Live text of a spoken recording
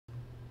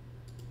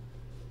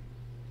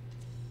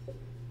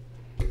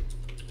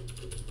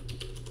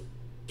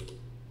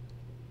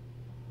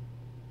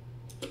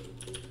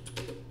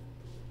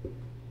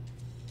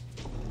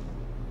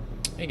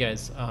Hey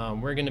guys,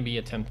 we're going to be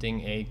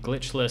attempting a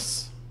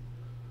glitchless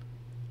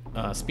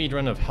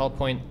speedrun of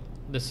Hellpoint.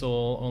 This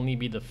will only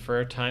be the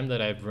third time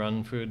that I've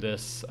run through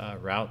this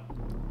route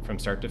from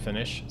start to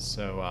finish,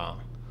 so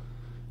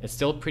it's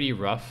still pretty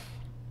rough.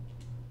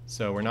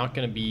 So we're not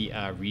going to be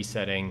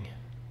resetting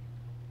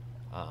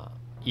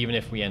even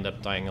if we end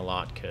up dying a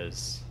lot,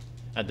 because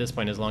at this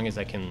point, as long as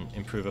I can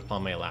improve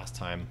upon my last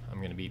time, I'm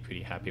going to be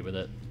pretty happy with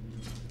it.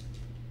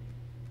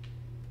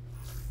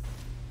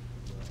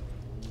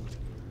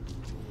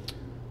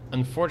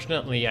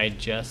 Unfortunately, I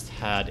just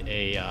had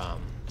a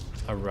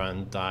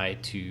run die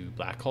to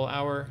black hole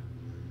hour,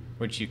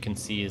 which you can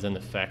see is in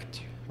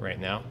effect right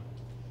now.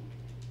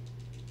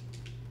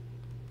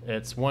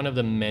 It's one of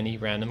the many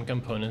random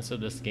components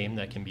of this game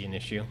that can be an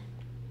issue.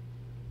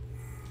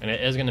 And it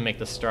is going to make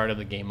the start of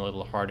the game a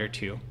little harder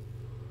too.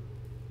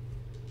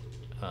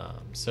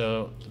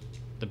 So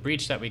the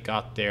breach that we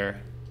got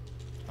there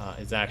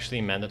is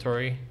actually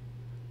mandatory,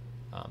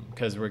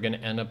 because we're going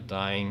to end up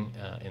dying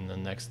in the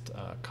next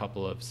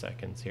couple of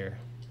seconds here.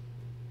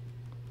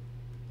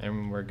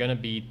 And we're going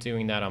to be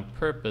doing that on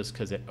purpose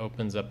because it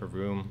opens up a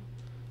room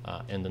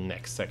in the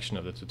next section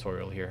of the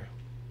tutorial here.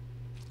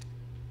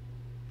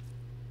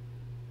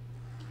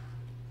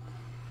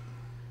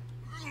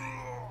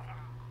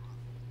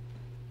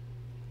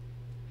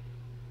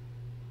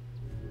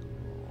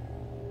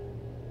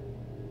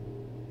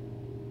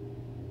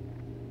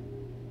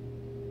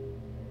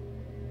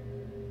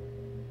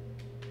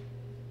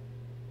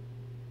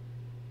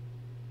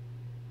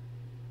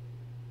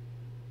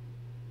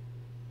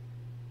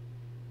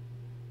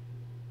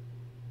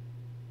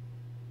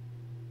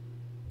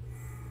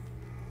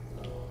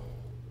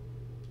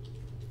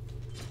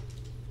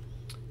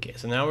 Okay,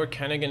 so now we're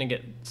kind of going to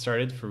get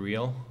started for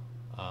real.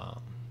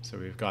 So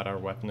we've got our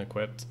weapon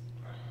equipped.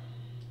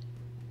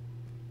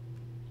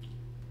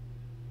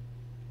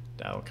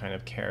 That'll kind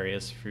of carry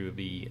us through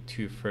the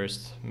two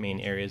first main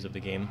areas of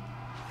the game.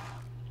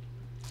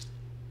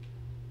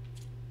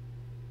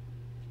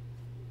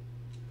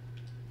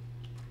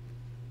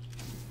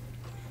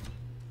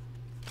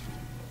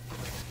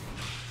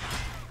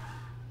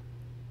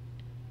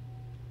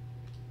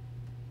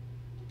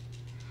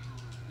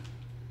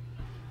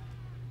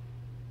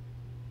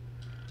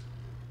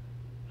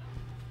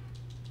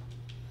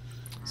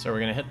 So we're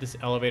going to hit this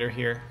elevator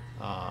here.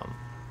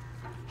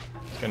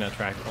 It's going to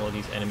attract all of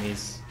these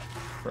enemies.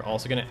 We're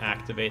also going to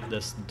activate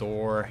this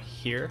door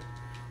here.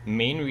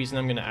 Main reason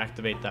I'm going to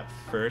activate that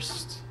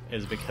first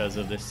is because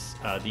of this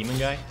demon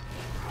guy.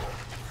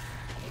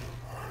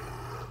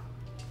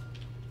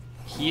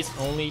 He's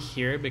only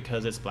here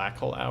because it's black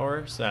hole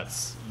hour, so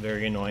that's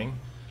very annoying.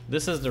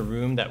 This is the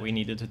room that we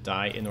needed to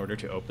die in order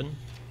to open.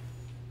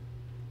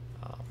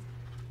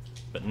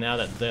 But now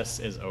that this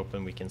is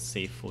open, we can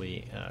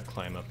safely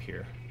climb up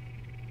here.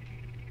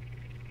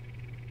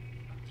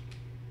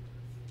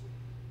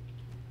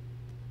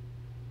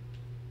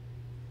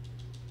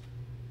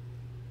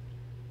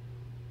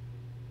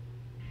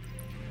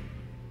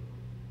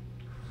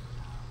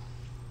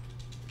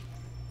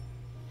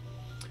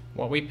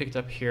 What we picked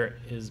up here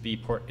is the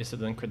port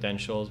incident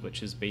credentials,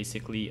 which is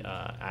basically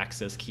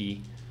access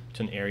key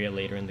to an area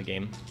later in the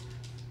game.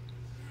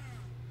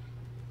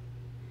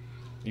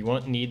 You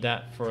won't need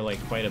that for like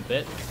quite a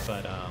bit,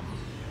 but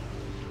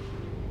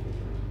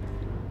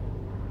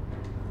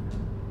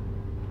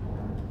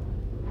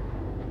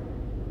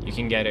you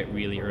can get it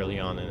really early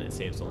on and it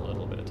saves a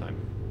little bit of time.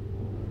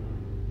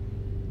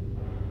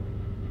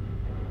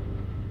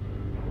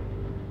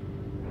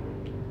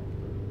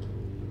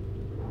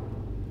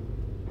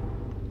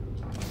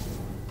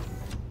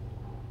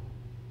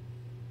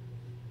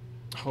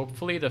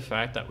 Hopefully the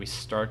fact that we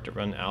start to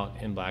run out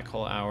in black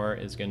hole hour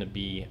is going to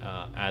be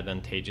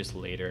advantageous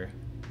later,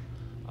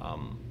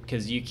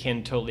 because you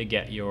can totally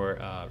get your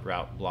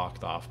route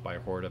blocked off by a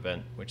horde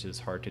event, which is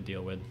hard to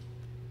deal with.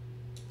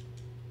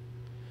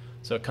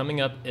 So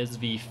coming up is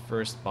the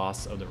first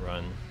boss of the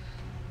run.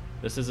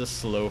 This is a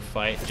slow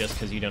fight just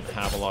because you don't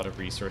have a lot of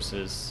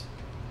resources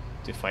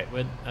to fight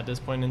with at this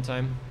point in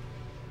time.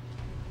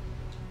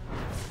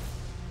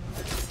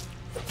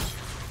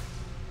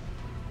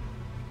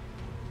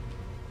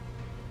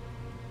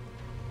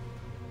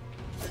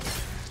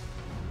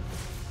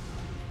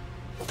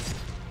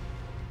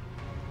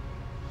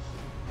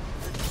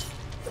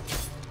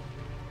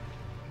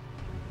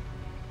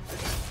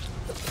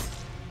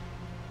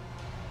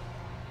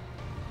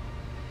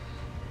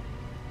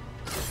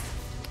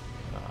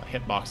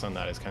 Hitbox on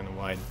that is kind of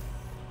wide.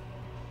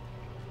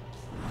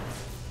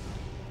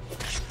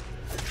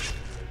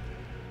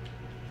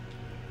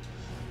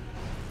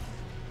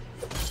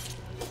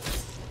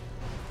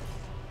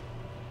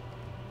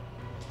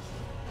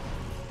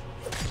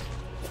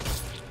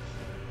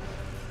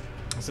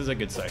 This is a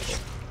good cycle.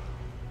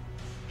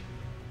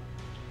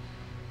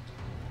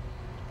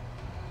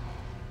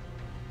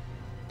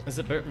 It's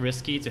a bit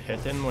risky to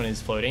hit him when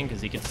he's floating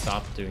because he could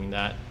stop doing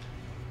that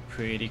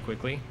pretty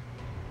quickly.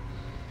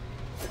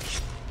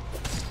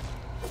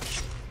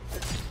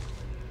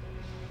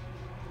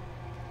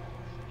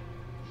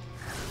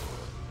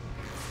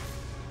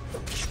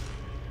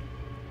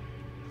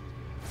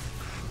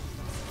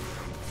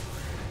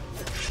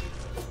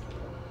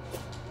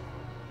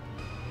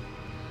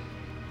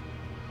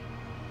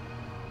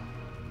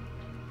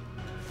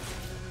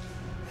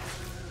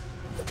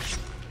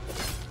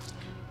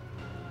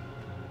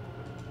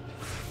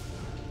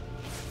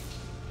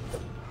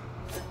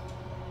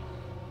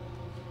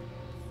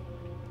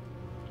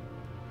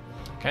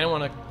 Kind of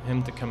want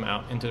him to come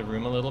out into the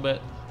room a little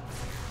bit,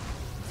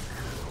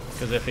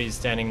 because if he's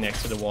standing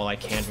next to the wall, I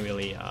can't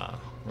really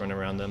run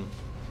around him.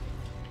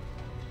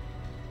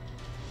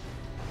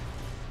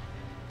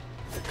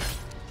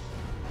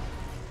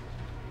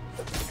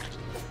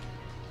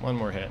 One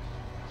more hit,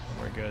 and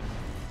we're good.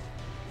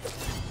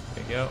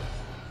 There we go.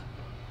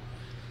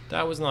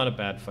 That was not a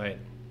bad fight.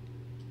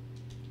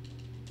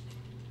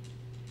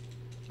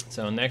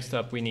 So next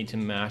up, we need to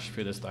mash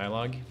through this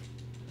dialogue.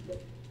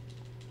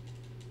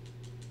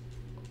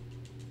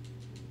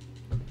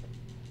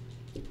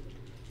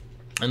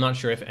 I'm not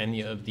sure if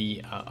any of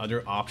the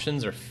other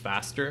options are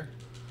faster,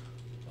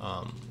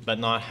 but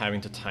not having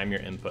to time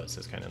your inputs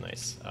is kind of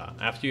nice.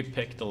 After you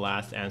pick the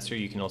last answer,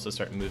 you can also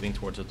start moving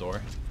towards the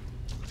door.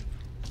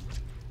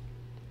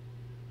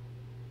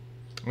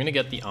 I'm gonna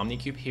get the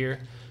Omnicube here.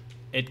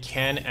 It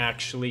can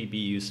actually be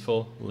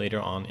useful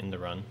later on in the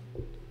run.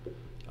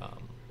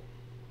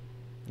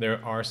 There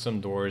are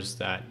some doors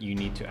that you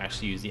need to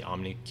actually use the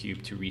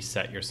Omnicube to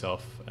reset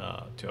yourself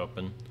to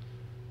open.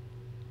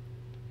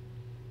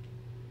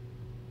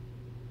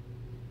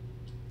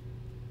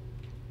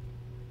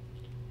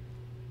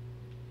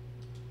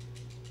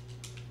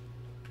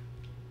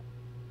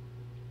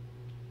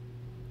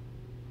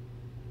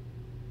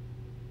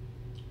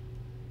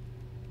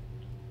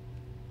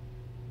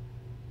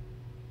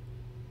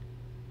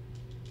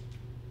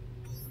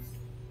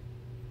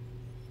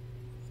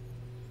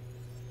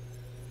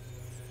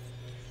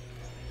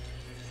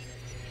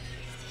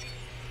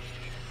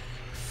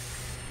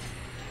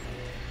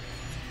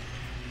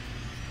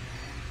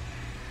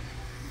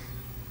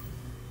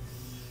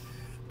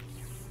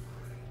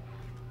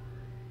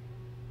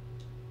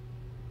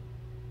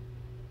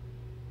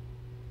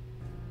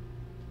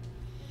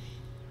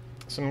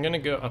 So I'm gonna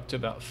go up to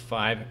about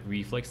 5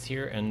 reflex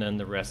here, and then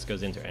the rest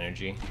goes into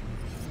energy.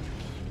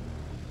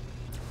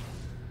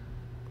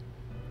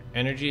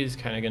 Energy is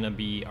kind of gonna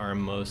be our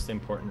most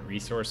important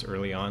resource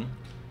early on.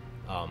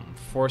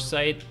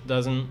 Foresight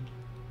doesn't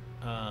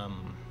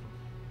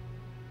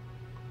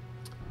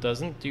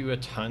do a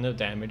ton of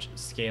damage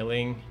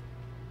scaling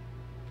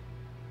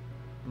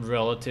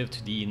relative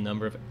to the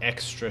number of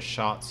extra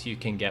shots you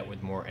can get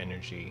with more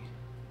energy,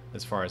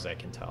 as far as I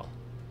can tell.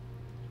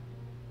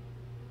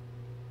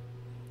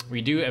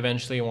 We do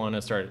eventually want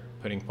to start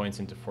putting points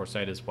into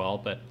Foresight as well,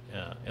 but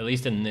at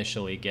least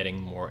initially getting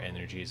more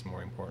energy is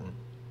more important.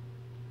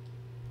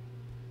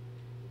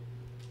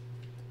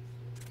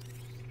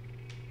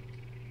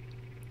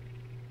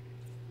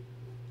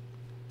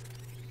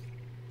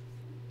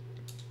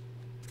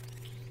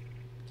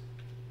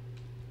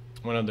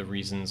 One of the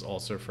reasons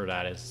also for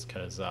that is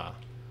because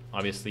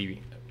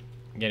obviously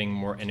getting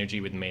more energy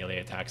with melee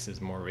attacks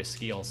is more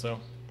risky also.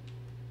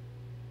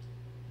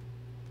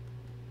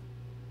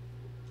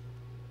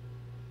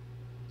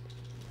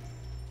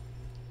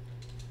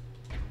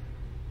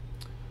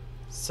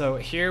 So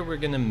here we're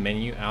going to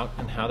menu out,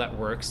 and how that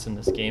works in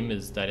this game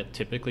is that it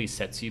typically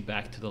sets you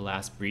back to the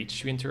last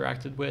breach you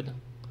interacted with.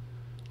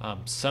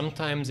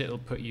 Sometimes it'll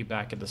put you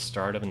back at the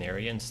start of an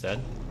area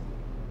instead.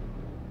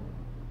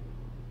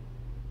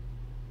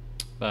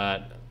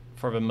 But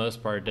for the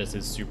most part, this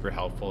is super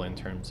helpful in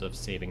terms of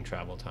saving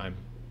travel time.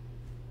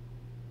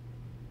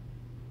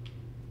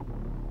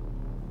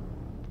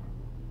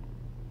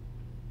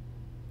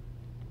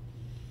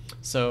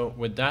 So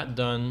with that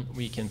done,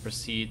 we can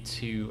proceed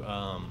to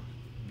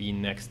the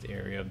next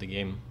area of the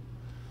game,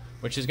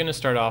 which is going to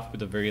start off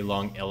with a very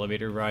long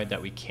elevator ride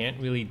that we can't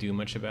really do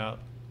much about,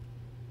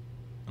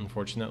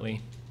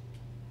 unfortunately.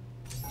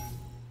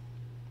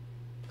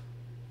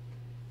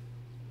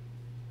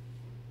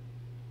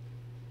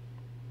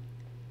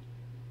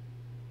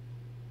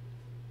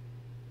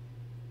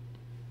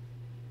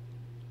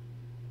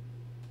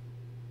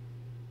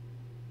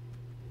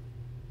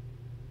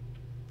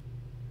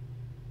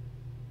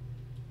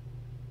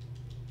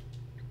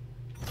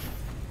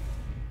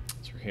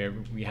 Here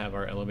we have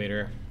our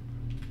elevator.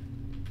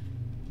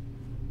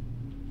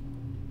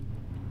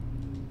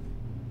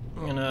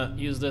 I'm gonna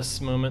use this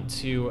moment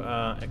to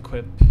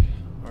equip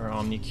our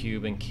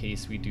Omnicube in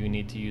case we do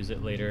need to use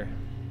it later.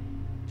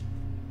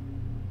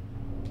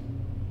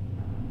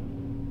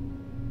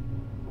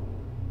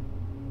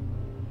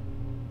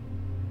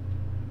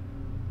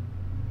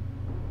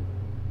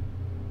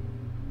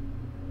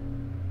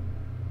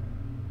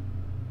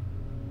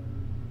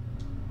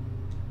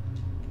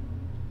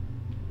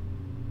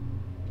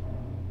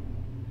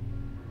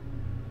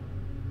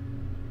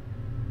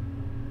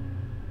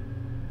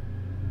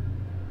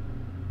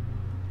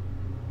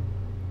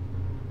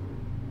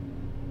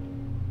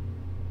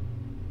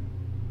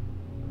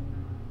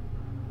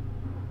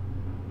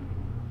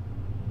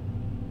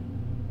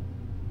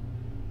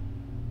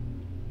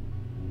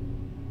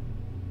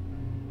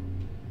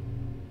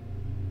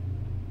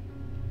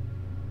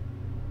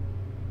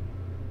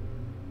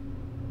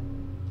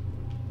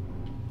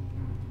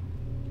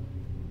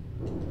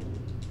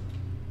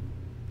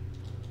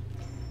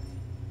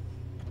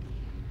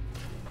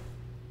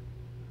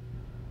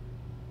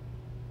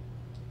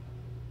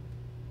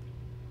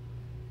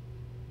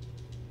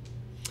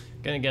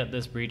 Gonna get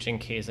this breach in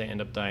case I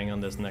end up dying on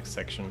this next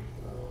section.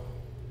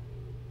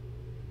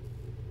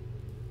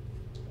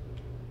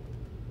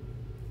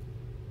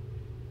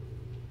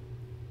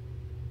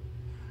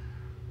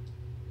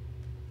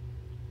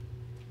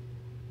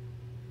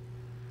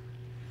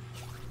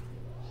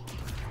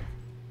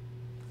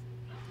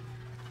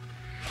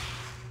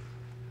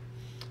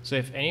 So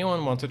if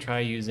anyone wants to try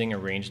using a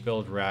ranged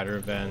build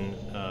rather than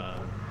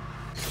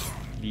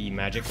the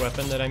magic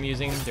weapon that I'm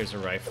using, there's a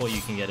rifle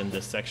you can get in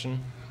this section.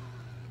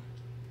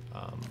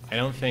 I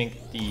don't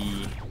think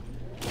the...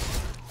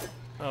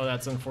 Oh,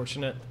 that's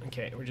unfortunate.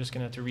 Okay, we're just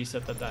gonna have to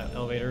reset that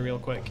elevator real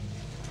quick.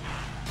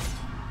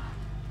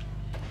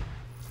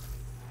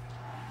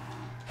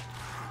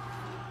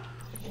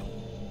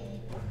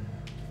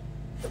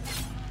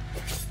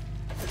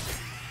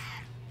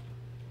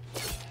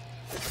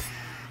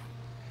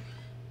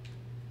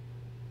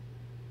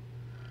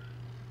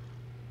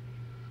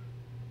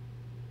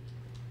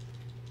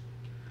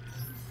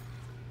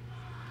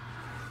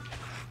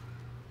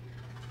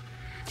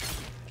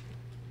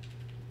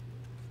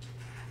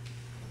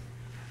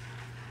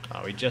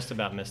 Oh, we just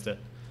about missed it.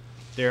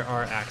 There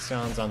are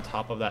axions on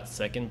top of that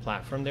second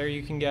platform there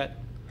you can get.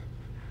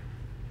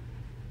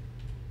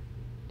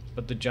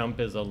 But the jump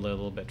is a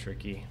little bit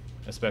tricky,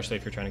 especially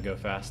if you're trying to go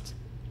fast.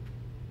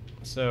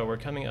 So we're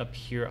coming up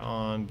here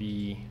on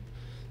the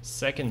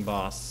second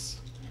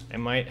boss. I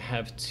might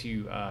have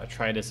to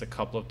try this a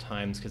couple of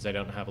times because I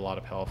don't have a lot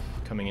of health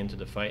coming into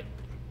the fight.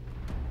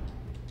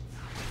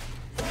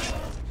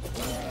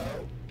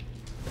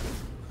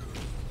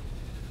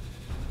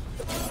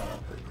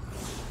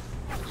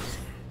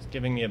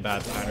 Giving me a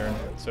bad pattern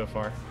so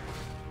far.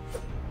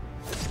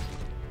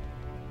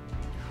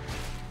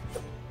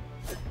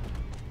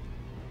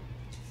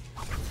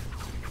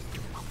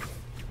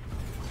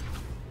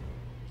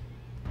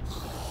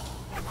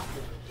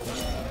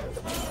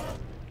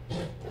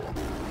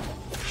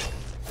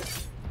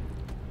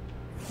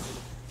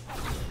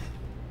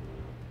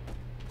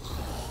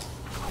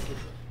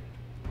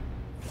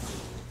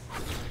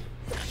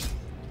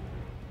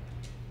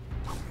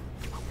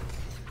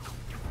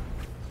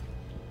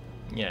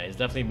 Yeah, he's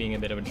definitely being a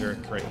bit of a jerk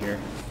right here.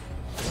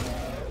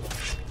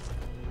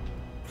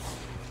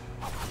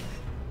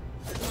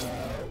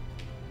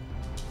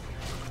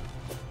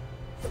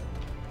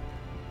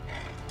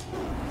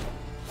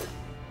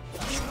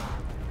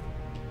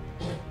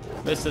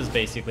 This is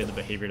basically the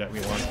behavior that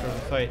we want for the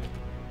fight.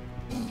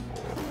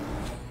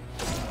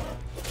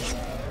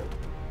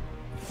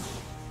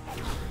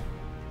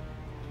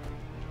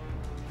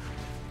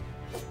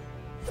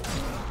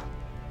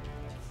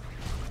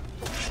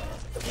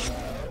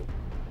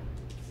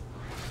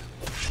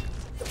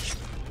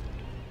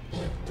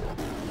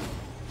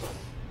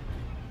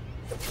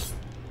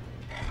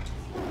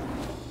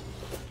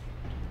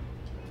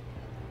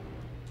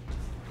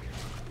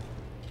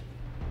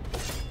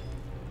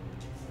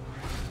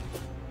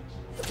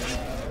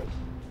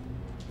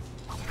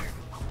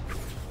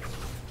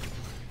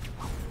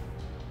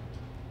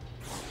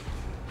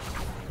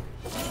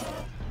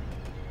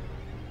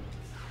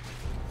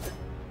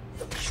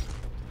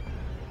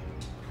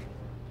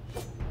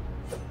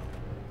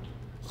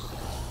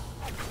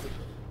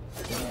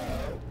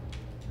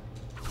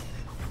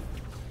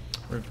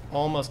 We've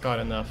almost got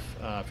enough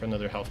for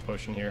another health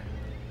potion here,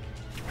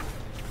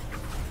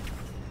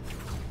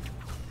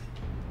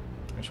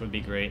 which would be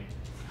great.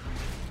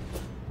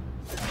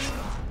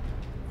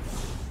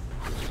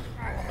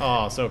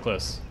 Oh, so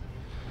close.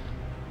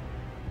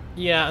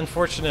 Yeah,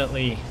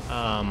 unfortunately,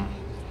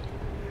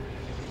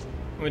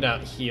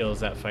 without heals,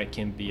 that fight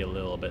can be a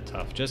little bit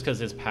tough, just because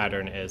his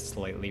pattern is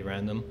slightly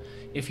random.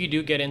 If you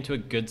do get into a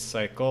good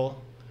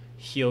cycle,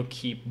 he'll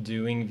keep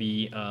doing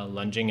the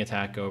lunging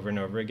attack over and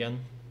over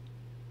again.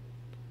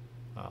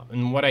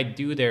 And what I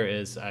do there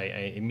is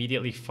I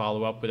immediately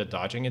follow up with a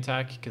dodging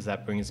attack, because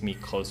that brings me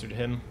closer to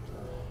him,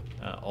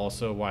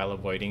 also while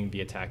avoiding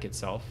the attack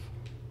itself.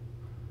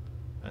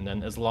 And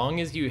then as long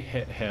as you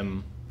hit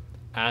him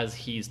as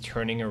he's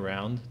turning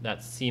around,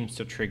 that seems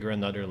to trigger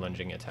another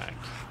lunging attack.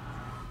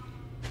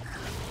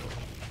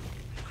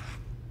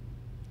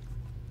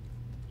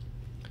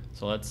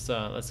 So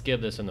let's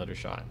give this another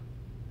shot.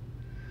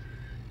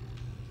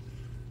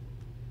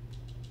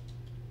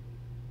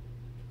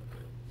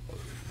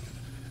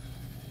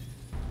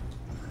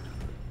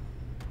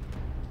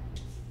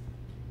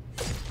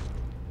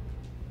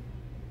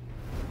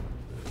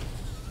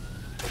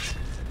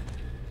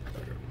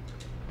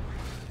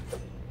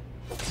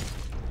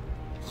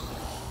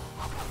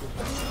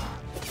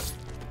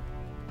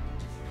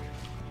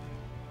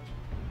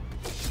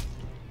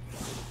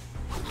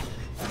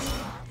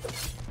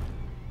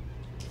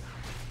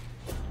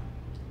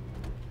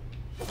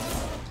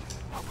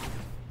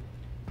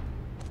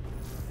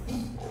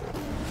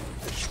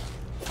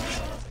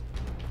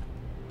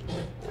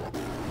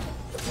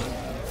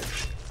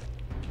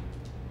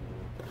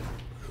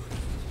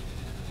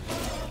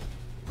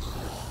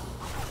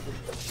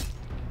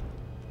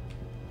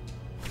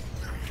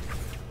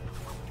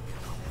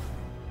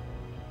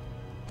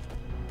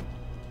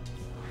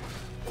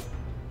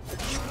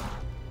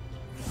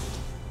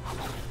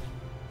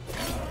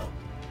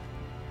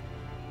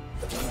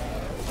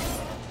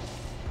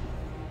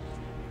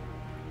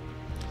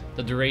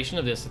 The duration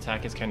of this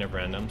attack is kind of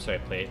random, so I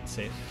play it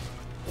safe.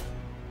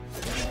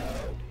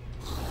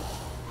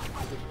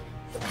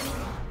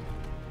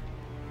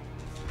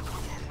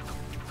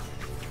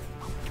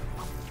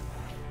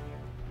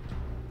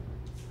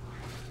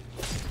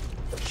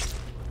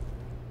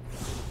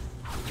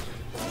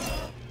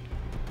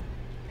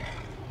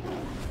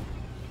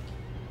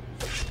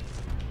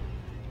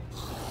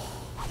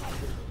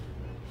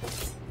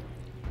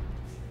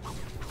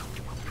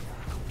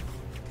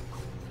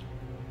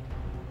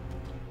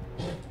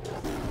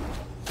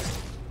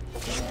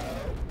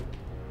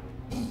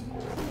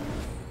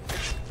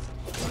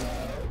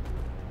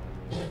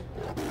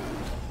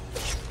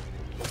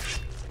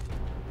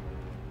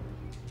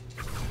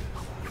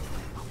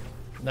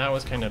 That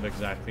was kind of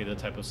exactly the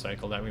type of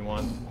cycle that we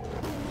want.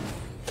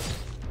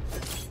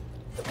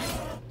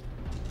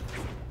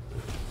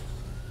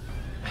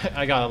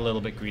 I got a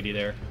little bit greedy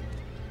there.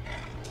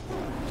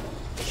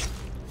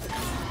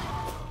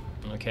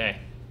 Okay.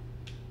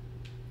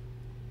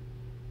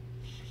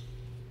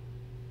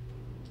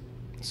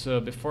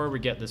 So before we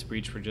get this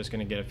breach, we're just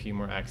going to get a few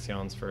more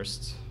Axions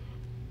first.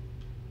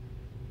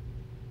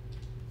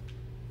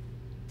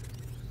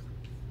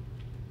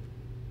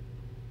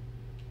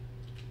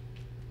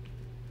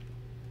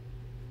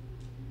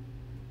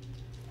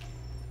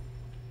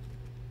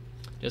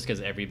 Just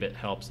because every bit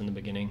helps in the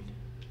beginning.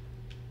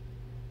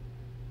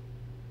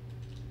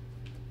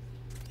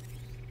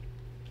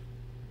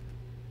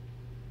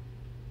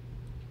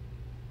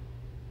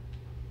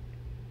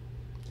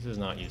 This is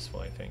not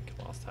useful, I think.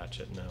 Lost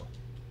hatchet, no.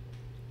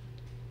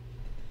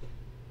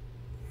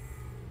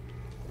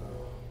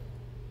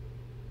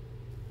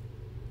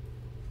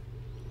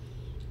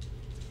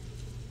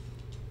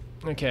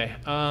 Okay,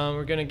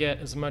 we're gonna get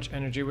as much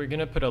energy. We're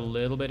gonna put a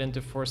little bit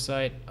into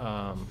foresight.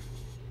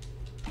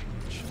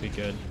 Should be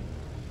good.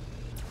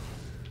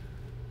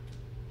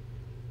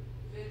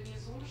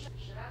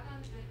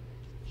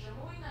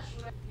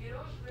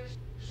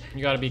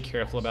 You gotta be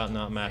careful about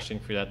not mashing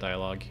through that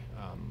dialogue,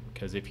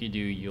 because if you do,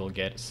 you'll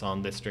get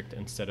San District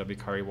instead of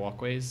Ikari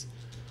Walkways.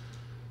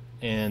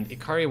 And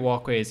Ikari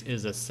Walkways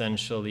is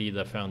essentially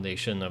the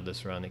foundation of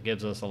this run. It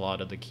gives us a lot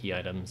of the key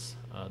items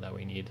that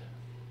we need.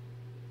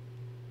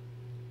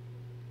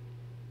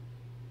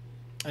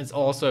 It's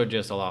also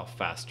just a lot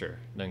faster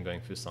than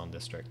going through San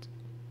District.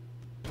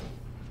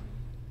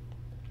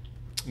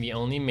 The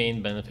only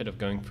main benefit of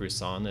going through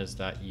San is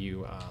that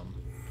you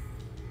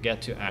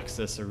get to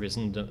access a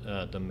risen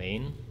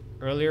domain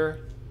earlier,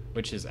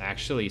 which is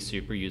actually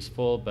super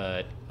useful,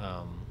 but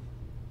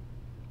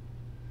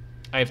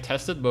I've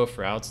tested both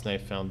routes and I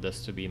found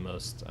this to be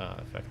most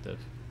effective.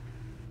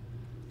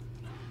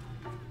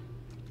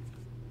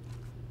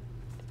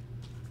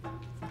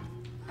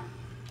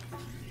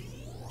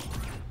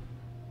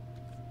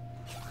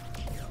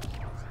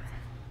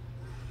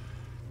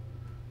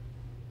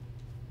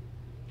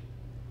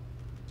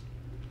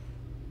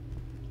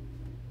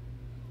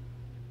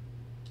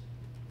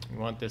 We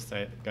want this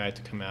guy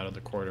to come out of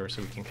the corridor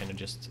so we can kind of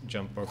just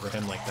jump over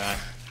him like that.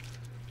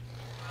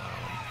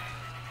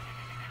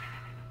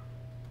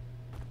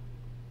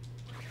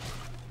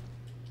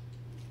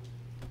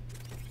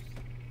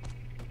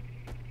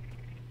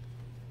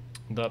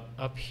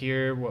 Up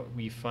here, what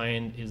we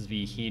find is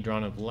the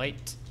Hedron of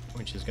Light,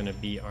 which is going to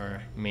be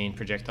our main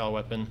projectile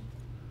weapon.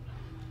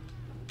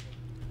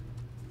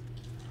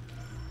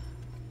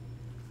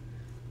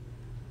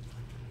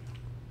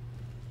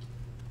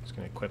 Just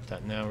going to equip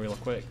that now real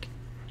quick.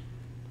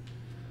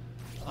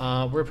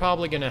 We're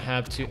probably going to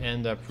have to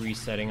end up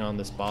resetting on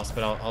this boss,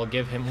 but I'll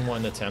give him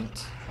one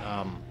attempt.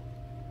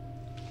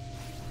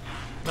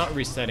 Not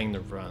resetting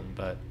the run,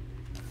 but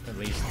at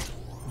least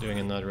doing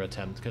another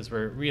attempt, because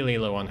we're really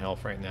low on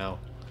health right now.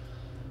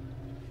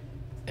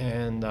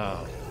 And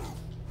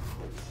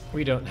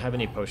we don't have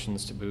any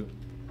potions to boot.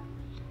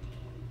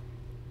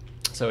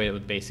 So it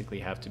would basically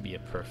have to be a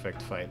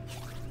perfect fight.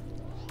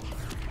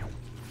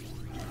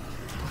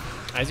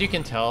 As you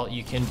can tell,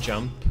 you can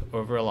jump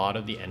over a lot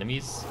of the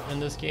enemies in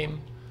this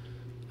game.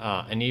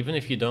 And even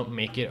if you don't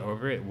make it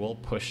over, it will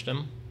push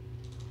them,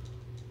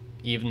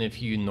 even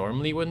if you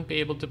normally wouldn't be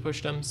able to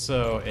push them.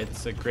 So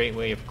it's a great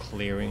way of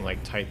clearing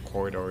like tight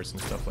corridors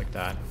and stuff like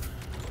that.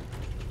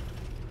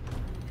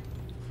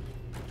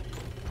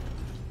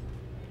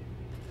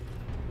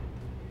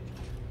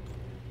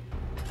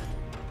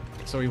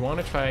 So we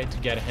want to try to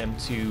get him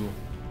to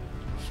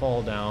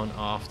fall down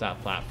off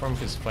that platform,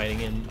 because fighting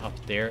him up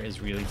there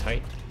is really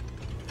tight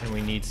and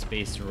we need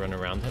space to run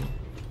around him.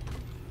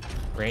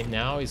 Right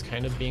now he's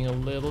kind of being a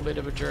little bit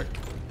of a jerk.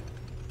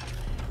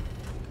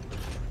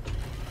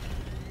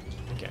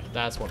 Okay,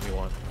 that's what we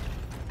want.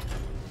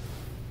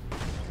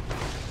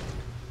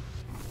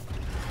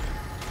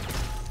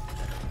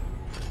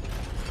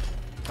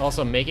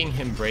 Also, making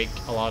him break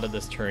a lot of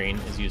this terrain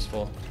is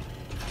useful.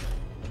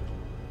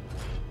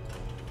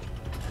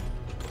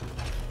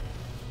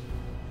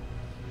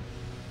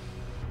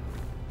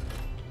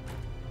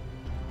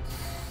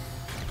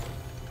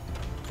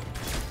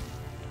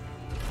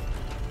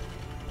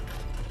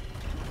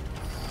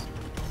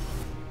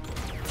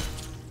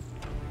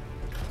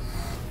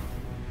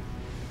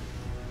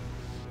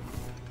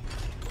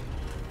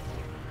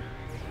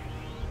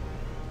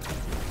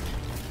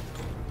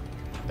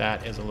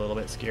 That is a little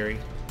bit scary.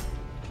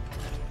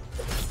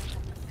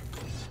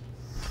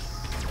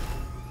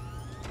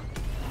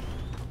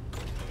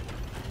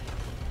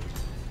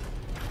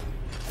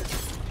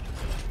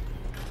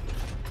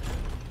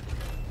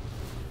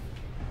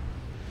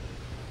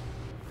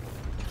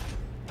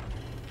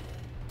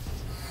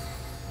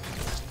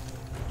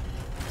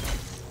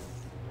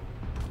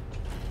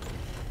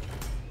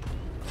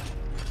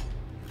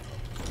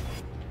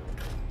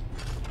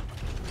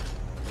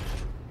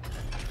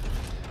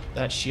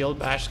 That shield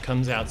bash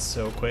comes out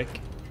so quick.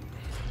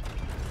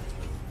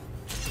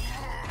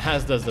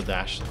 As does the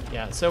dash.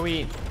 Yeah, so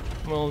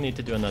we'll need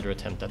to do another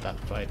attempt at that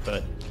fight,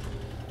 but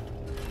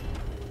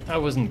that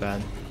wasn't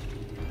bad.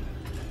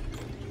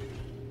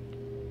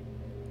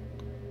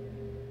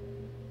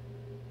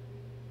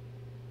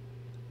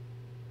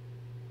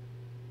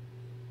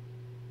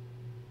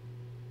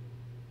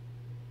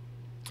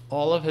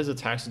 All of his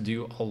attacks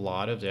do a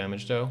lot of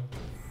damage though.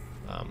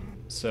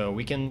 So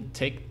we can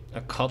take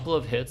a couple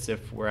of hits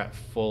if we're at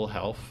full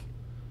health,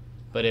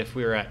 but if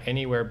we're at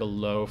anywhere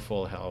below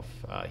full health,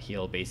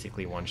 he'll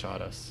basically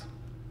one-shot us.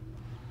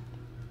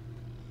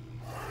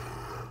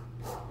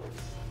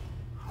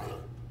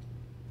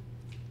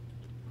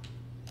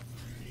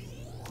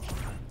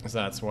 So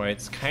that's why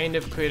it's kind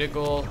of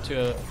critical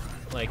to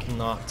like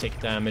not take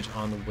damage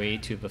on the way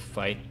to the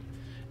fight.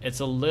 It's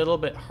a little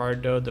bit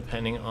hard though,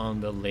 depending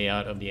on the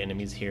layout of the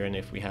enemies here and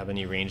if we have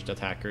any ranged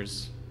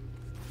attackers.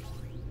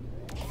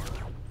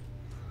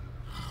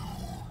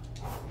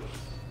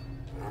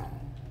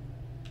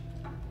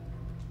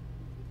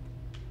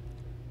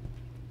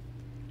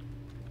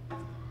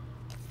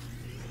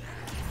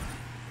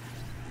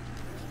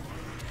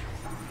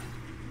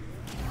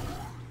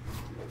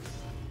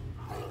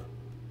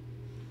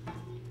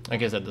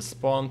 Like I said, the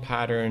spawn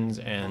patterns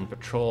and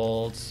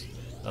patrols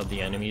of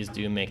the enemies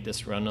do make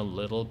this run a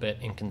little bit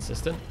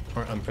inconsistent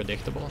or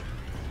unpredictable.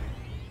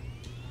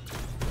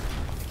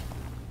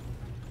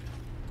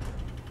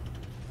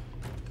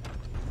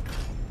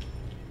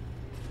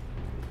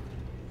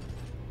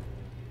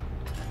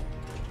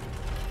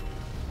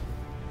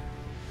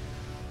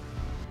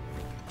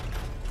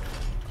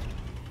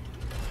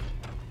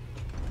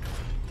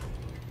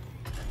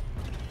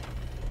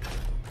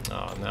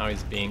 Oh, now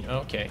he's being...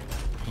 okay.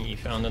 He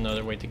found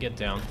another way to get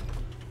down.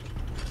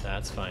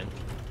 That's fine.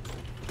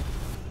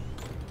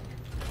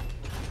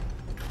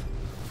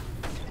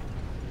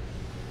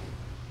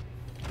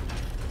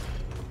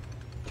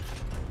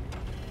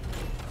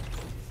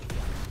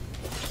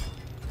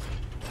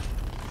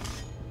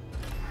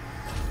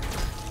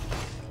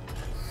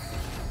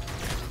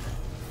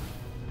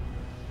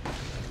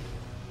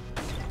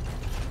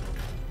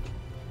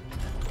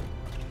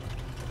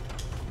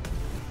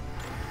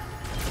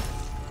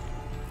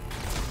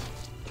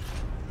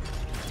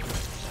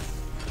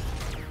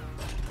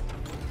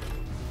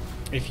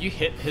 If you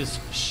hit his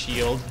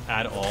shield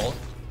at all,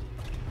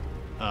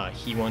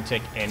 he won't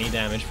take any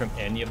damage from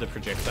any of the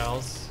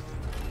projectiles,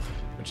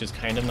 which is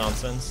kind of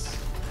nonsense.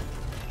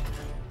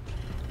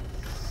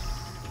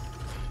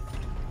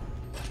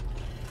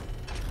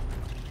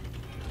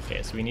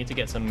 Okay, so we need to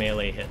get some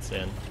melee hits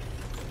in.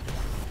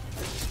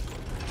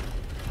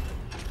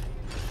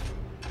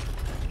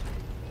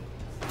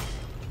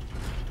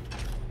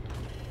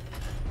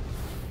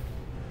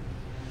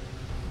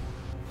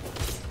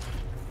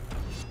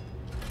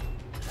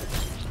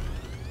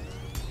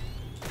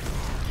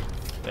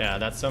 Yeah,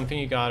 that's something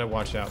you gotta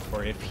watch out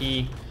for. If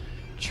he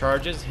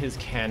charges his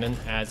cannon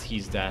as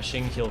he's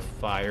dashing, he'll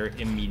fire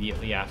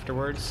immediately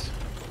afterwards.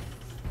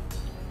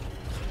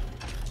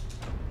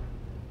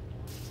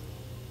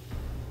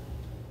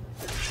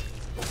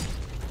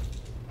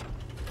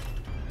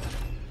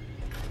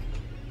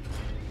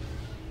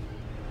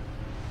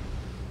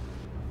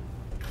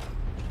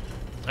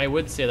 I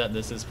would say that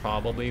this is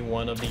probably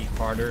one of the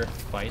harder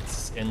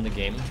fights in the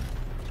game,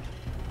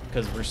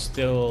 because we're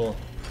still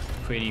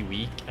pretty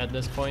weak at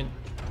this point.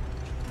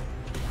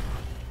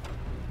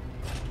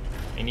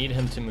 I need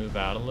him to move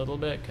out a little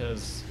bit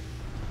because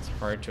it's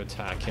hard to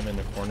attack him in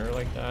the corner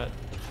like that.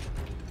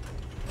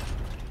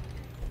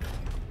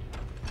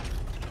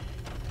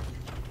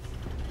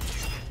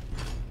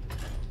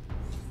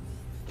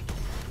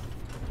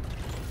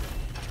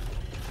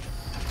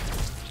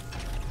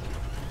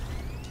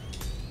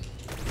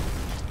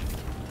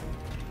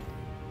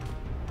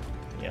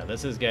 Yeah,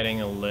 this is getting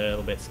a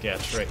little bit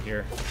sketch right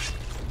here.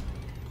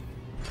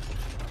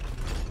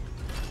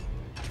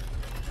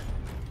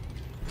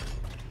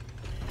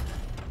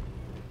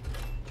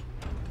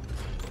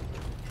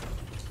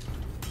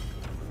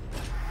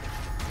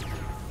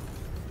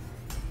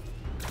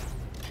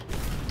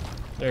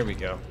 There we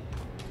go.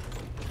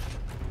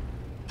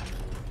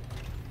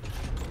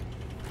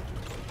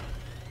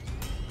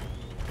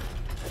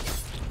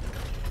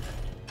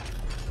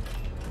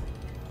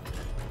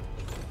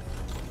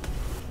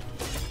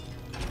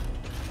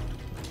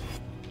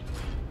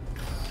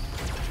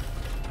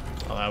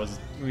 Oh, that was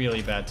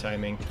really bad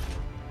timing.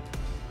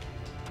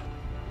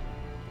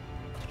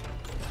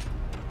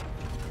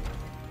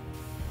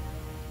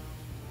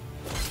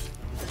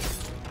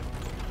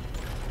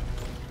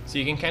 So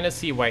you can kind of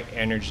see why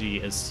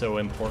energy is so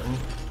important.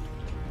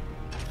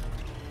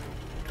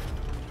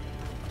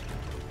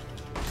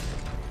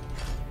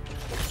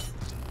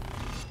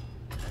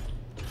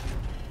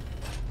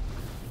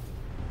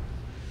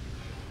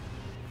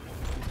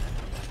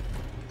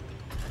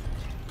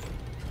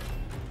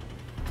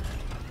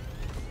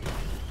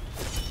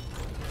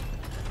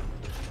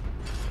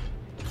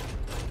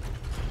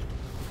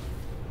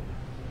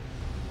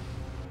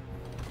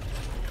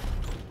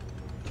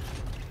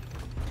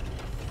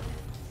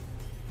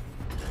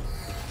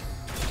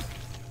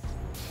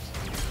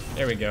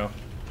 There we go.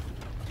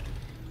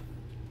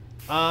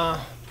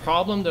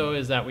 Problem though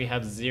is that we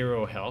have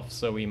 0 health,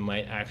 so we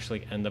might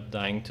actually end up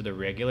dying to the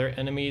regular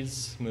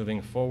enemies moving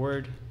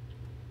forward.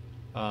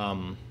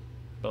 But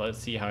let's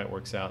see how it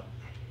works out.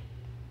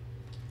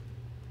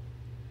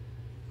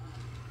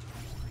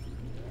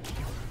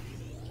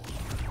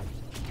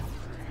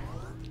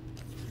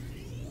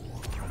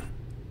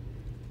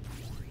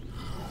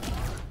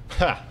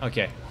 Ha!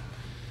 Okay.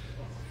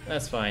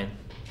 That's fine.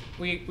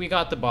 We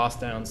got the boss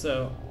down,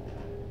 so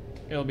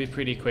it'll be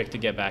pretty quick to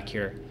get back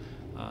here.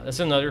 That's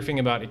another thing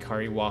about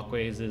Ikari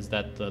walkways, is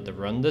that the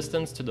run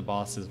distance to the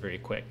boss is very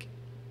quick.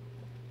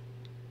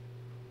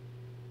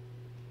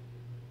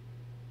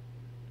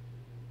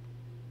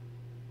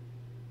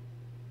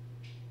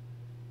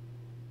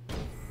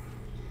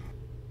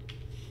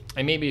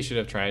 I maybe should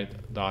have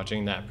tried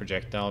dodging that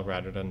projectile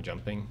rather than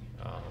jumping.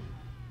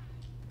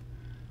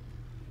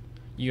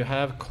 You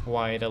have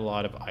quite a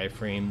lot of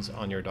iframes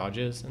on your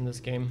dodges in this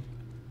game.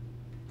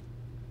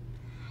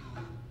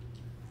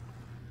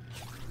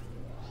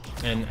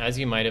 And as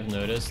you might have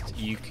noticed,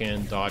 you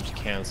can dodge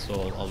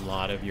cancel a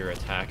lot of your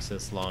attacks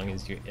as long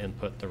as you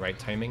input the right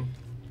timing.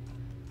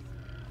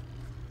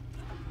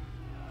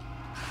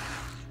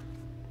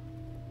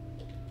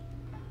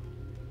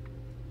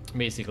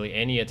 Basically,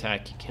 any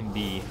attack can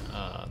be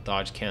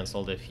dodge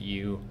canceled if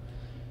you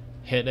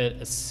hit it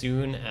as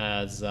soon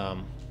as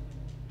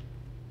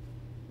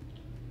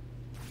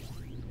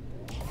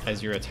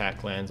your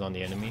attack lands on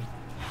the enemy.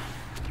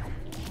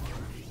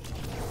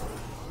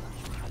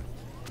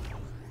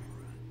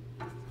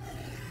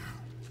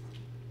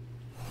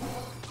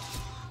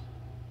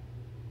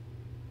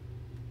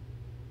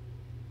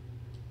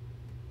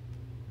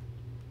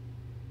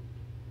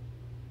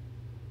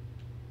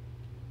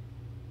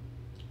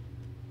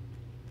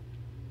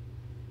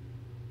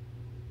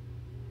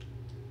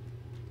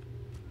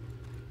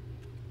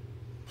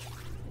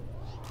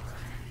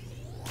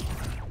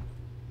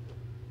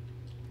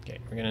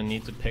 We're gonna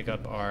need to pick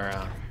up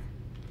our,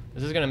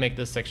 this is gonna make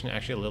this section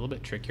actually a little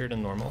bit trickier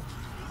than normal.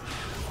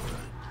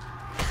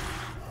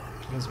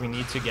 Because we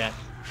need to get,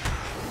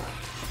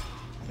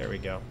 there we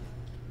go.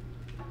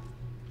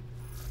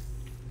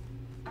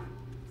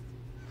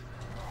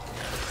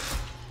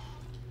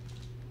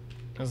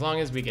 As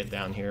long as we get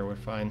down here, we're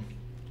fine.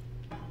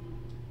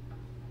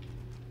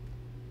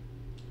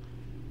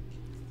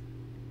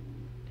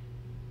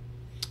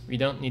 We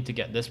don't need to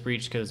get this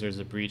breach because there's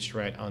a breach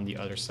right on the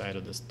other side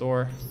of this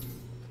door.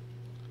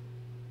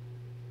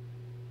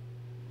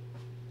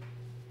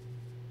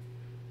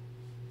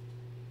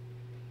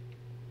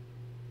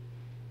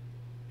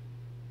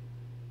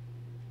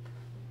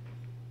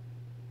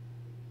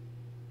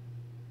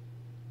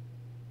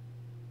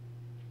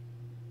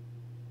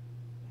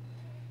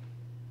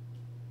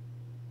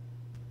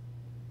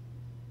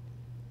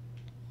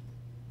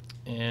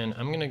 And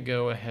I'm gonna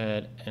go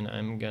ahead and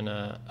I'm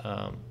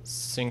gonna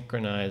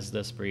synchronize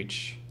this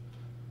breach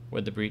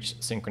with the breach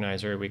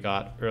synchronizer we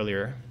got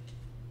earlier.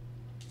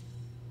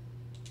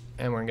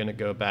 And we're gonna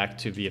go back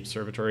to the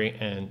observatory,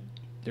 and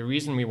the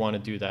reason we want to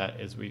do that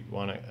is we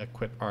want to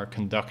equip our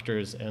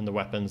conductors and the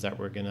weapons that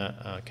we're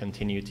gonna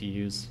continue to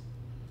use.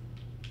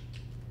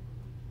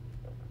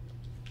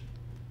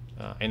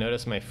 I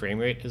notice my frame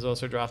rate is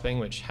also dropping,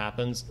 which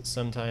happens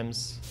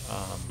sometimes.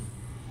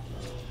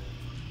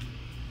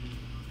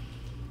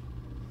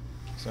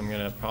 So I'm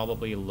gonna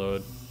probably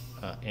load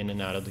in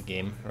and out of the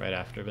game right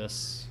after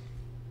this.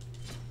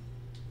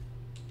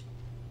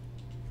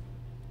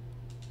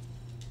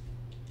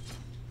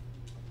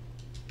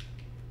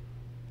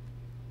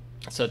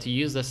 So to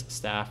use this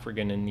staff, we're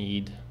gonna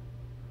need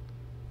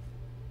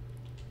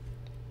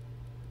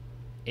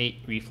 8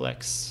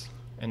 reflex,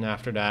 and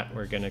after that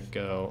we're gonna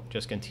go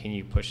just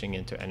continue pushing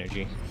into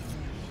energy.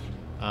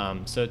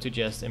 So to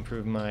just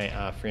improve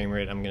my frame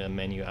rate, I'm gonna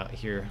menu out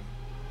here.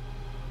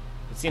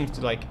 It seems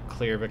to like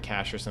clear the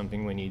cache or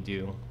something when you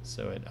do,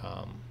 so it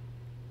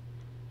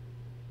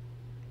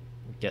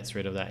gets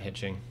rid of that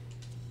hitching.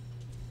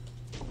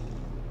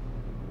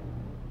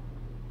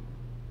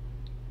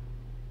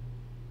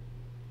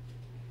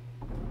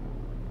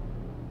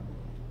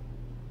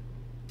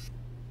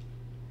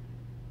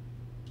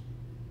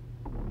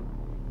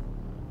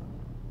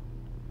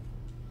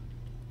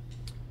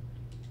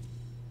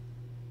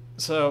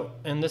 So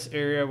in this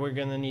area, we're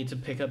gonna need to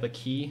pick up a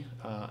key,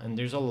 and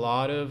there's a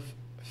lot of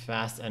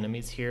fast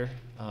enemies here,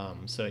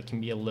 so it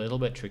can be a little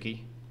bit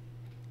tricky.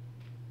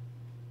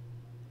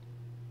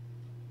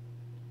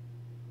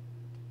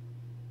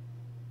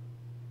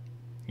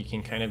 you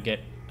can kind of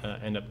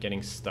end up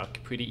getting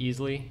stuck pretty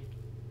easily.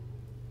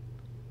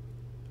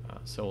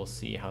 So we'll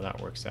see how that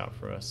works out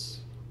for us.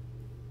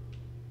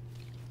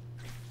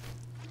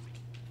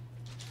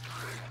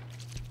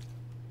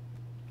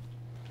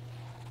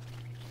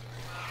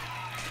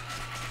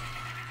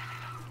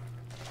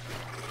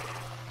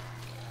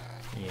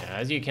 Yeah,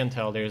 as you can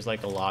tell, there's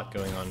like a lot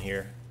going on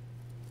here.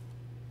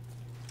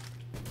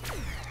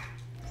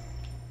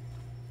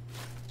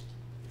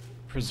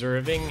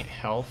 Preserving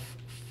health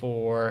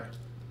for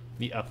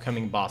the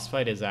upcoming boss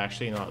fight is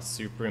actually not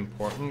super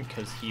important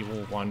because he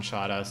will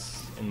one-shot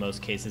us in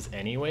most cases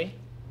anyway.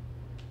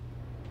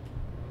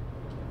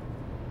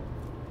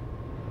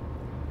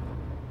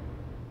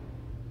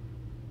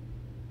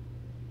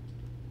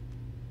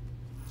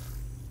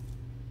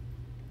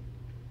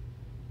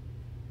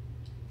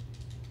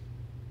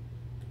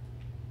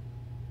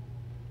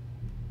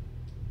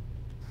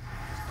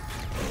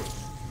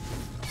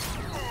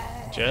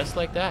 Just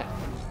like that.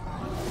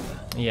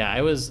 Yeah,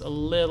 I was a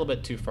little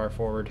bit too far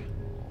forward.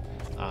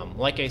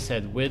 Like I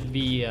said, with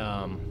the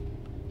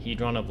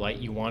Hedron of Light,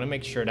 you want to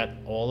make sure that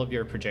all of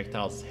your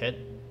projectiles hit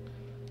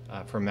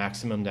for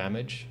maximum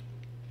damage.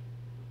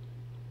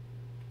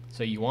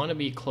 So you want to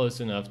be close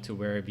enough to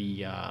where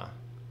the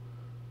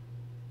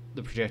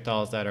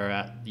projectiles that are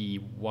at the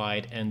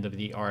wide end of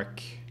the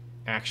arc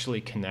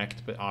actually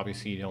connect, but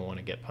obviously you don't want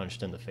to get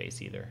punched in the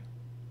face either.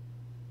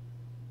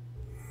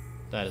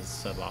 That is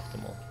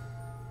suboptimal.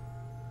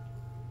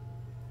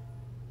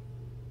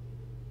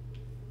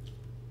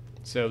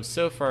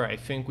 So far, I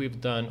think we've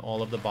done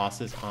all of the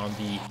bosses on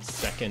the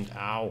second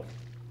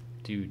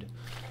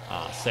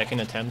second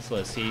attempt. So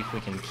let's see if we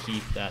can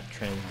keep that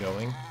trend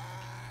going.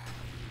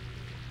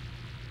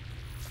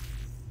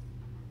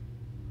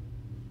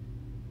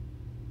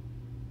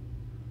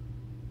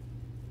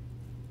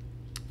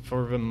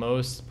 For the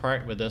most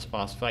part with this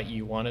boss fight,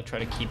 you want to try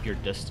to keep your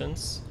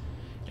distance,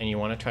 and you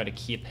want to try to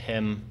keep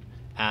him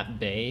at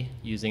bay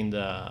using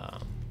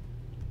the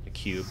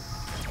cube.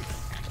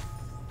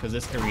 Because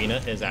this arena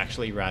is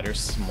actually rather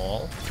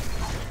small,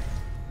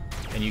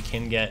 and you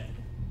can get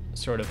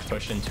sort of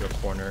pushed into a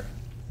corner.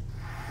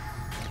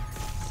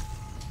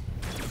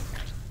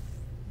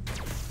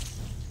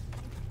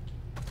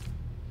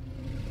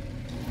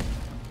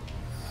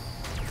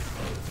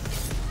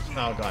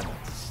 Oh god,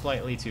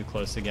 slightly too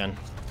close again.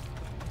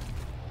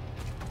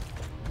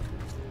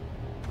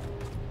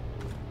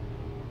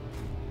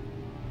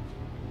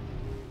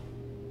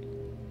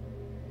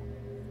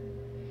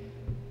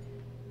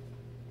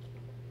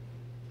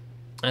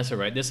 That's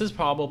alright. This is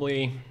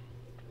probably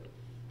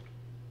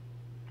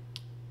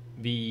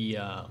the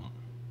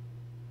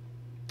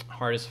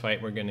hardest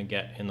fight we're going to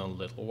get in a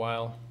little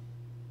while.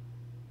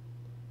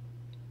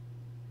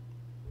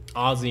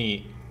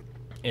 Ozzy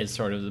is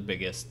sort of the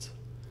biggest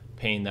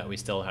pain that we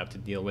still have to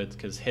deal with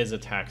because his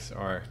attacks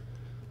are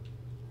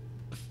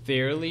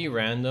fairly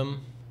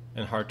random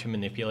and hard to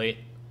manipulate,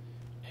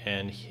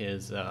 and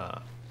his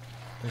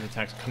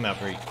attacks come out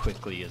very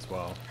quickly as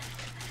well.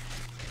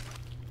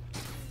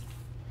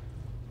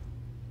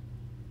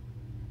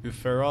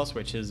 Uferos,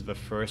 which is the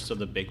first of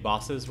the big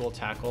bosses we'll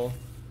tackle,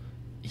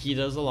 he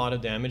does a lot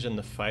of damage and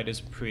the fight is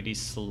pretty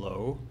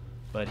slow,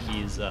 but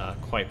he's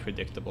quite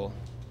predictable.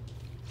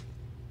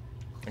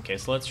 Okay,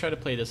 so let's try to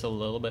play this a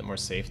little bit more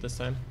safe this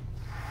time.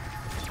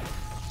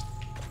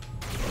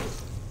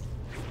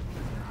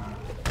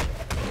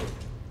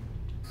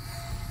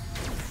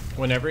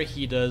 Whenever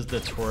he does the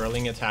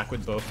twirling attack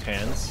with both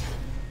hands,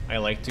 I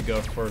like to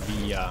go for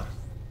the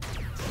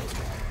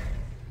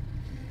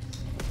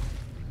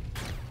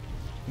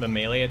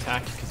melee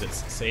attack because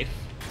it's safe.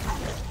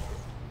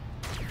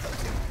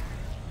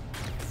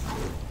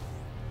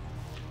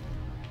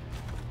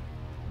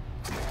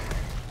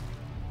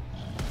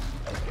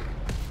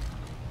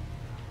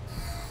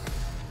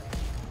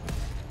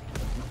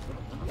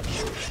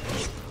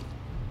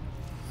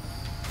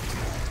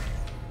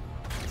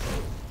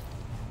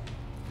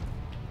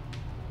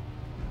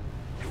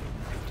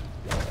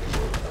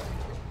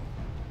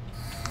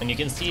 And you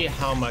can see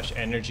how much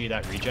energy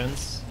that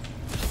regens.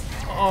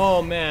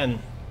 Oh man.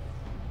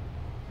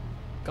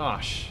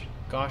 Gosh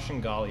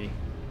and golly.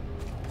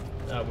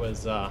 That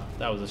was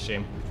a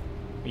shame.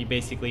 We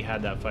basically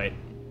had that fight.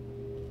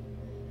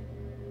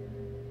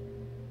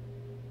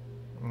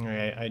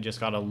 Alright, I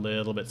just got a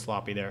little bit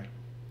sloppy there.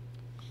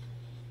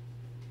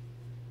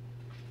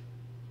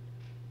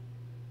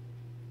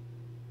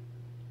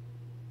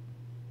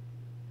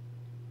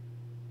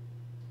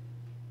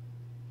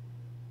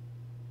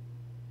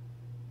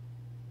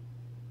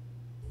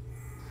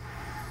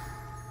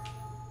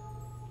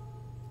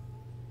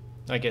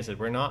 Like I said,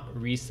 we're not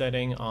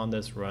resetting on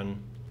this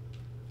run.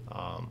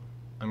 I'm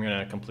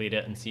gonna complete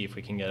it and see if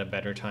we can get a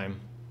better time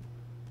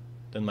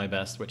than my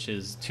best, which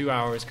is 2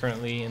 hours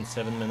currently and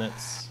 7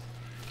 minutes.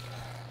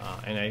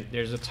 And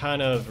there's a ton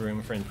of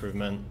room for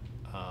improvement.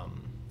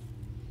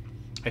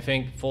 I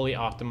think fully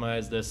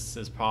optimized, this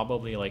is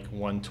probably like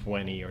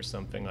 120 or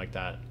something like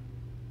that.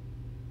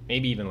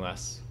 Maybe even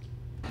less.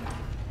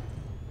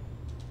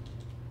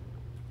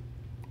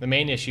 The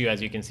main issue,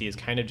 as you can see, is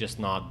kind of just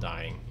not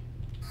dying.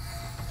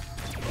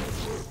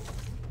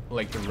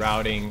 Like the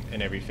routing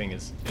and everything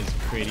is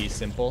pretty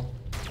simple.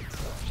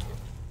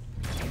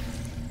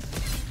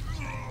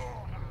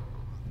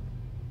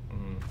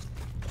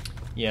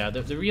 Yeah,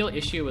 the real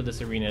issue with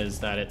this arena is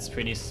that it's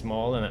pretty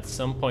small, and at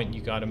some point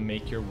you gotta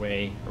make your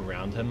way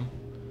around him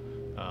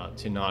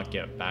to not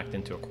get backed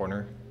into a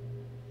corner.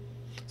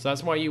 So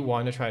that's why you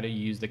want to try to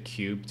use the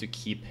cube to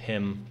keep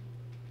him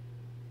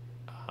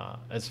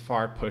as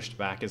far pushed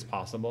back as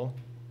possible.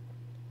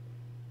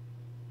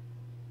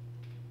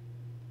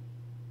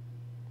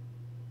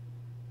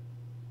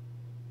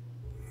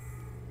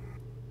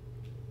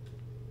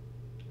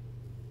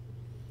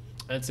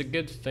 It's a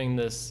good thing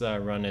this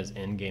run is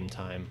in-game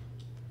time,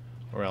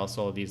 or else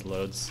all of these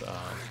loads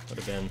would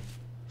have been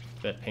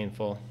a bit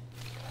painful.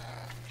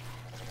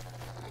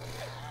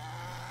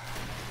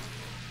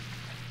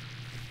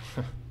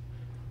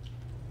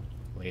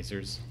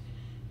 Lasers.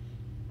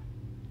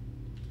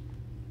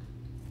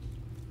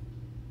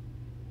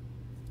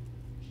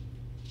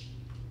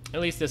 At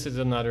least this is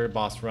another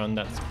boss run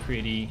that's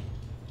pretty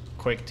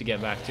quick to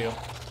get back to.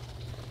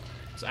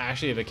 It's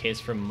actually the case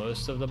for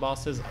most of the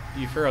bosses.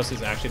 Euphoros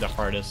is actually the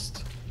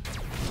hardest.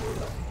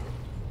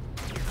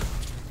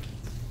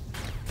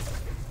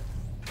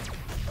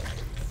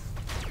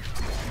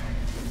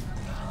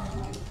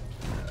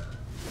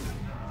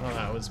 Oh,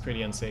 that was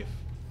pretty unsafe.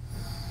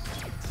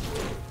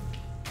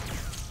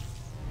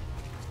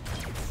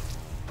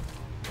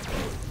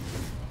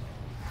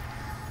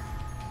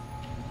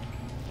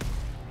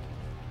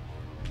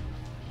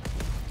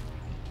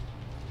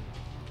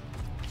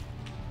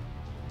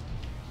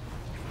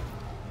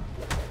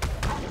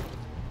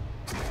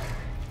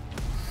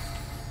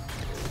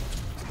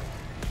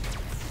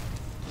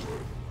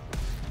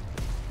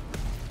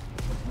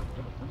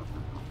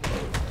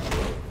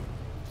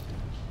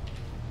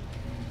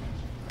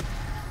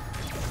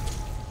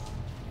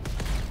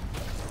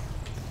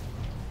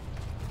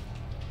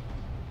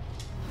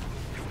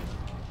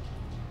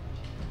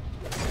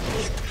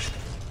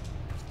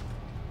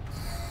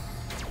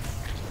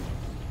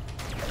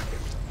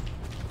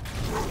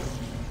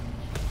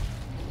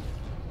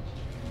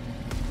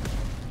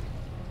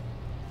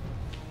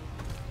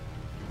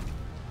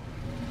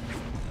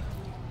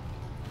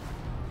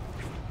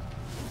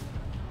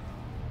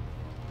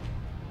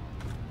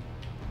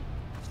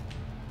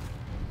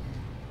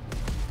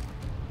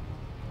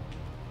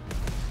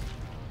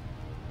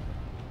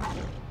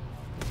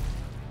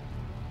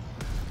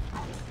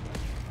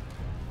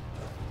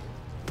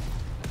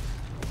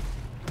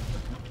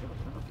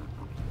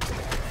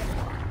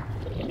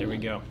 There we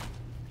go.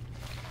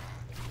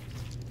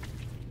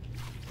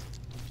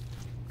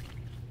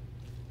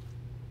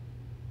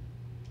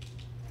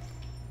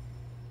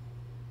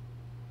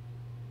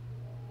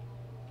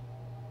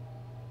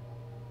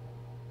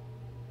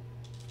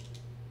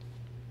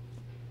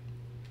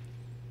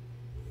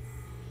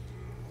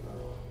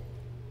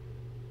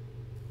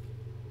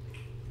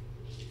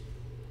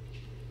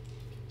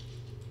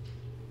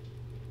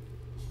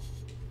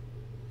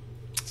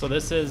 So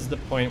this is the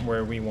point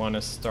where we want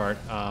to start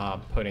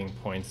putting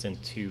points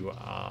into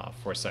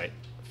Foresight.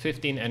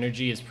 15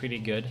 energy is pretty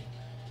good,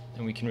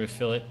 and we can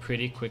refill it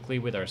pretty quickly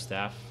with our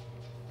staff.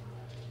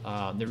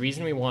 The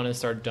reason we want to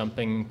start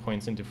dumping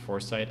points into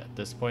Foresight at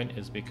this point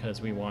is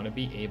because we want to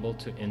be able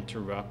to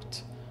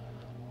interrupt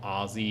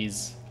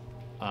Ozzy's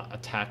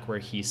attack where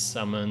he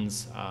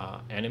summons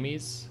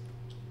enemies.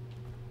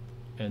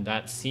 And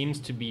that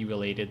seems to be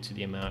related to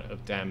the amount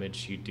of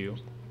damage you do.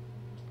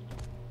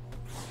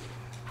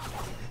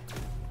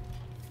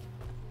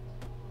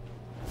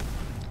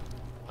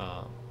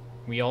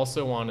 We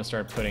also want to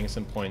start putting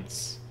some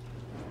points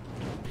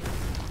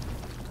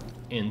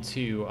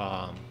into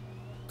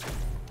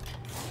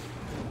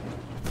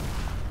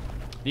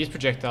these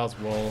projectiles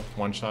will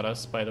one-shot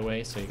us, by the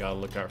way, so you gotta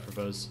look out for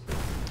those.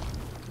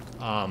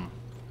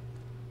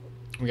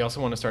 We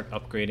also want to start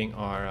upgrading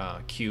our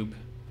cube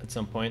at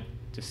some point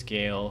to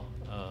scale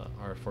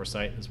our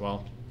Foresight as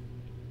well.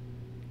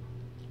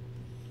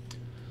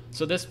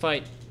 So this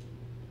fight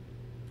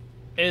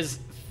is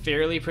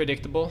fairly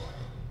predictable.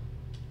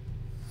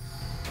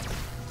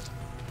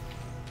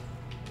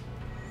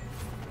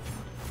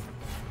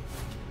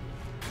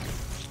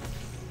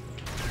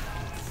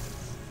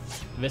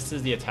 This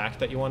is the attack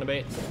that you want to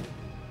bait.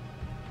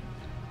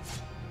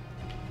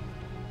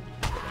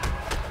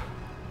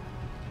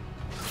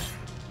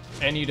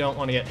 And you don't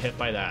want to get hit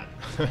by that,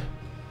 because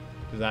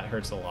that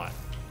hurts a lot.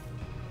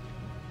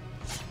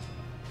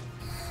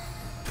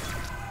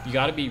 You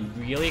got to be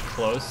really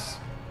close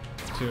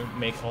to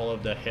make all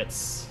of the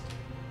hits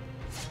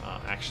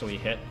actually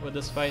hit with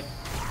this fight.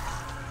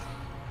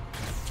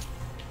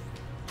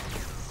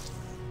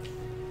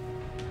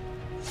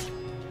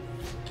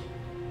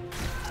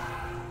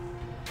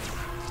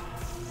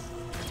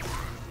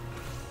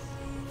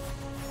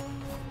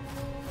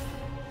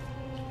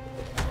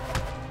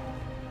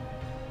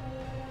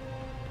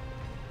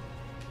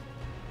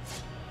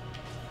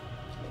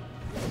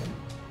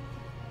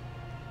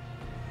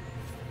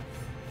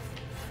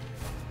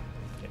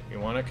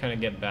 want to kind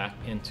of get back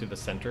into the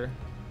center.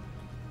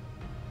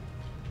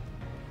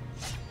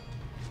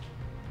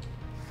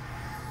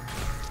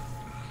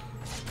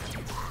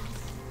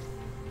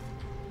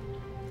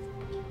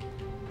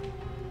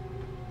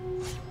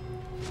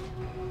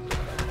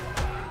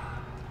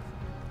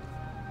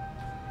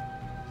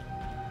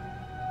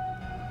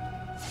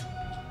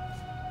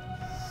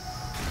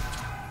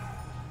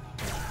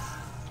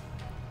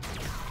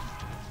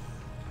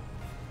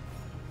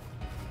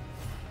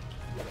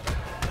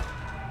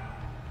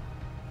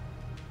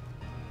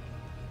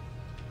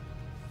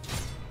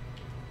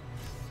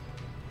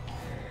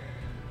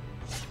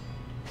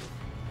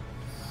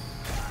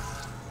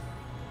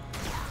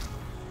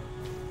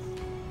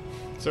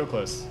 So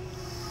close.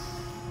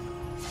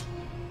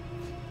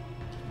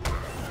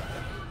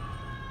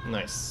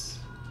 Nice.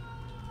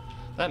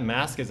 That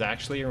mask is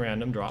actually a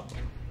random drop.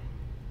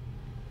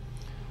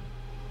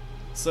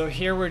 So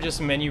here we're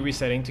just menu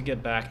resetting to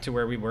get back to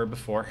where we were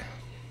before.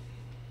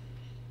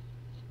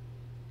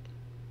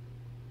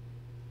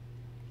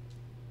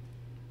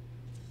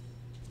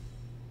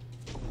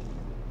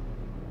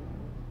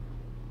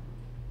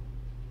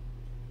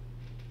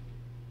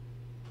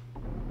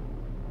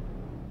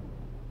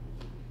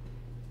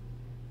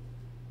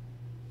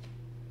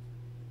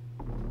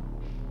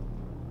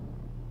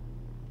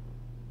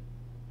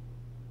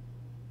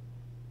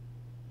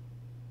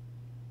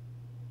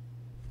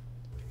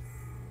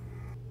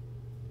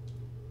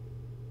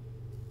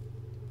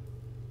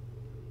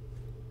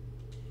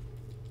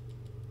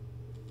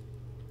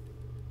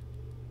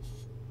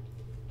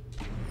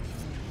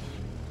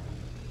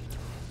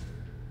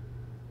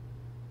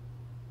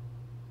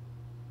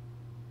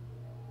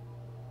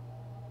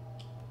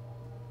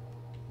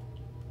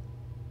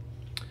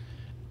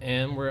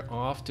 And we're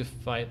off to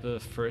fight the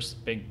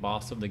first big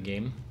boss of the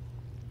game.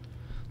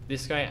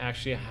 This guy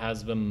actually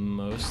has the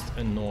most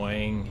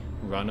annoying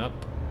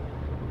run-up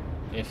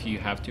if you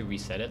have to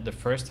reset it. The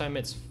first time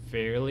it's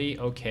fairly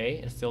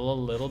okay, it's still a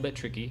little bit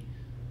tricky.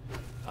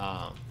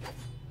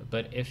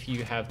 But if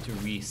you have to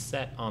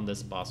reset on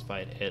this boss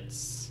fight,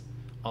 it's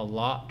a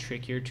lot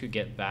trickier to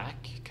get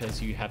back because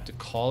you have to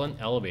call an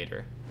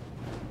elevator.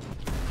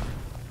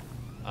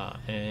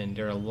 And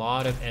there are a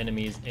lot of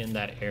enemies in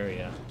that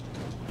area.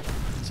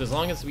 So as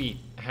long as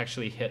we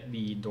actually hit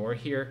the door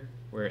here,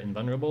 we're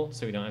invulnerable,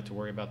 so we don't have to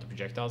worry about the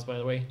projectiles, by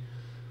the way.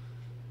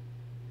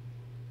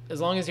 As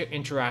long as you're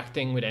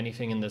interacting with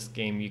anything in this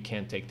game, you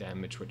can't take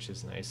damage, which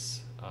is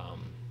nice.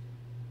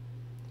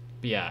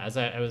 But yeah, as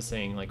I was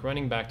saying, like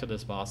running back to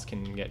this boss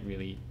can get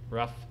really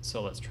rough,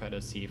 so let's try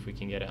to see if we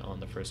can get it on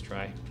the first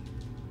try.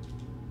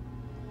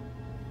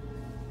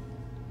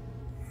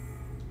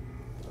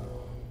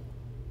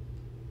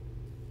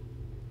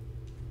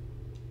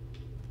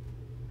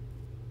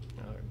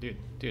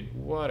 Dude,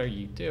 what are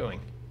you doing?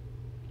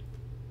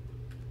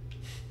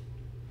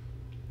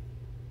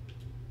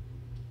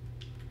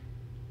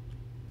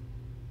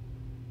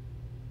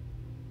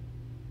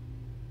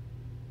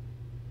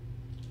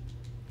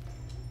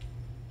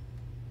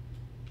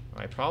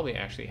 I probably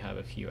actually have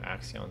a few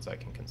axions I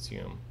can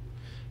consume.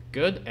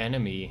 Good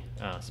enemy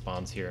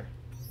spawns here.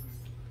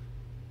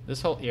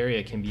 This whole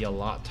area can be a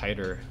lot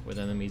tighter with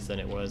enemies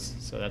than it was,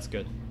 so that's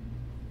good.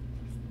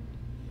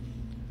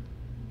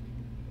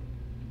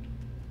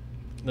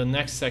 The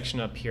next section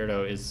up here,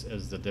 though, is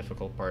the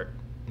difficult part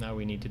that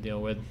we need to deal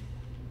with.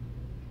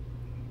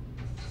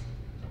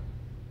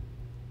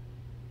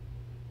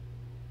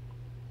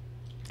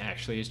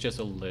 Actually, it's just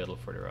a little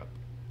further up.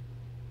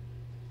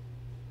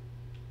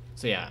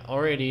 So yeah,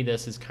 already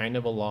this is kind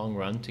of a long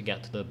run to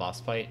get to the boss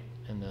fight,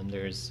 and then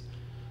there's,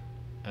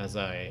 as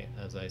I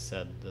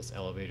said, this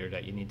elevator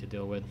that you need to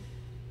deal with.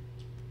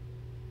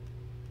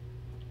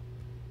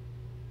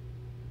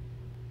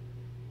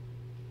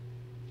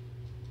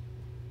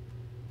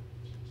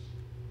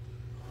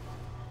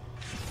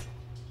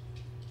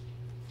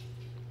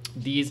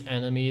 These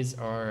enemies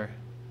are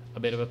a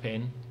bit of a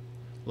pain.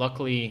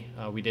 Luckily,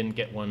 we didn't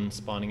get one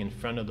spawning in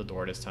front of the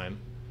door this time.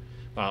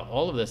 Wow,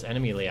 all of this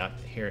enemy layout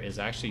here is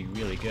actually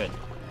really good.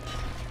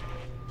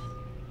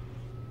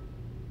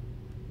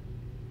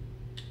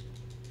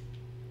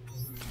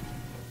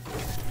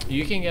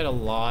 You can get a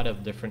lot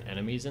of different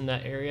enemies in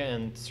that area,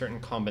 and certain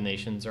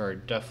combinations are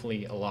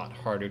definitely a lot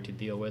harder to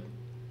deal with.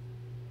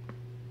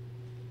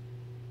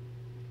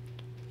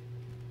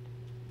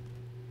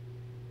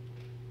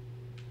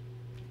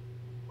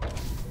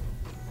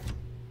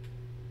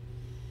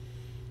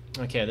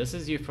 Okay, this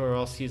is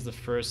Euphoros. He's the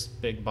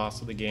first big boss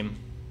of the game.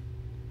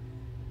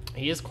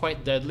 He is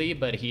quite deadly,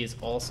 but he's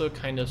also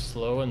kind of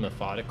slow and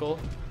methodical.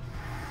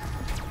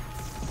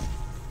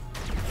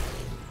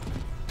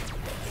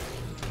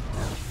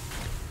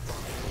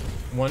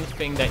 One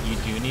thing that you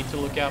do need to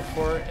look out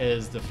for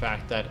is the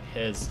fact that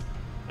his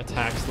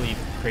attacks leave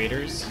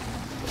craters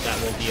that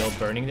will deal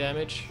burning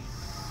damage.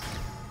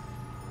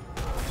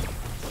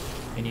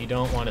 And you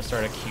don't want to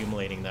start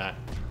accumulating that.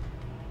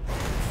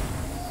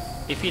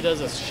 If he does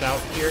a shout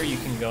here, you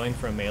can go in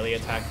for a melee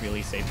attack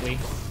really safely.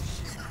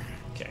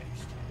 Okay.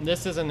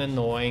 This is an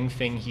annoying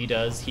thing he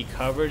does. He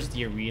covers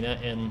the arena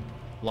in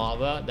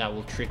lava that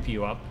will trip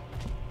you up.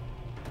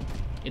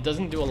 It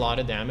doesn't do a lot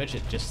of damage,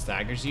 it just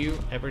staggers you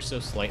ever so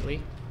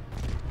slightly.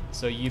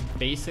 So you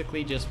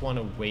basically just want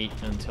to wait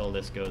until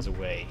this goes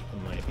away,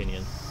 in my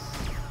opinion.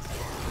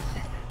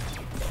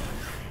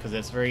 Because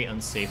it's very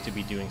unsafe to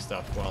be doing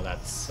stuff while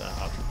that's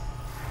up.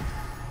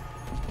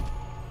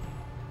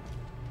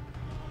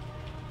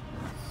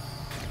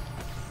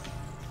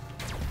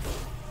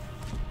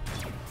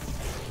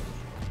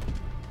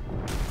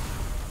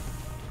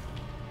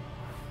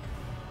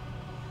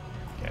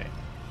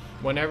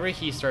 Whenever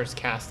he starts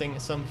casting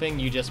something,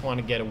 you just want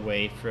to get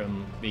away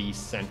from the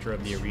center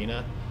of the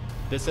arena.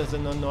 This is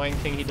an annoying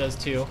thing he does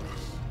too.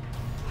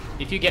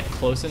 If you get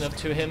close enough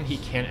to him, he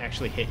can't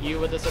actually hit you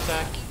with this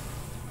attack,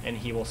 and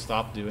he will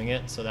stop doing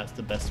it, so that's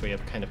the best way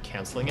of kind of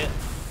canceling it.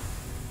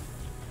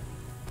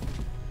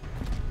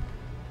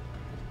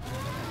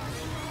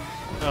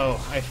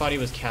 Oh, I thought he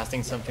was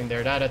casting something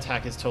there. That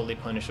attack is totally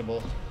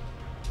punishable.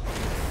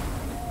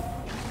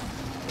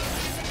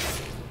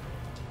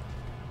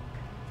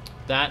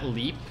 That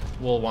leap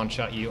will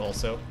one-shot you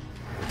also.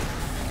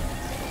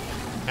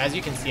 As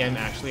you can see, I'm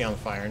actually on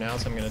fire now,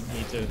 so I'm going to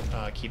need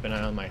to keep an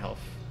eye on my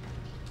health.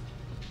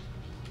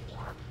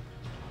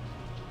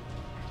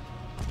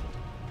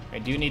 I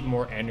do need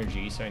more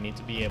energy, so I need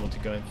to be able to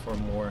go in for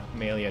more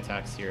melee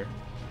attacks here.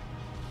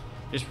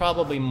 There's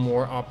probably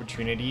more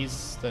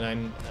opportunities than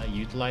I'm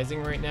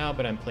utilizing right now,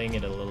 but I'm playing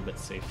it a little bit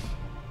safe.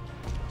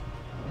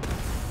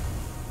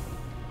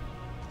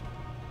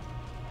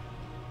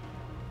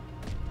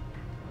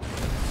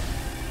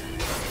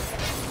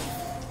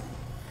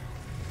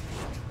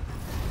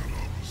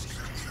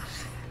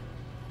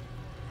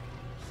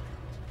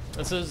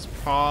 This is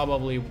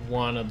probably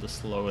one of the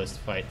slowest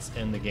fights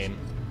in the game.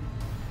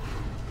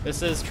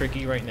 This is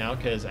tricky right now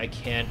because I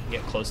can't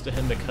get close to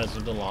him because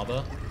of the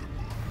lava.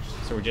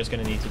 So we're just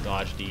going to need to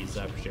dodge these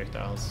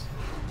projectiles.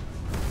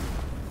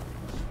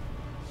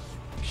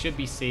 Should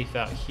be safe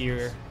out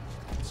here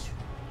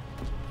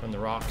from the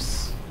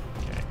rocks.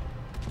 Okay.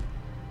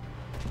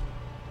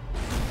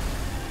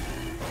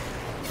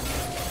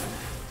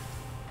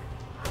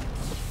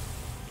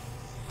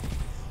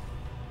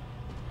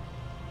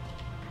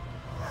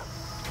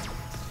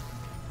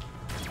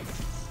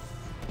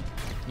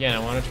 Yeah,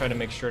 and I want to try to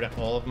make sure that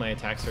all of my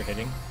attacks are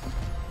hitting.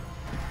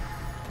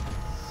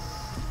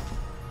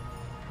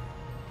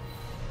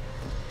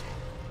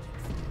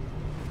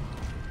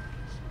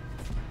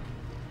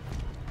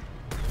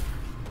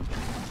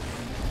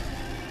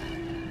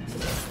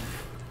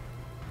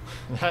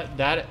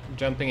 That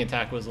jumping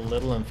attack was a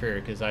little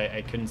unfair because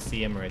I couldn't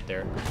see him right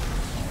there.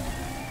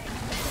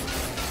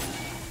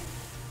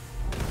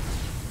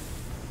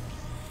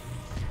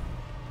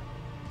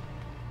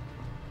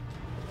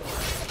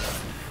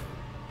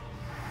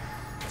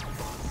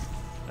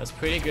 That's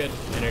pretty good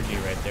energy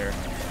right there.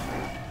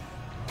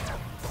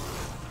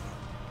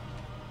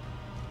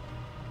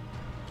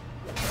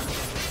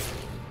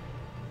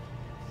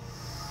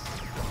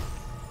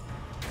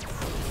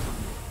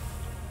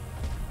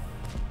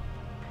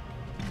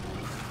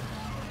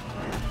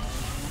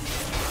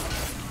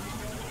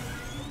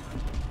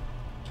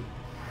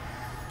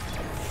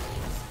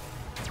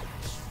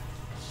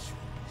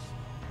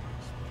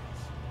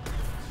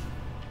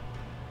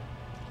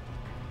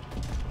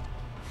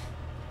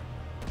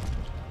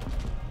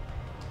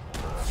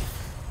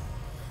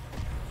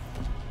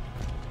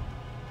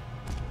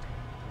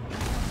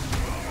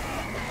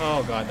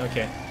 Oh god,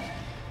 okay.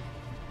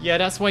 Yeah,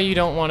 that's why you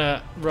don't want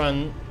to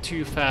run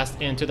too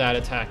fast into that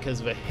attack,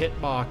 because the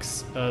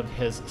hitbox of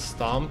his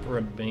stomp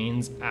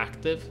remains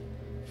active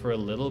for a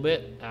little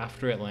bit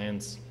after it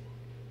lands.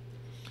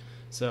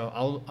 So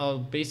I'll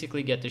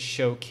basically get to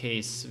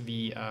showcase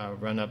the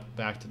run up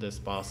back to this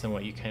boss and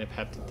what you kind of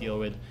have to deal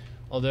with.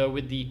 Although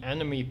with the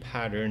enemy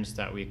patterns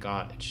that we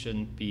got, it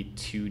shouldn't be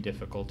too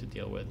difficult to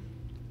deal with.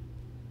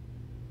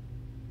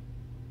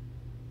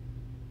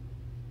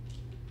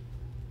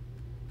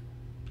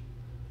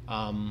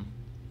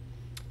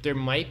 There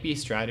might be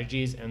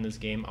strategies in this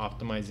game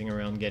optimizing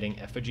around getting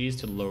effigies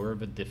to lower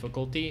the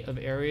difficulty of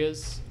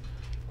areas.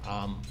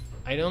 I'm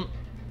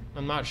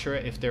not sure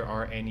if there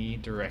are any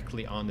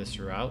directly on this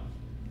route,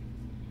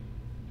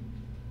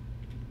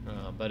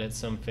 but it's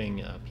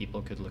something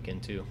people could look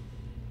into.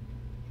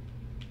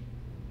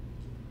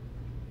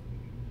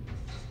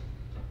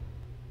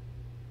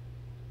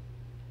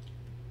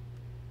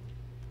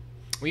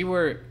 We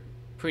were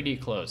pretty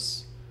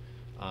close.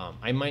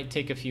 I might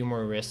take a few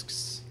more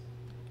risks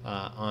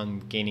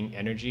on gaining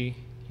energy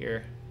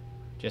here,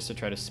 just to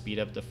try to speed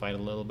up the fight a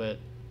little bit.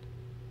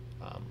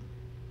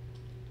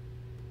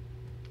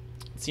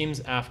 It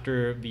seems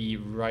after the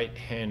right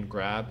hand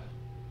grab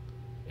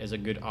is a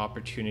good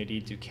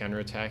opportunity to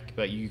counterattack,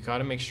 but you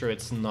gotta make sure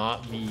it's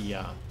not the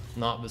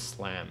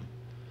slam,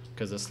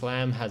 because the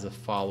slam has a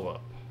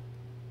follow-up.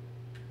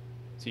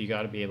 So you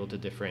gotta be able to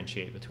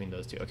differentiate between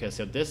those two. Okay,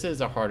 so this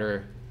is a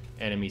harder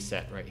enemy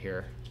set right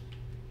here.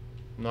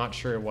 I'm not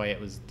sure why it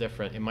was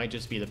different. It might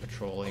just be the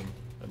patrolling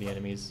of the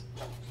enemies.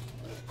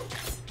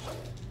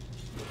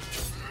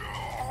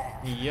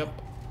 Yep.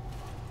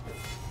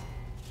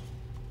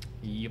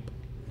 Yep.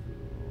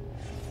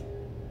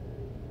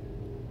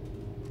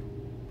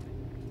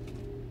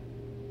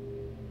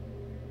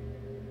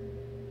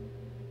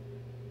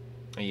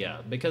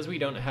 Yeah, because we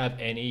don't have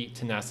any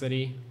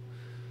tenacity,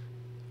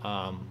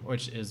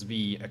 which is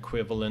the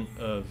equivalent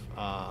of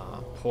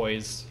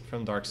poise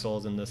from Dark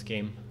Souls in this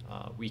game,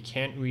 we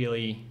can't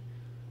really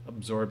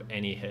absorb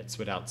any hits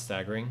without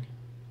staggering.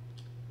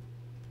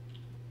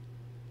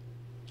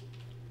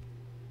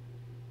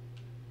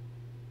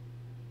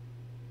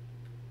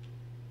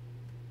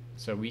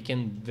 So we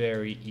can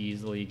very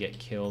easily get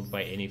killed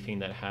by anything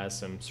that has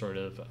some sort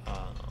of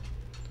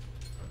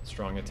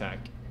strong attack.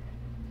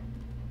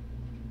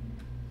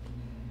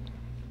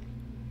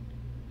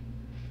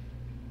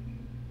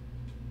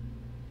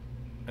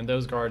 And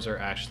those guards are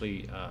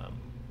actually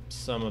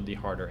some of the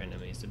harder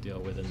enemies to deal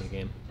with in the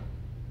game.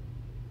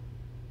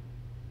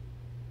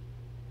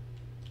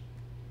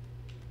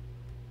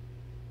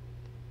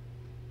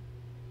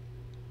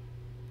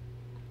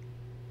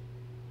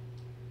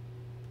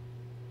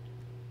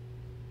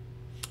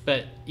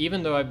 But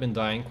even though I've been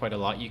dying quite a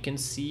lot, you can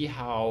see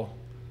how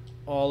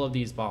all of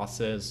these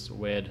bosses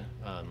with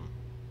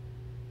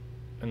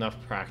enough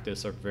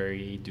practice are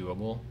very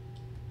doable.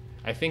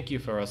 I think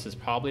Euphoros is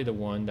probably the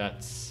one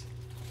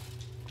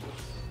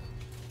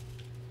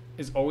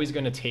is always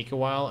going to take a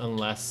while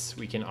unless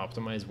we can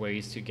optimize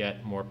ways to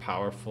get more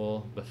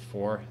powerful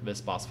before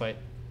this boss fight.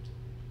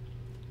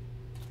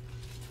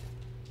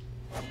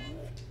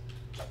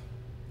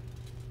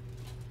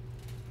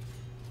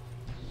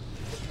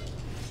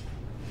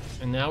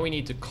 And now we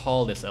need to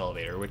call this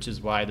elevator, which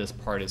is why this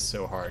part is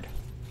so hard.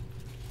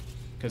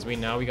 Because we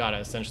gotta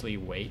essentially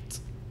wait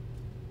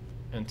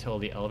until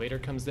the elevator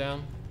comes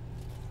down.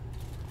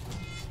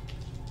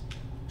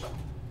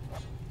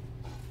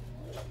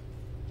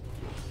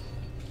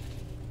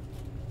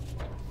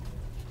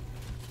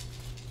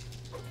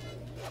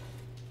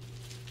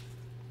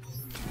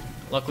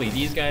 Luckily,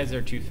 these guys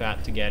are too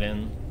fat to get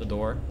in the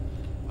door.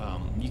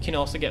 You can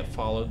also get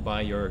followed by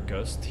your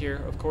ghost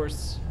here, of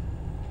course,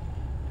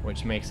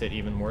 which makes it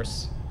even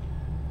worse.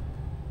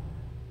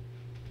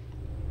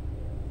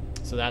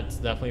 So that's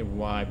definitely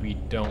why we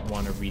don't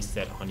want to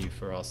reset on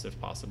Euphoros if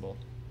possible.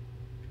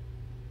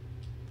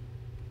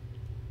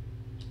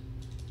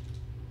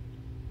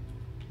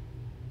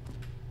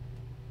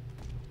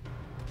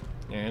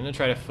 Yeah, I'm gonna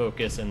try to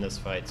focus in this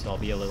fight, so I'll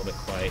be a little bit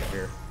quiet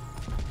here.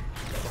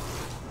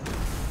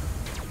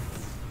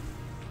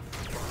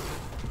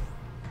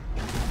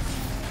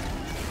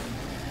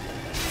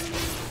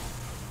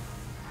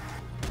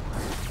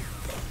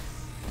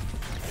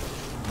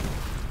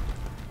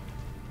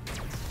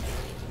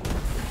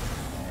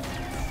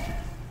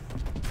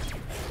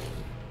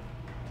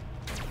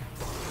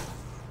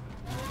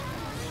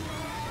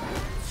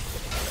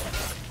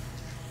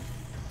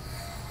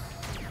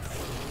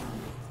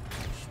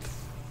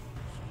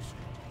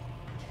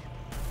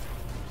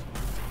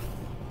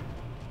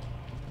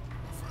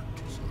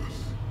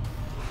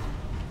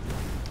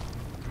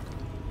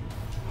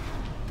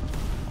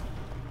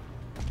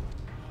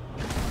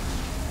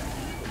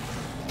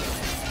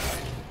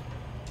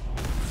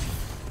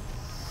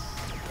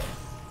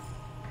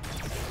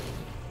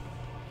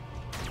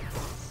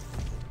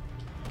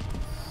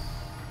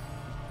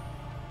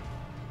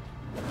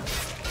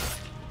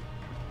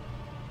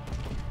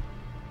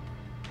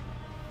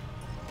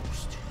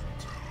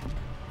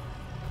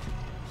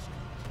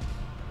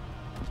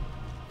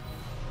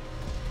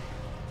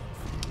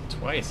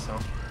 Twice, huh?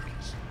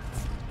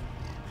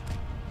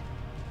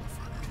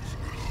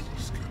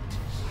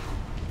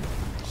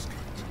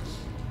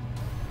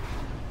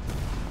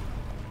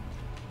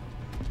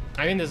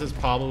 I think this is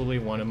probably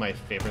one of my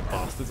favorite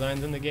boss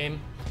designs in the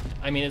game.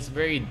 I mean, it's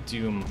very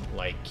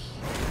Doom-like.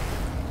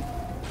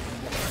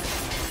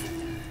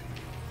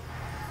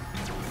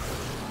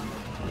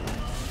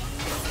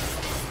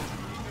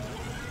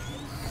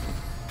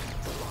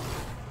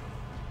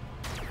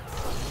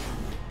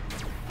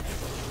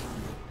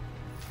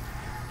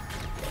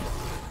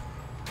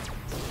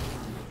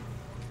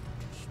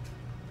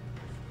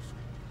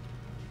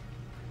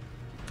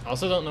 I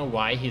also don't know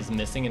why he's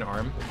missing an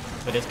arm,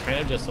 but it's kind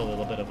of just a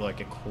little bit of like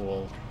a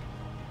cool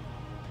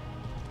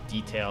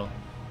detail.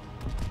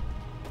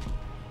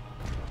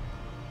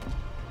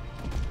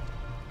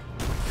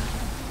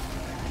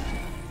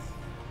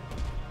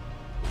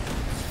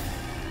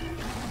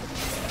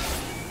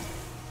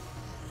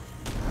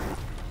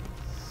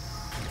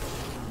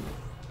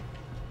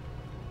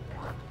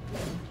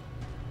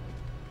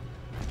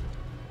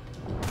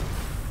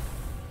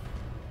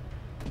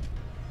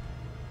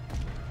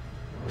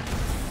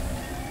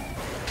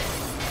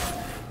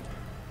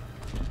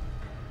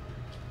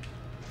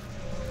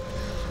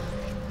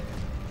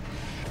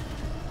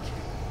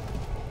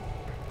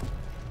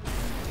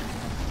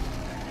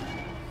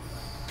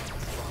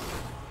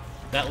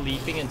 That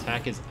leaping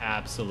attack is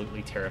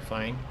absolutely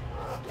terrifying.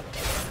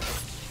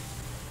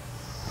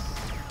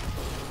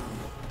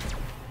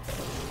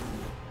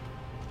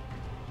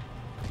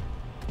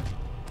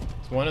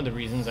 It's one of the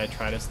reasons I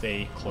try to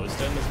stay close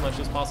to him as much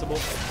as possible.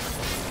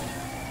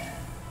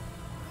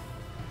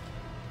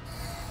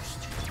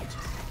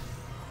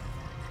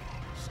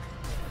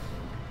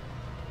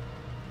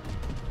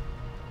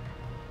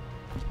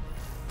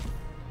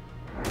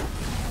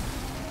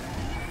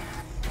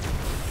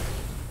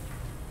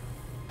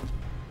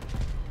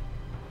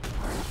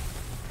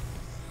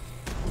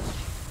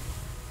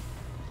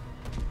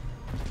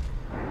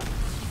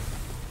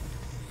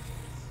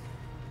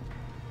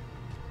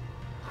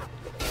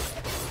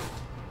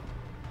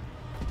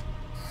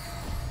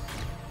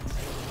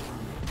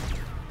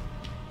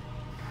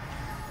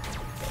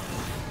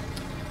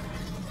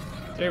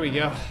 There we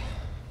go.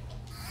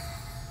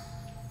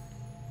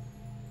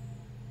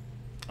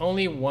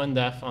 Only one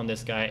death on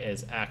this guy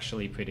is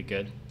actually pretty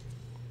good.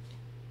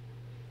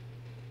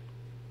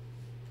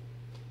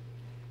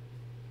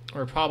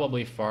 We're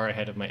probably far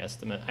ahead of my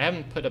estimate. I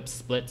haven't put up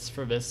splits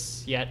for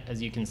this yet,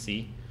 as you can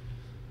see.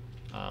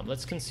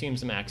 Let's consume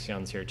some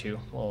axions here too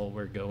while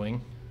we're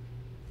going.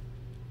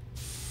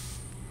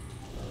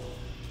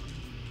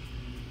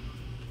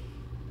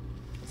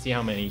 Let's see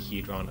how many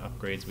Hedron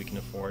upgrades we can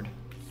afford.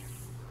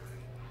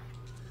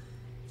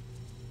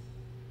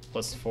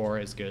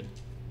 +4 is good.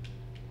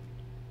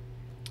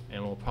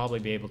 And we'll probably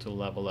be able to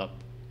level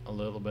up a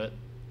little bit.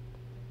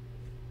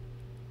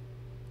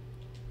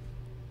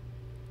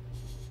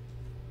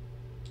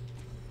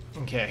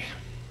 Okay,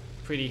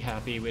 pretty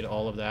happy with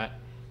all of that.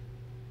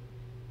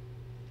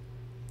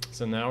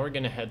 So now we're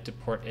gonna head to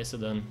Port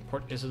Issoudun.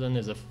 Port Issoudun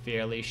is a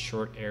fairly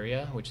short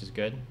area, which is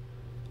good.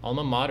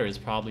 Alma Mater is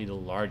probably the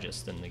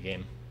largest in the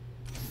game.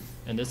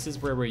 And this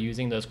is where we're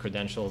using those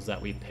credentials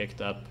that we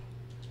picked up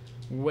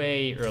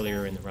way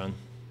earlier in the run.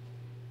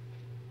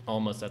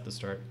 Almost at the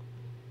start.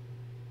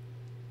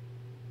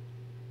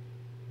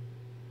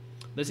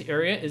 This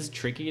area is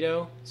tricky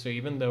though, so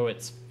even though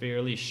it's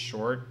fairly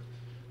short,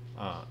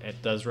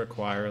 it does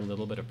require a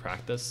little bit of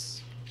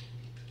practice.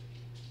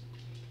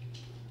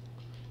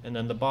 And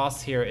then the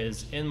boss here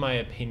is, in my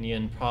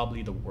opinion,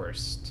 probably the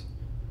worst.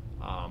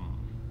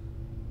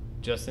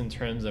 Just in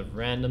terms of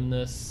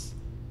randomness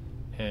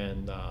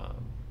and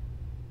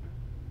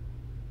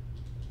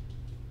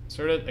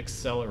sort of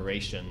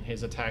acceleration.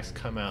 His attacks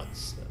come out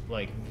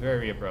like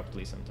very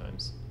abruptly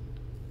sometimes.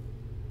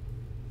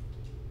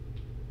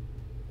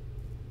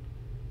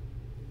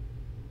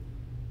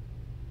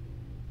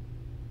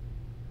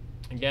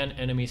 Again,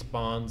 enemy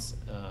spawns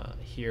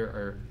here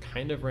are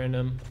kind of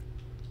random.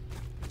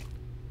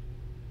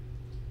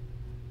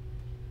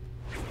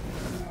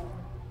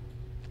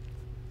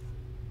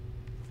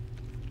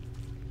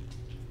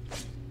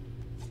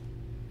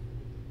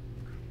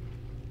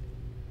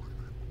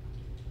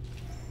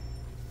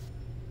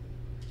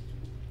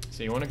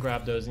 So you want to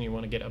grab those and you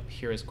want to get up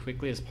here as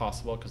quickly as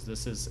possible, because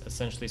this is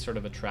essentially sort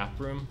of a trap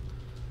room,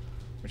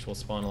 which will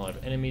spawn a lot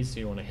of enemies. So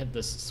you want to hit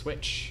this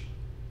switch.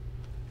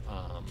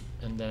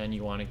 And then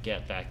you want to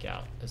get back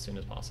out as soon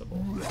as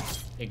possible,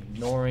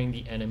 ignoring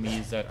the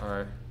enemies that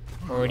are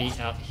already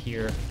out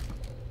here.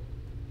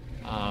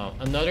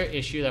 Another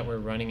issue that we're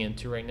running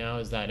into right now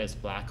is that it's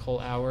black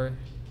hole hour.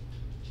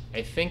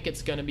 I think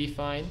it's gonna be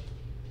fine,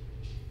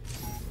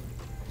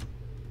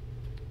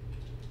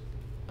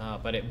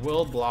 but it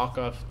will block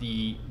off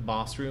the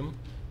boss room.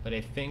 But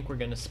I think we're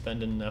gonna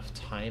spend enough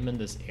time in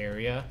this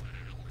area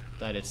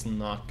that it's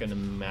not gonna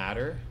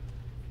matter.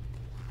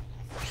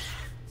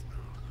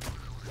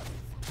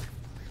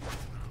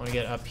 I want to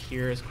get up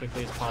here as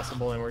quickly as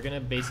possible, and we're going to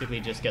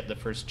basically just get the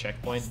first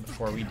checkpoint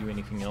before we do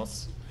anything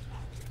else.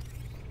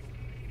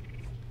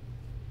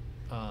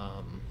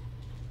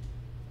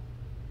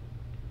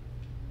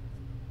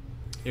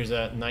 There's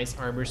a nice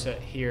armor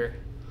set here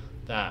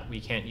that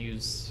we can't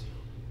use.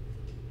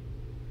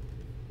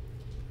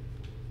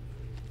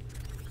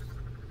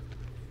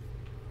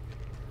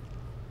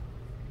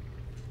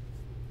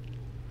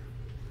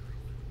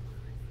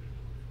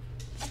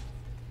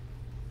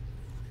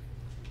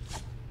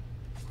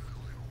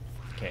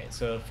 Okay,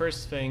 so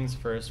first things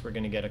first, we're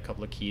gonna get a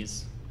couple of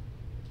keys.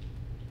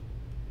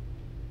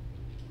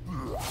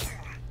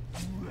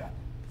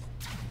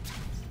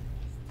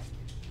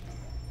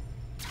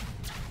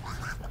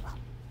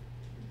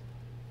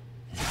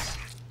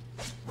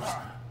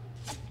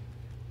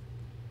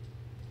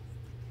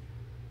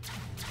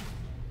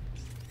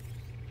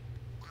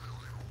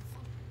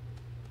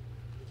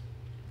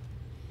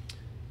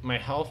 My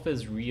health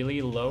is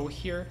really low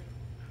here,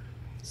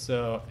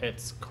 so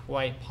it's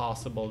quite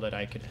possible that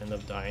I could end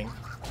up dying.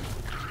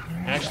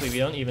 Actually, we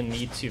don't even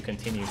need to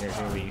continue here,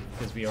 do we?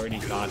 Because we already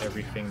got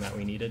everything that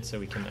we needed, so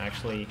we can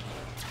actually...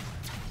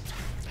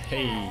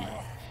 Hey!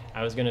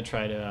 I was gonna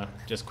try to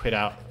just quit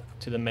out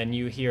to the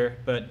menu here,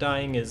 but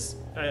dying is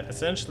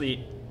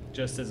essentially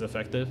just as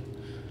effective.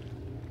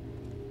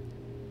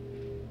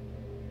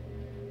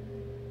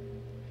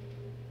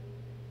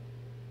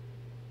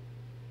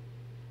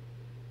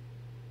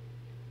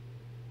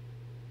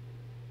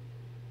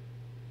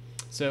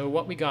 So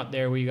what we got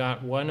there, we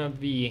got one of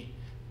the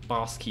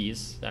boss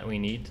keys that we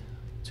need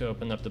to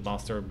open up the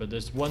boss door, but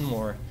there's one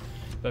more.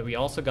 But we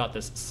also got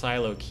this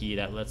silo key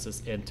that lets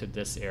us into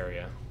this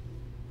area.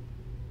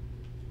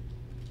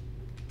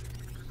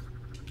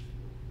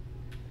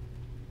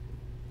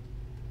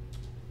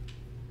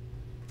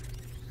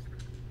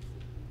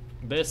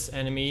 This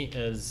enemy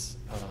is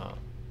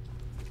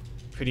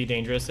pretty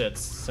dangerous.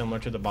 It's similar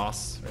to the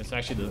boss. It's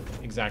actually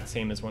the exact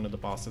same as one of the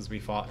bosses we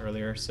fought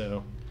earlier,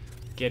 so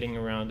getting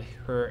around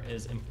her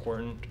is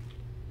important.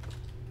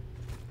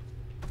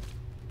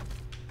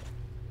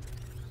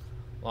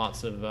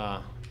 Lots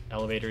of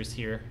elevators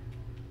here,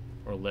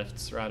 or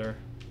lifts rather.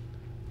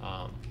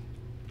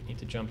 Need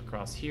to jump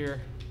across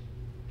here.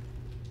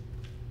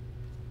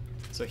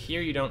 So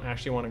here you don't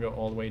actually want to go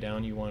all the way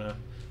down, you want to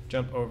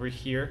jump over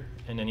here,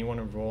 and then you want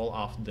to roll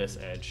off this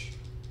edge.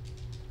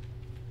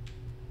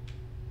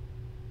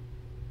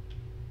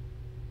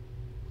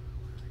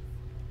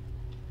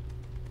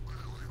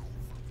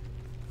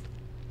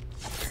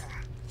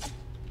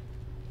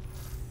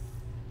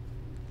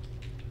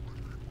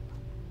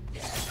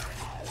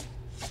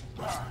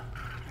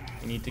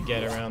 You need to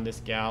get around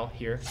this gal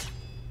here.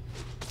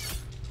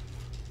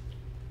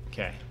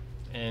 Okay,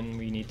 and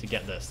we need to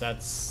get this.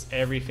 That's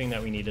everything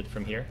that we needed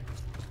from here.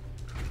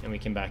 And we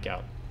can back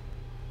out.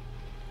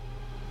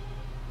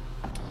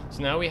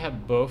 So now we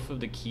have both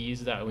of the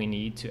keys that we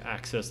need to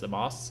access the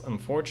boss.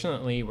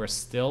 Unfortunately, we're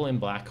still in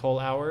Black Hole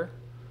Hour.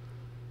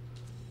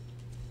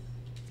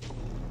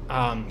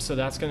 So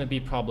that's going to be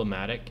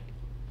problematic.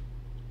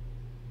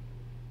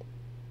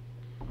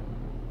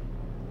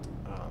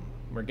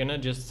 We're going to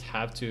just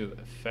have to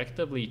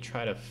effectively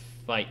try to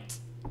fight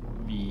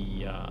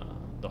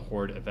the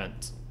Horde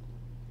event,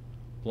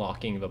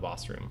 blocking the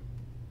boss room.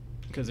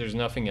 Because there's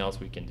nothing else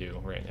we can do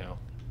right now.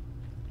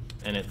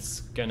 And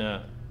it's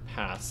gonna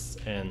pass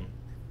and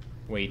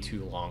way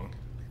too long.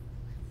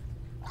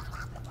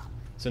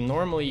 So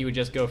normally you would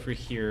just go through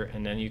here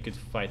and then you could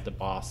fight the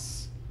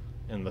boss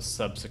in the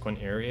subsequent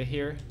area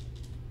here.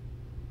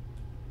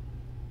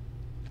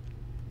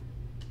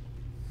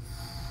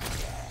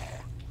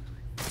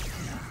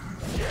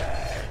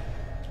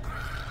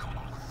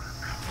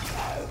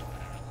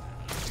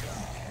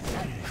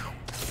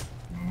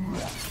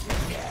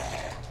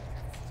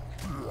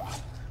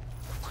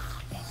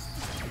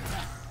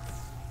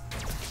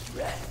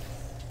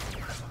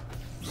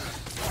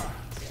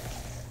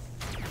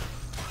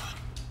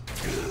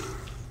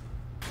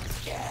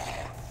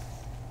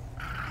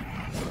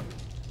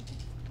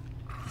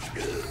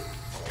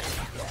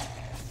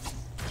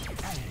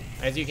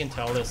 As you can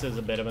tell, this is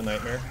a bit of a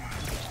nightmare.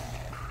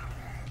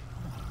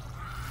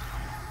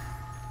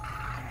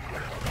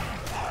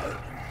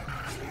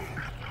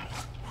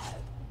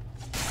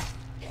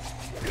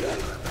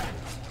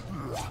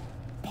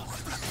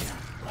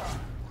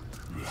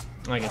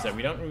 Like I said,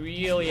 we don't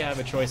really have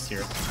a choice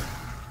here.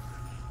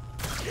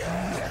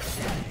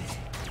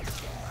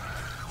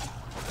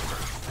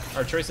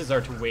 Our choices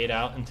are to wait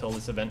out until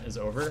this event is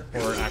over,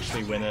 or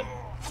actually win it.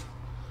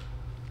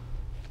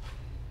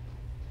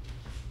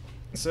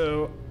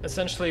 So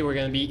essentially we're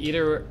going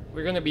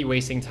to be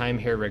wasting time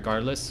here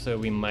regardless, so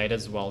we might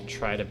as well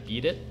try to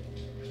beat it.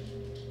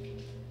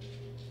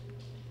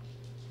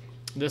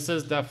 This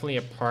is definitely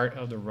a part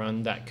of the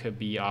run that could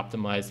be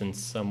optimized in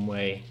some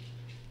way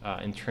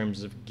in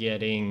terms of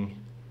getting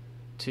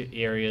to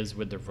areas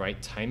with the right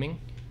timing.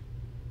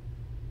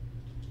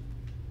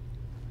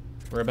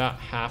 We're about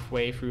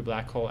halfway through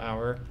Black Hole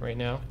Hour right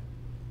now.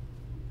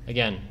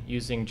 Again,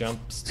 using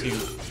jumps to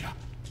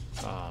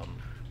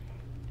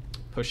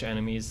push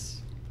enemies.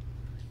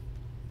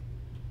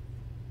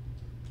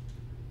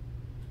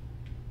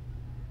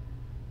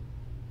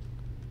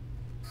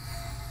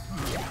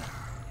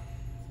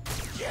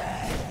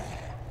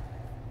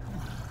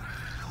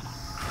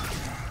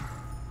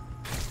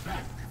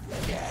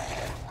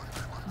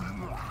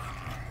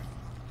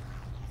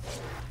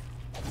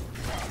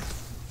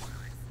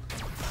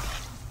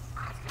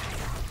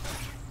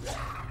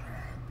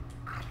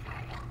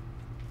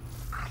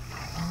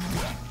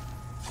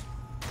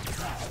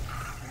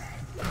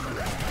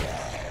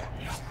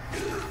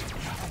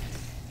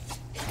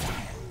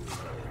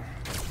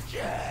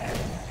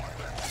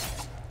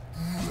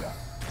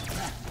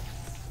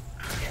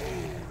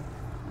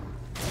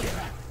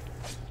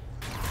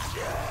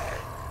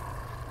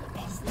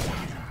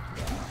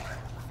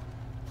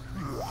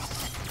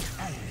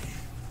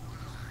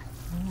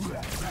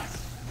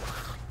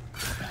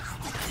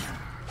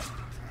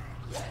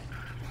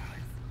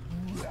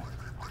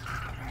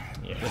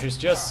 There's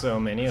just so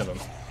many of them.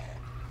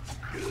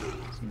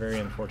 It's very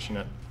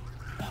unfortunate.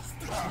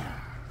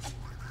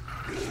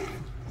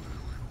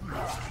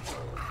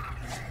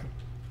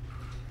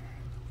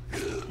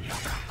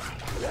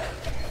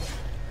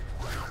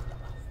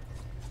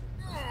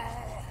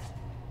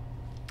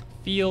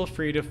 Feel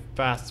free to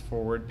fast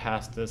forward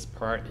past this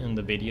part in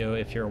the video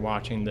if you're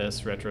watching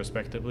this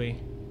retrospectively.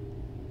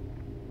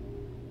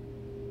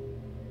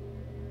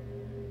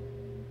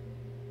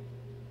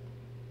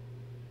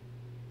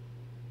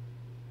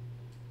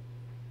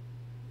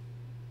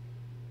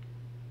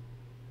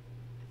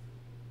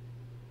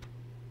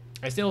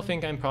 I still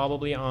think I'm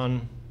probably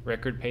on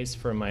record pace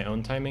for my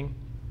own timing.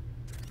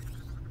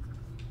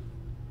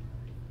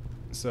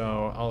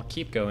 So I'll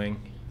keep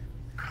going,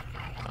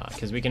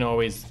 because we can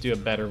always do a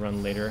better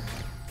run later.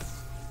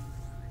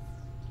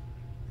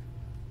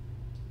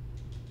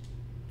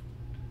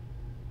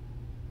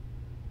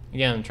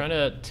 Again, I'm trying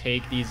to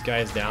take these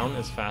guys down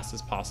as fast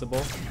as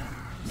possible.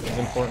 It's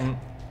important.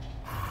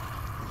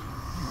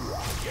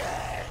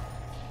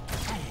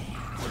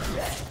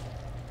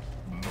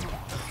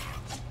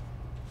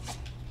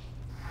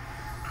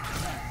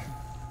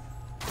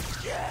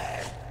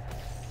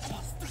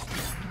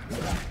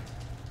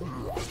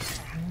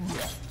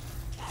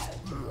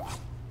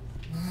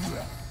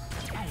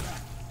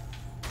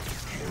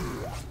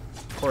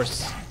 Of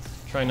course,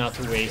 Try not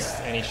to waste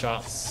any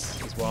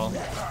shots as well.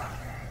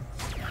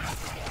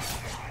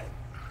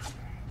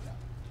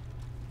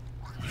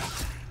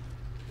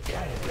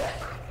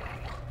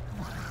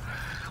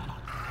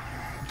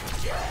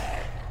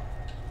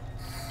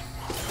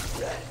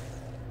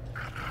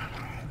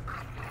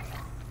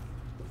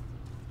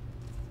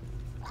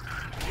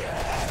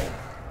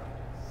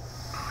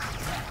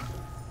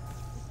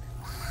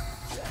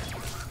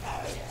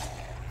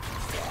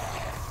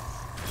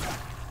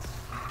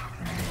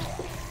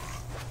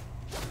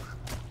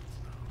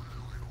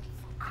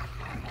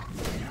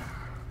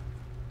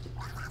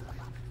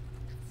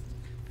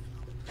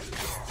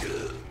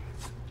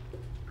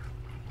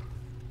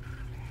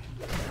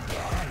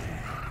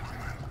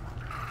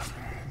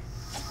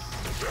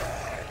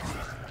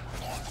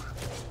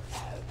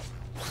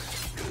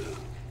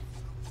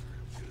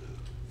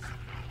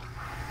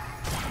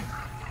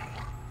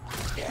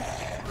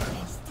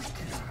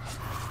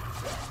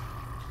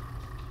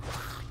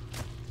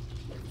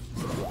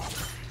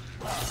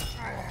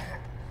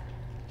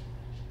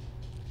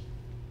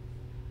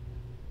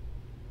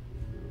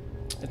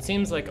 It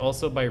seems like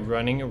also by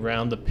running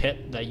around the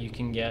pit that you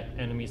can get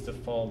enemies to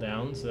fall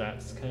down, so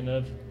that's kind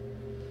of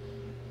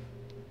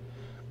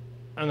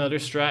another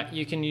strat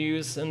you can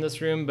use in this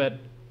room, but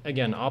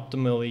again,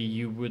 optimally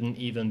you wouldn't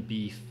even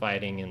be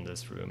fighting in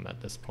this room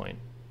at this point.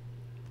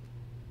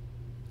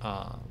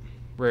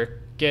 We're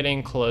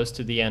getting close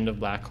to the end of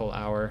Black Hole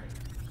Hour,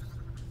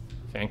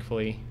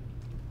 thankfully.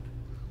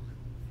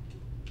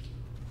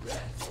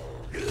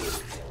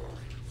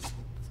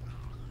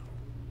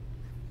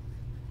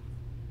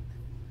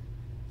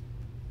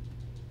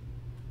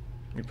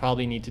 We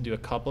probably need to do a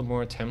couple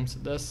more attempts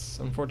at this,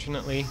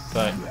 unfortunately,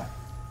 but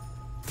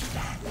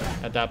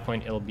at that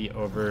point it'll be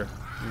over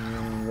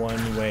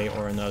one way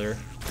or another.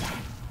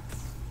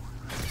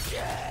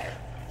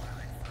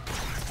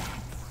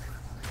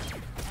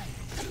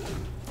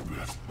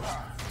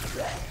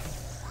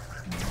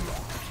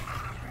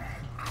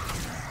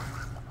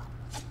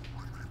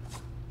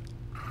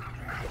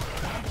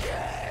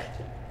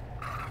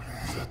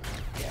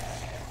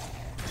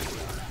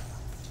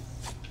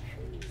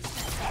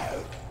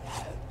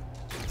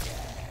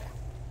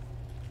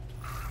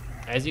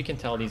 As you can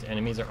tell, these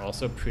enemies are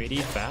also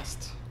pretty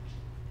fast.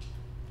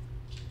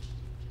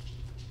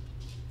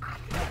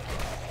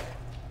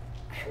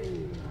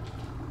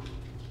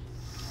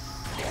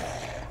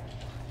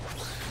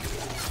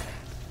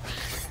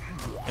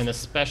 And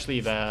especially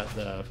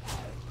the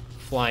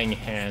flying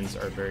hands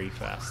are very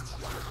fast.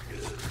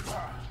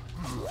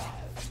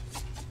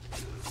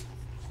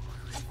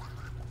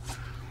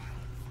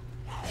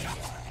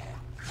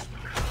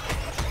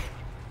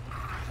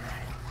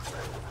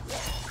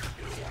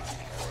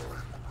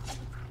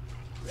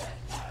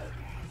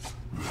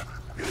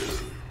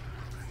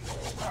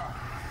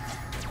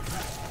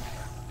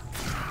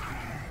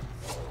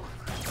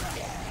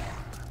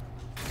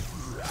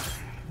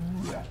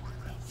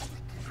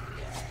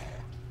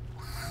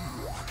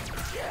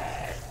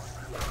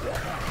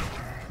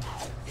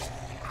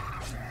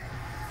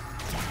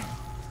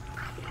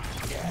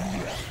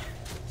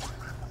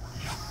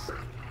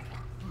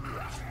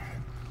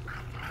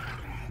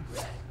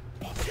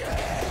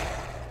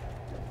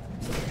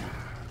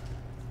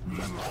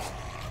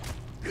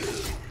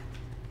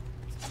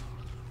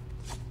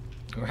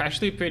 We're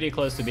actually pretty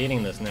close to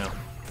beating this now.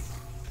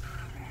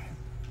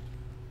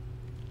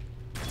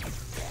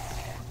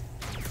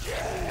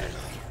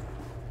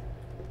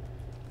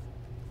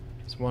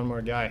 Just one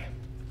more guy.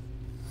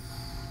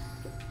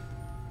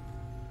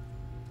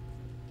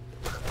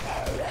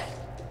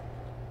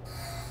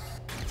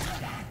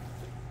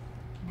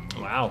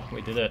 Wow,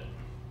 we did it.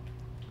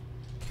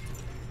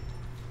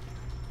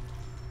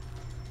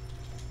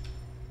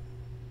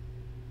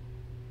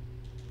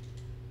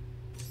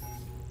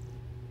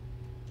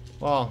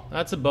 Well,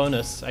 that's a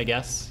bonus, I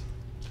guess.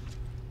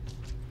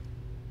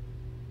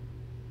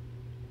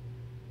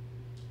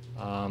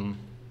 I'm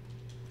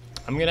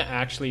gonna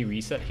actually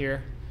reset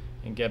here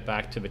and get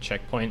back to the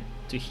checkpoint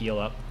to heal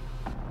up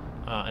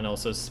and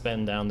also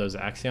spend down those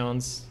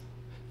Axions.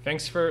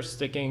 Thanks for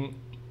sticking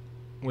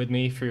with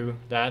me through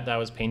that. That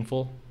was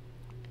painful.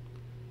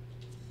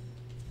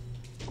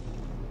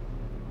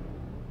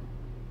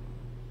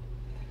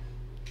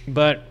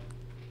 But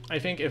I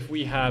think if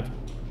we have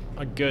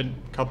a good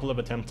couple of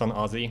attempts on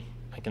Aussie,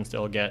 I can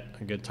still get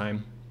a good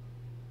time.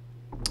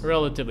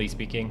 Relatively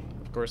speaking,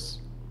 of course.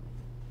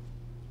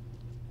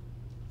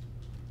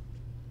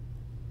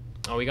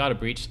 Oh, we got a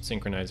breach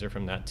synchronizer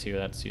from that too.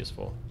 That's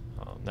useful.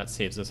 That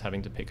saves us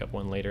having to pick up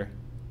one later.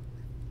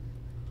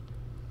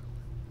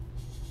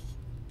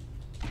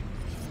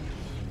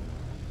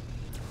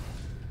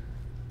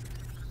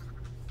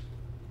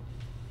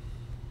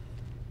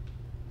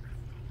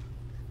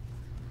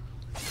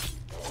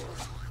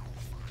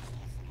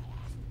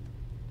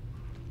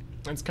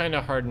 It's kind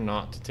of hard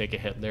not to take a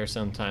hit there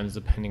sometimes,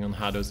 depending on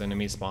how those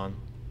enemies spawn.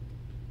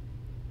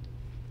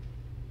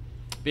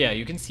 But yeah,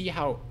 you can see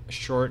how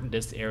short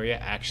this area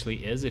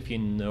actually is if you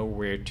know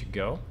where to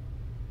go.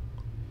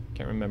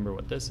 Can't remember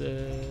what this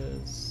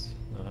is.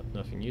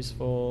 Nothing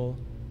useful.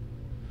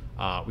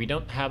 We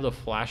don't have the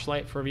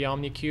flashlight for the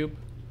Omnicube,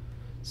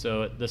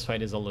 so this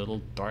fight is a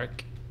little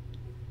dark.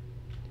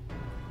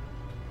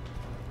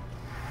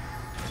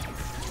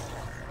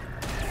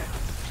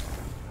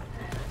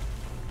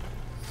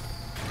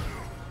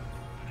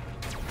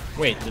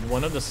 Wait, did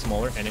one of the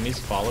smaller enemies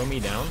follow me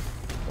down?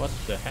 What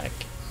the heck?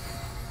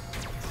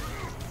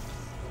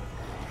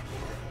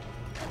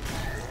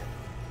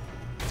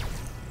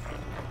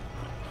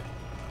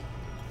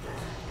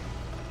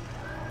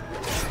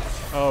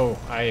 Oh,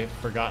 I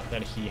forgot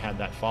that he had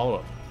that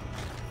follow-up.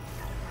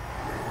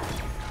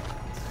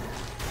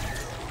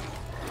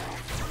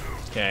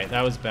 Okay,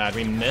 that was bad.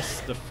 We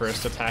missed the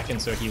first attack,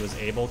 and so he was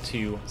able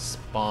to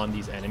spawn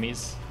these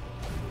enemies.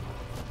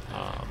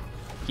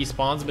 He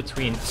spawns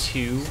between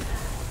 2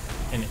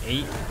 and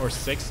 8 or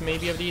 6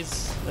 maybe of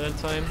these at a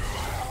time.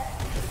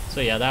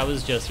 So yeah, that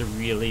was just a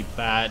really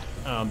bad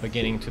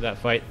beginning to that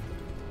fight.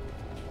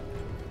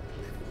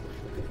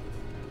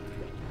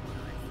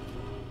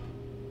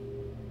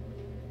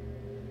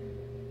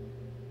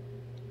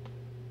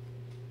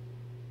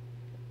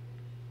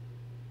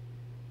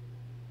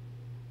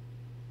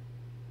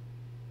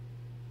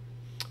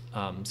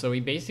 So we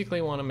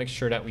basically want to make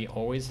sure that we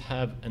always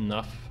have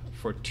enough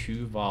for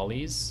 2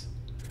 volleys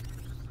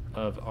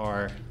of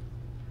our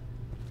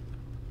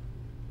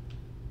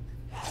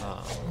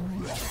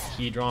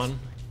Hedron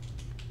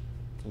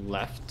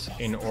left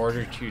in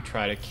order to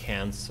try to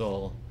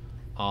cancel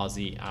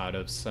Ozzy out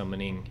of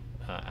summoning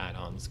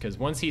add-ons. Because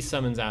once he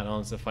summons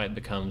add-ons, the fight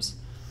becomes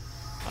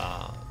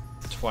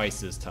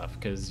twice as tough,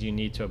 because you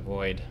need to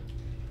avoid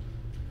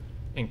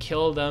and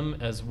kill them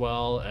as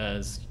well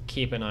as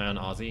keep an eye on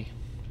Ozzy,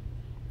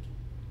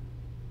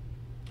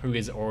 who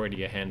is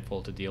already a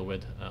handful to deal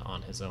with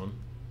on his own.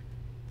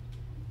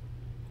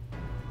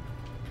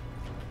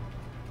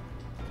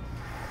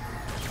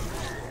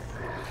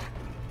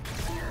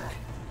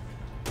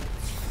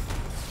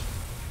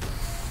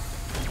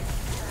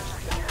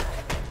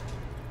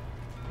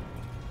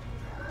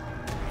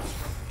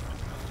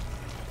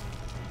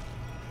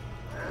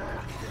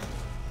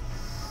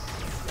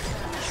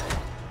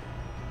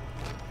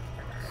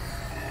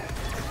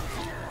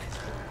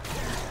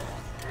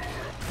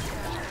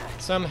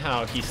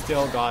 Somehow he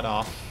still got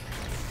off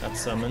that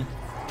summon.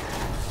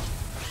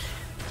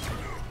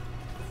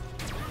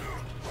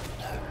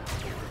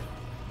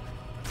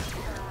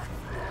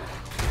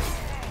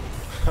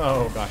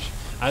 Oh gosh,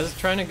 I was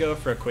trying to go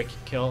for a quick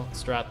kill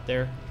strat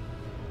there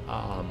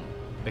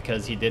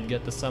because he did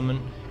get the summon.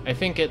 I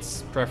think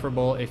it's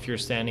preferable if you're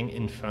standing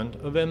in front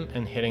of him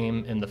and hitting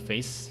him in the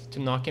face to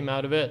knock him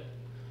out of it.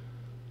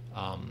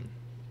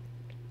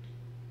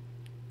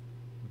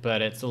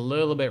 But it's a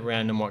little bit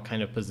random what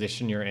kind of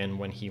position you're in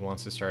when he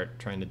wants to start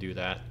trying to do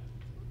that.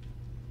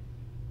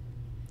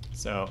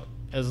 So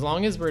as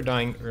long as we're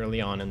dying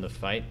early on in the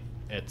fight,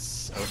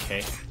 it's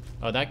okay.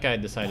 Oh, that guy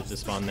decided to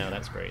spawn now,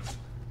 that's great.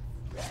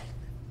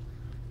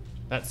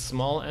 That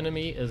small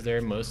enemy is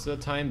there most of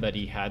the time, but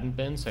he hadn't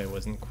been, so I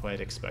wasn't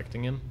quite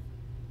expecting him.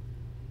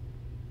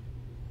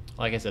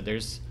 Like I said,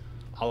 there's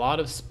a lot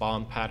of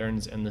spawn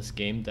patterns in this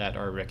game that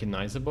are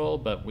recognizable,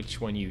 but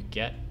which one you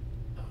get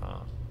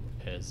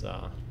is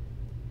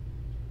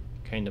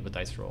kind of a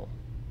dice roll.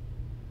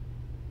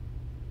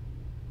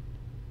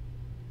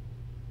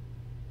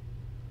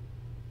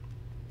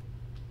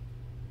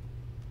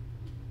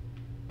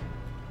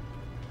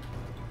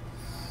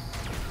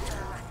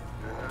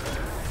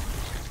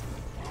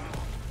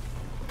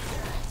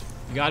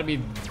 You gotta be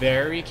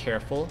very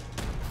careful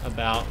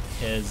about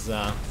his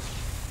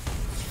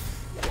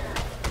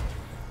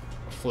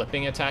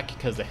flipping attack,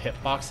 because the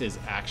hitbox is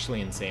actually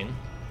insane.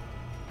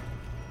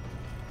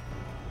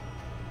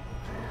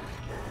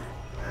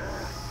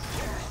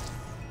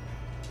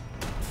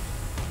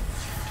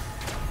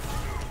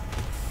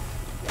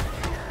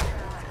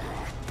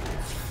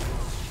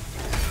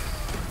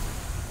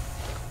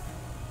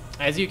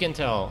 As you can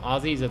tell,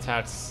 Ozzy's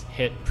attacks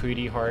hit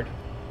pretty hard.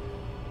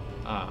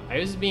 I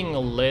was being a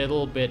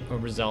little bit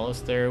overzealous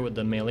there with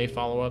the melee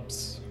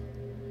follow-ups.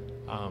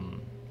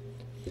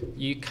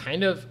 You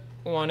kind of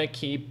want to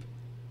keep...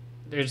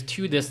 There's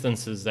 2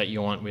 distances that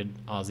you want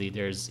with Ozzy.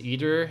 There's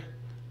either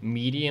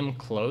medium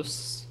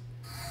close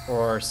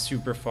or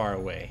super far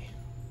away.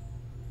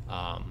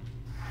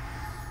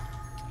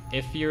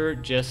 If you're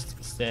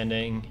just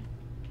standing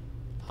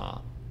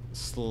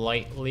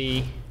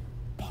slightly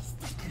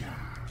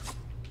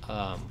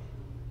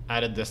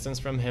at a distance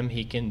from him,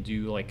 he can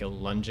do like a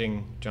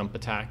lunging jump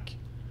attack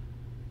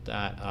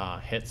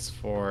that hits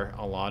for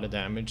a lot of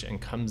damage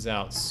and comes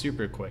out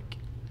super quick.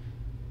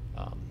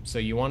 So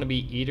you want to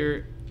be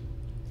either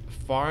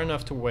far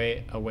enough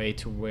away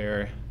to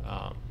where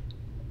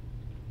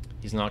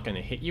he's not going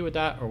to hit you with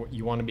that, or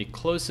you want to be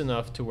close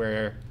enough to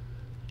where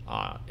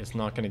it's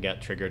not going to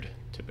get triggered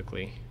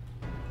typically.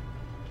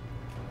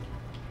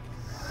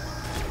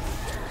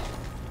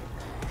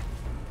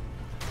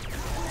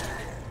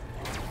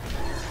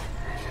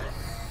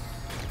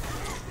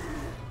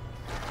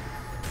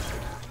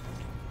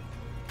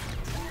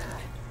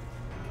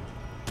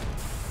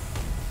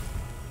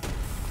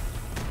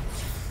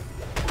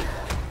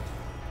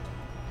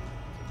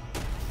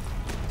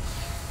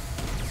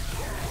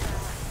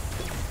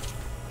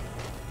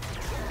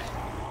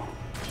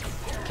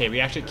 Okay, we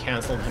actually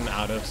canceled him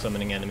out of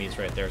summoning enemies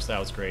right there, so that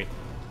was great.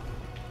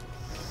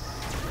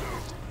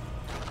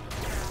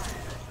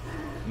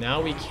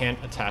 Now we can't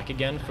attack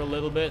again for a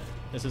little bit.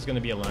 This is going to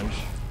be a lunge.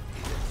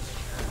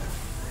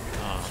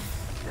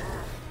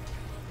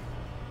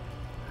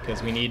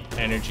 Because we need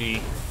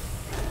energy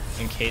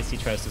in case he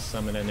tries to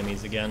summon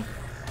enemies again.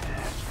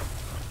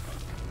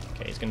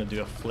 Okay, he's going to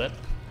do a flip.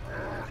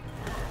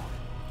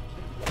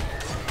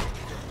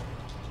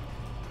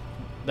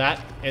 That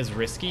is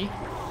risky.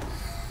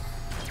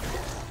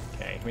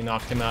 Okay, we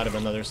knocked him out of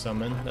another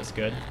summon. That's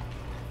good.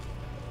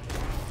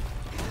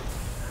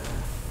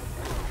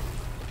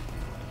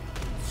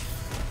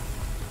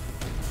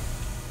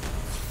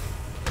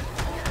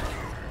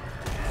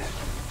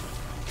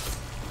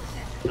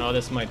 Oh,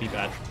 this might be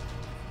bad.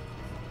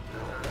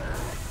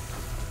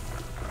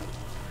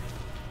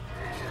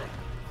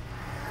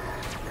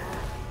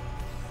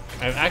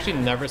 I've actually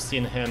never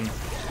seen him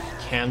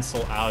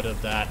cancel out of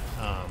that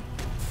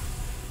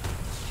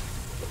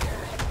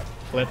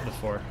flip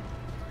before.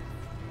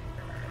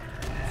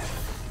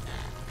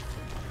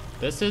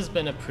 This has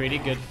been a pretty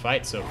good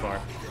fight so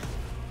far.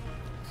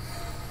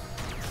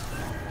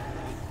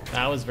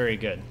 That was very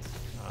good.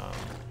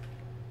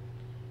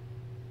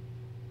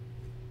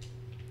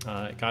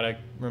 Gotta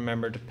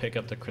remember to pick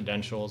up the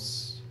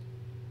credentials.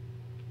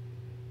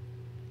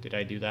 Did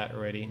I do that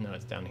already? No,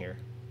 it's down here.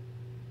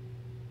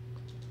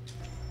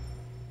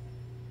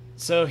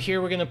 So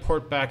here we're gonna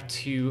port back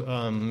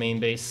to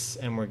main base,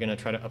 and we're gonna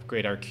try to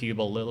upgrade our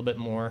cube a little bit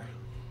more.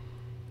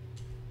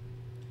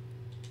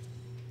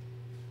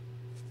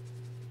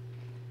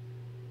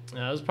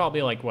 That was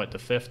probably like, what, the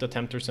 5th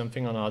attempt or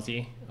something on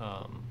Aussie.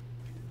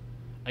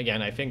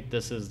 Again, I think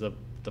this is the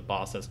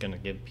boss that's gonna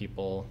give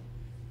people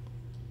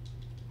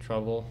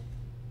trouble.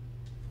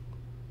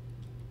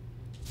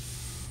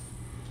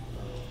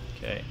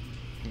 Okay,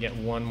 get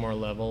one more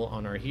level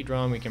on our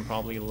Hedron. We can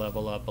probably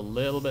level up a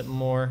little bit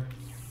more.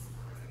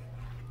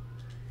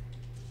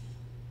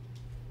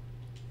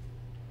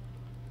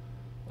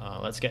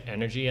 Let's get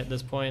energy at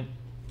this point.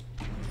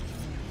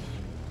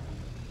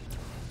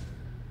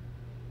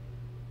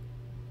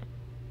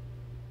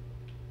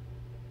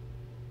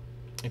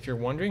 If you're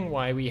wondering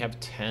why we have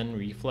 10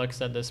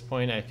 reflex at this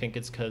point, I think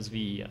it's because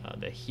the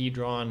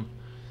Hedron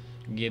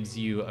gives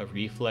you a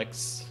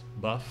reflex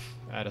buff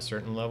at a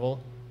certain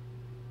level.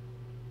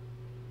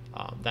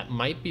 That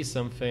might be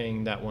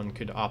something that one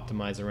could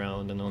optimize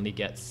around and only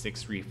get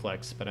 6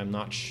 reflex, but I'm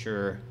not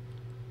sure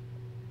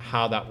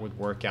how that would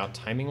work out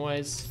timing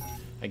wise.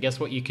 I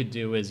guess what you could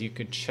do is you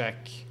could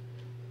check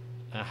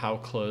how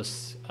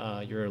close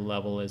your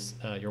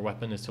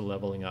weapon is to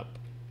leveling up.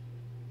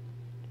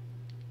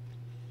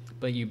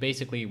 But you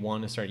basically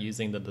want to start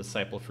using the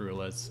Disciple Fruit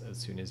as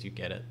soon as you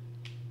get it.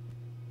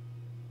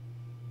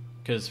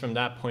 Because from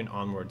that point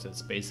onwards,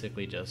 it's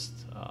basically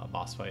just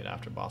boss fight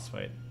after boss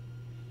fight.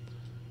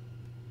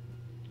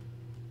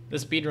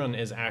 This speedrun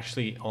is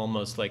actually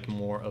almost like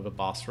more of a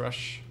boss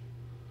rush.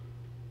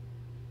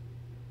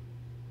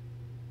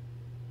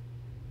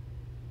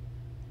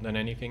 Than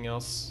anything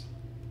else.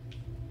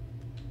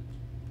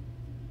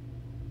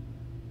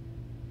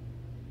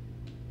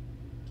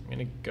 I'm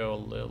gonna go a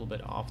little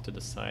bit off to the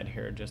side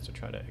here just to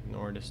try to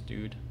ignore this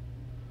dude.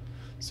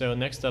 So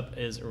next up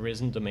is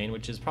Arisen Domain,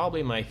 which is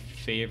probably my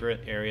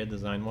favorite area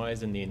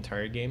design-wise in the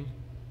entire game.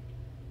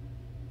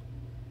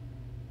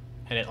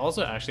 And it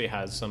also actually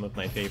has some of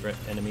my favorite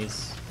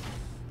enemies.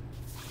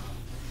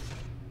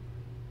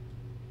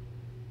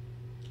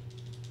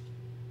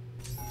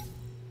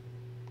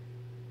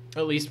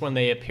 At least when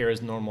they appear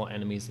as normal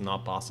enemies and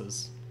not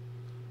bosses.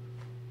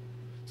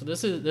 So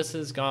this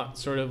has got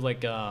sort of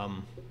like a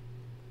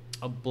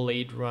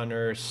Blade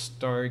Runner,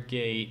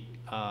 Stargate,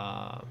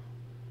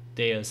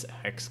 Deus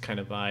Ex kind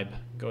of vibe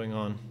going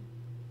on,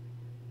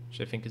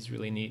 which I think is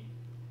really neat.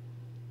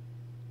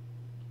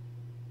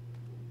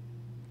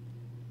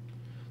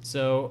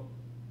 So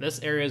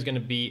this area is going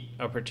to be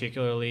a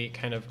particularly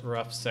kind of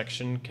rough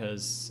section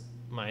because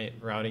my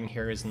routing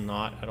here is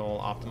not at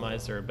all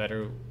optimized. There are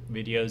better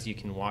videos you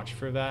can watch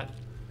for that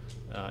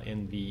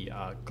in the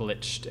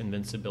glitched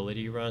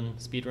invincibility run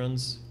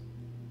speedruns.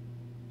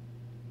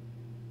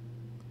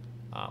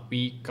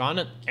 We got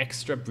an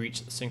extra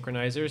breach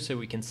synchronizer so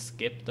we can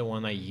skip the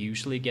one I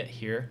usually get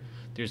here.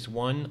 There's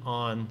one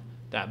on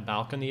that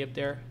balcony up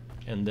there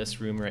and this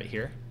room right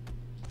here.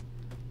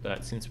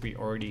 But since we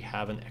already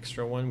have an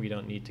extra one, we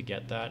don't need to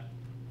get that.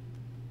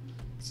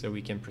 So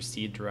we can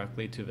proceed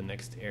directly to the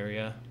next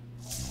area.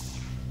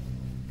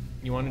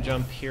 You want to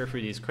jump here for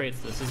these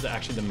crates. This is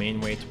actually the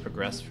main way to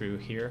progress through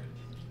here.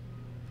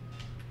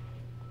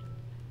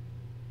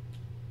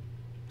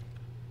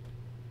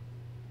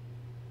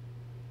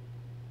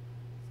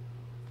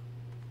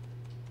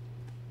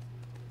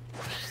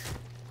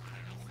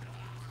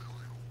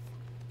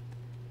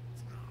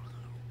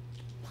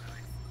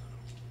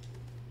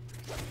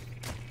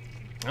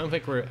 I don't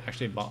think we're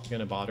actually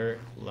gonna bother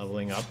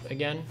leveling up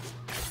again,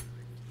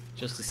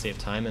 just to save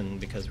time and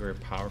because we're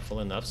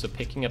powerful enough. So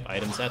picking up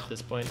items at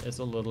this point is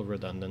a little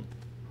redundant.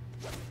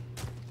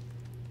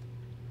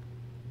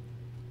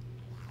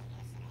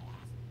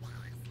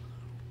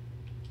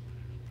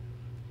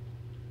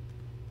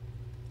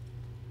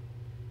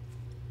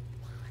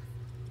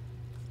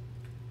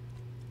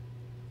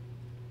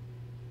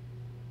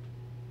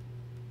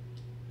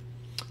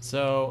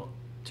 So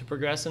to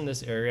progress in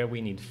this area, we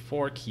need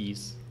 4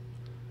 keys.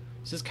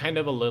 This is kind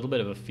of a little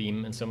bit of a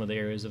theme in some of the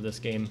areas of this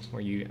game,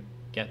 where you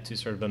get to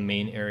sort of a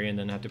main area and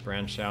then have to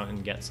branch out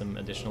and get some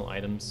additional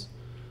items.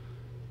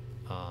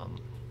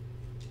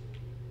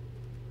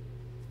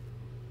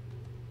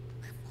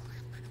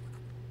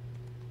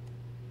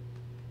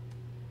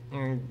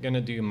 I'm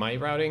gonna do my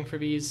routing for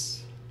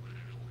these,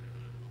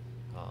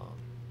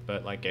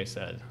 but like I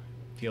said,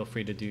 feel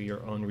free to do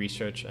your own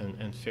research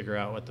and figure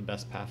out what the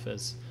best path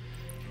is.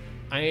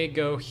 I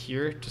go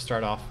here to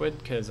start off with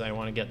because I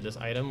want to get this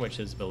item, which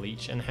is the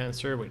leech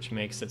enhancer, which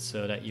makes it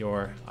so that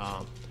your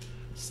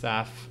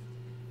staff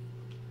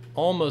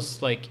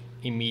almost like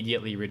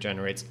immediately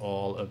regenerates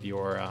all of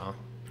your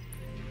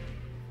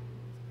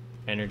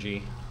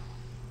energy,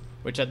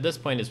 which at this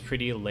point is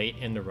pretty late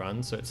in the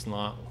run, so it's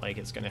not like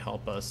it's going to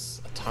help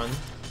us a ton.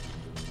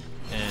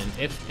 And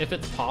if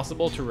it's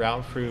possible to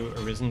route through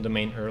Arisen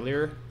Domain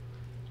earlier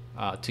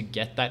to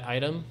get that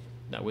item,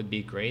 that would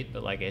be great,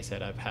 but like I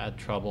said, I've had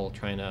trouble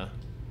trying to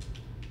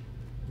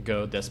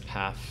go this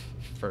path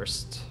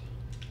first.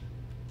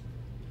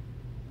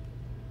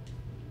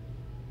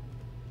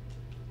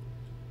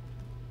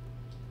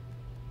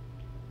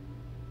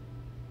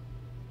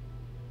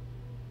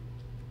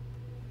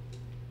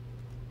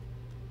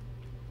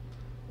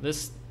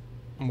 This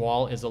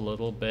wall is a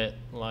little bit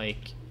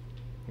like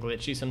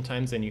glitchy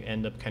sometimes, and you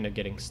end up kind of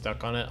getting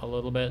stuck on it a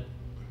little bit,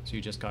 so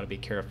you just got to be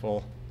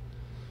careful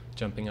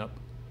jumping up.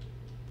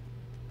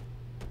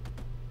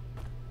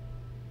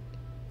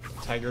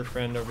 Tiger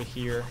friend over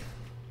here.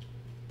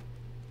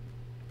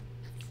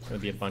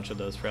 There'll be a bunch of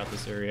those throughout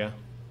this area.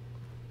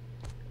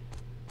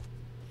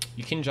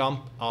 You can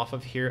jump off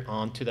of here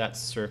onto that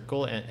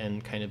circle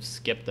and kind of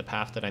skip the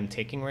path that I'm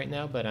taking right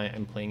now, but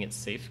I'm playing it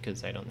safe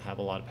because I don't have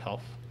a lot of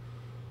health,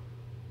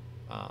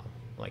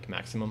 like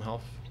maximum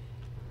health.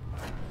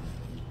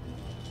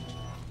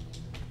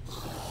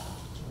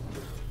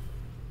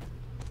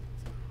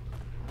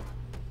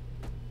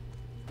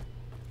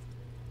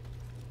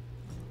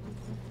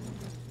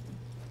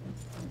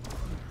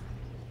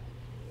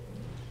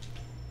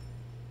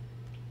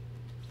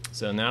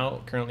 So now,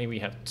 currently we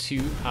have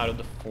 2 out of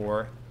the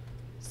 4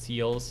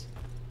 seals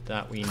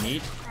that we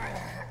need.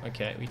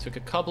 Okay, we took a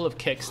couple of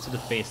kicks to the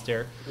face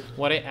there.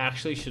 What I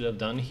actually should have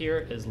done here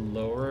is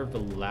lower the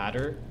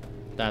ladder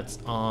that's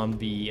on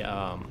the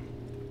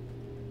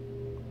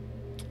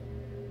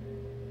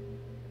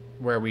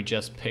where we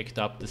just picked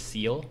up the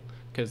seal,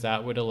 because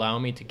that would allow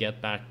me to get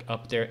back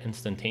up there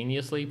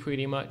instantaneously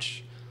pretty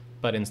much.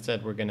 But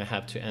instead we're gonna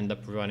have to end up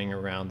running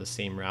around the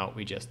same route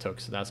we just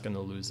took, so that's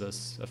gonna lose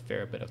us a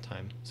fair bit of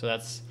time. So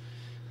that's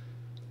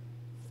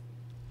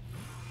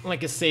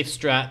like a safe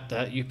strat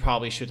that you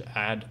probably should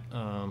add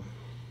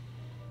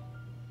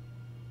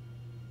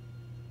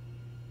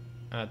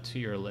to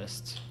your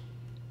list.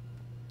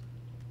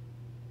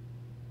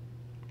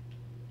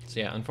 So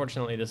yeah,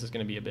 unfortunately this is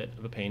gonna be a bit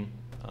of a pain.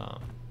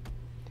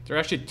 There are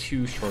actually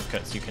 2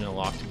 shortcuts you can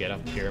unlock to get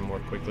up here more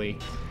quickly.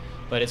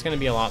 But it's going to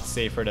be a lot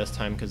safer this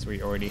time because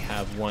we already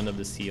have one of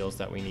the seals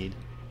that we need.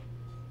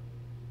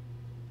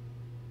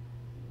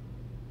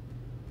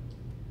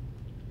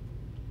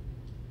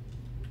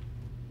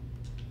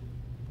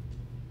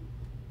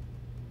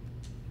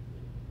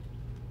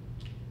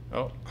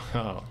 Oh,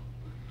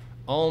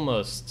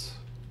 almost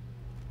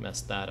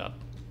messed that up.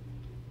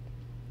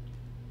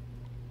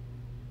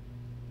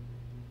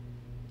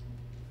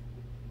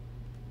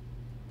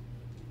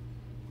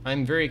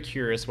 I'm very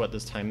curious what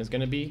this time is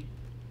going to be.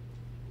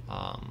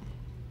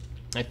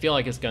 I feel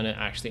like it's going to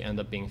actually end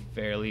up being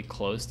fairly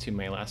close to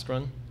my last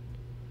run.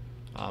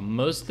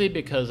 Mostly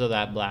because of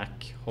that black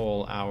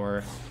hole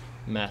hour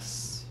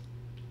mess.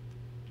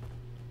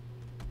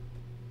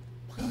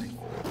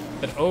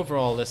 But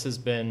overall, this has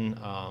been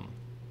a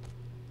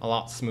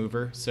lot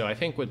smoother. So I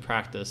think with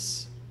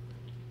practice,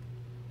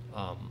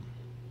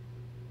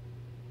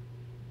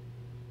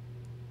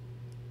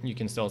 you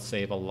can still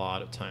save a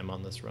lot of time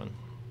on this run.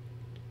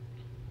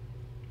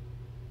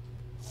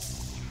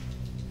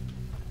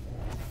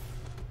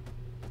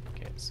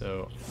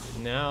 So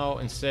now,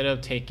 instead of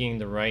taking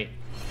the right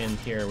in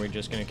here, we're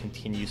just going to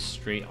continue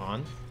straight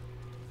on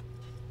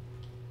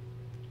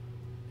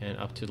and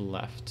up to the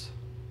left.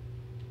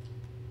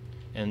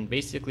 And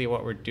basically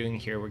what we're doing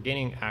here, we're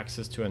gaining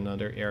access to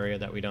another area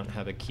that we don't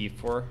have a key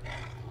for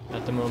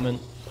at the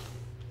moment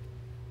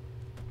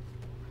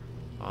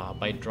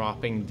by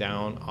dropping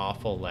down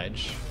off a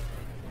ledge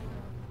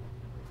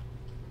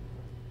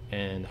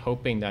and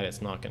hoping that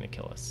it's not going to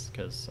kill us,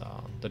 because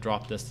the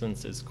drop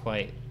distance is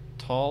quite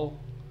tall.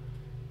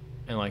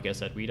 And like I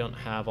said, we don't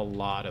have a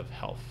lot of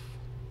health.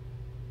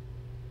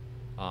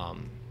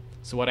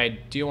 So what I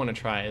do want to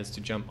try is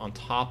to jump on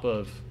top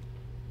of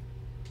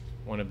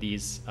one of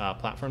these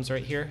platforms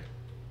right here.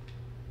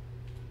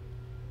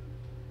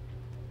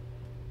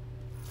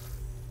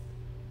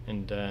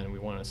 And then we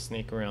want to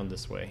snake around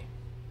this way.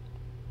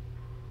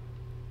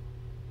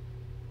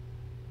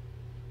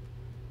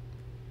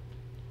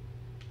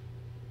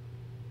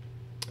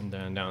 And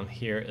then down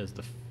here is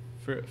the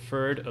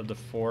third of the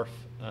four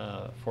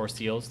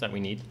seals that we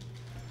need.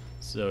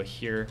 So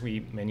here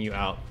we menu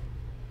out.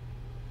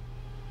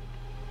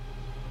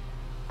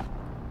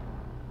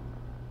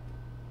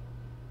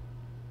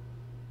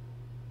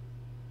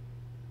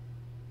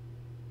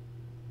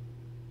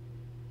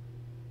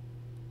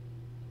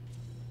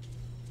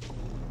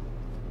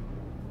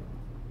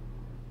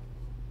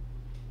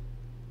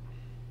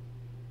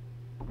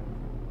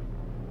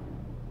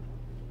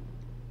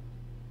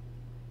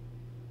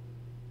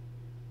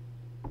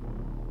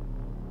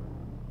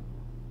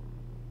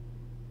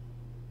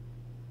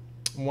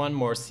 One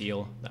more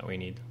seal that we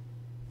need.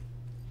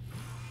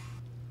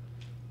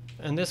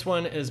 And this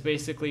one is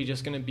basically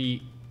just going to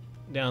be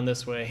down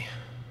this way.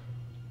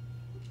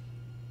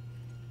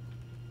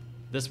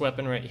 This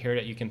weapon right here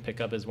that you can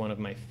pick up is one of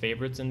my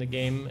favorites in the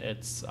game.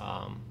 It's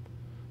the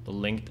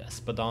linked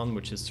espadon,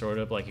 which is sort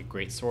of like a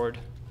greatsword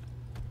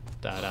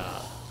that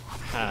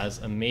has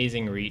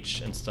amazing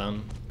reach and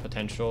stun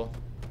potential.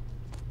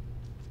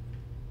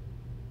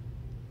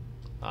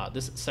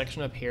 This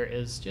section up here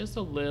is just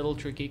a little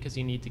tricky because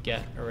you need to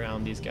get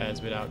around these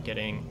guys without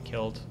getting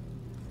killed.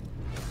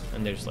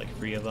 And there's like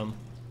 3 of them.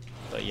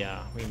 But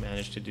yeah, we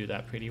managed to do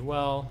that pretty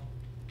well.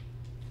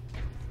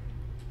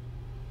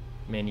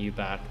 Menu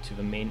back to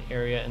the main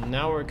area, and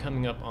now we're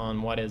coming up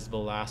on what is the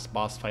last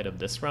boss fight of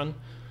this run.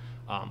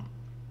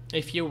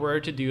 If you were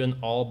to do an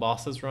all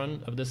bosses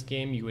run of this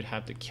game, you would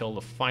have to kill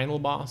the final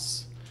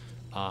boss,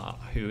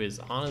 who is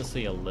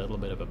honestly a little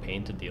bit of a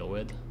pain to deal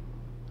with.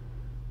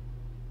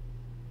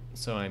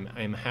 So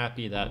I'm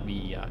happy that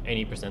the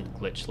 80%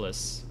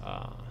 glitchless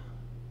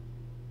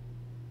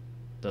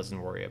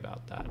doesn't worry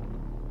about that.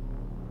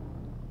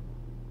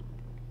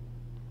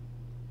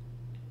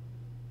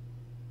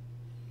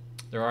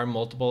 There are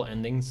multiple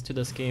endings to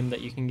this game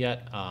that you can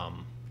get.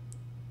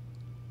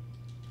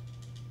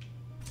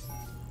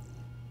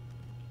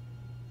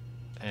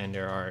 And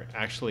there are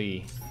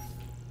actually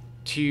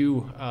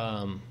 3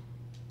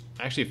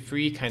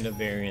 kind of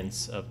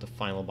variants of the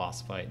final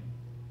boss fight,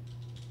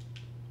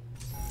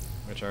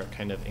 which are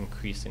kind of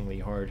increasingly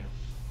hard.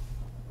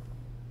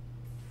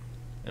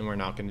 And we're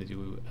not going to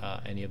do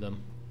any of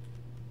them.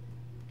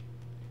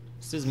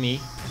 This is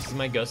me. This is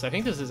my ghost. I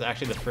think this is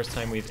actually the first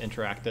time we've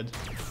interacted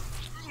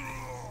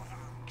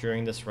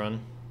during this run.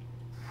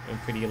 I'm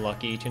pretty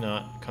lucky to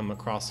not come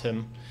across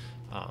him.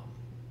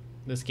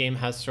 This game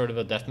has sort of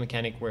a death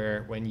mechanic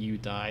where when you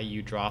die,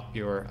 you drop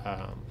your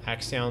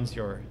axions,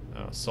 your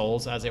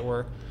souls as it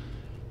were,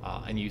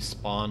 and you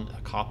spawn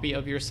a copy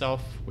of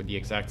yourself with the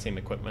exact same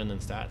equipment and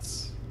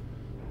stats.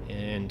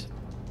 And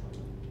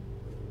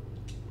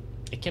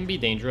it can be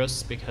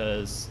dangerous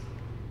because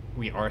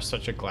we are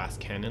such a glass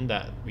cannon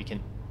that we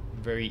can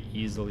very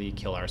easily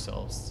kill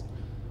ourselves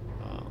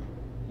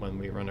when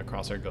we run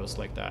across our ghost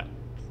like that.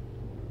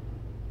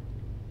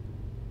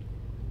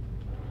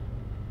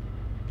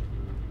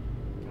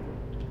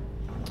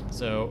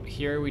 So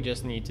here we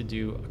just need to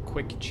do a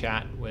quick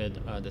chat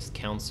with this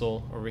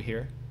council over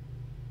here.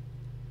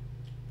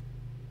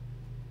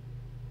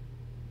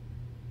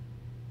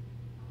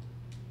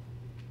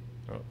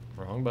 Oh,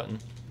 wrong button.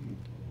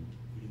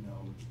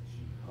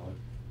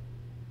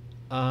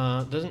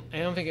 I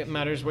don't think it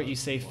matters what you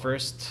say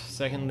first.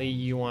 Secondly,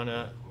 you want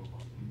to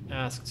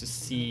ask to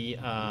see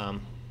the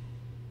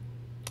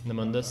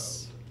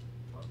Mundus,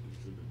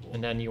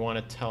 and then you want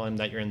to tell him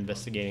that you're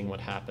investigating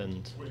what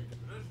happened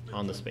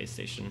on the space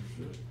station.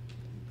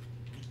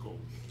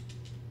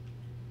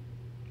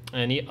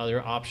 Any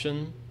other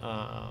option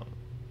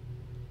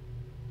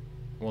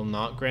will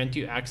not grant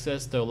you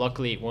access, though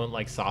luckily it won't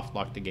like soft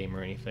lock the game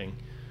or anything.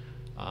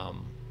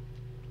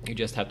 You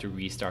just have to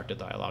restart the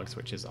dialogues,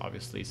 which is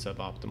obviously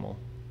suboptimal.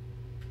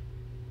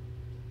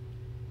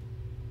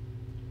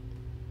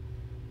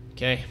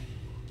 Okay,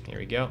 here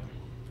we go.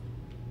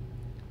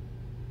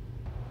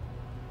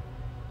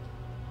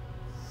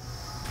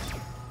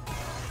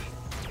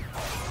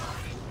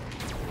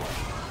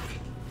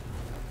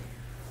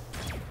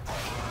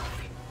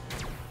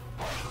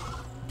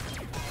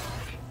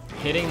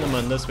 Hitting the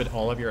Mundus with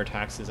all of your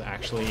attacks is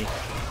actually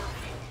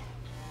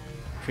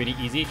pretty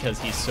easy because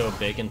he's so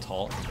big and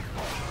tall.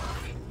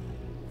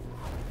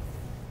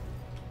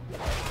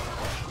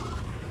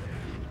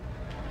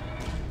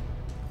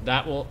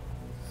 That will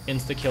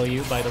insta-kill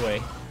you, by the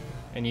way,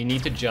 and you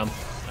need to jump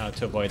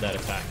to avoid that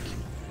attack.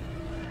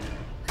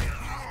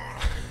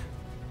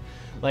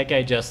 Like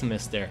I just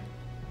missed there.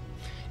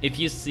 If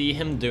you see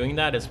him doing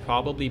that, it's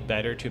probably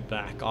better to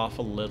back off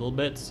a little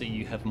bit so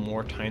you have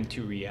more time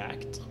to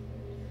react.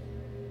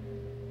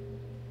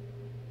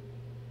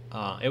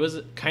 It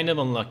was kind of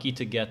unlucky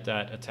to get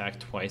that attack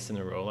twice in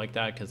a row like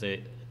that because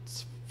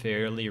it's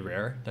fairly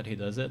rare that he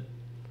does it.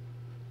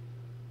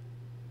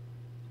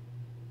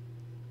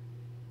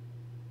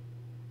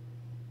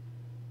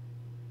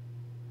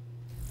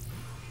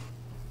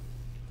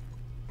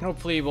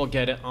 Hopefully we'll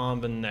get it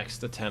on the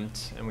next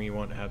attempt and we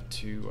won't have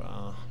to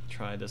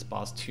try this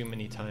boss too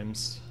many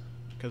times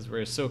because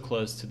we're so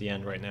close to the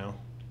end right now.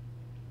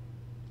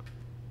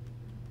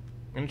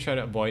 I'm gonna try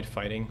to avoid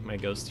fighting my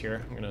ghost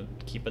here. I'm gonna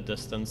keep a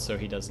distance so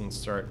he doesn't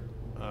start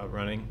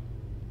running.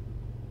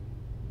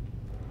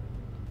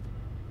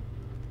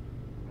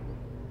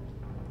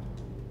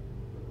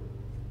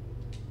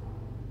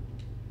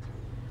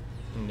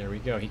 And there we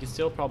go. He can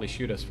still probably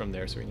shoot us from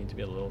there, so we need to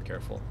be a little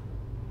careful.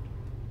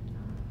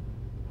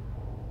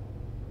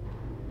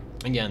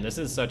 Again, this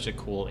is such a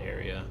cool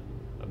area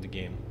of the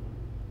game.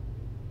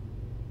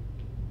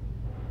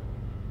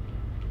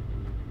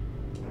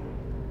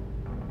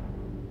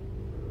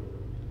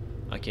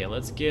 Okay,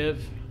 let's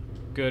give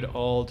good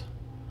old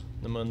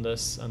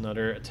Namundus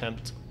another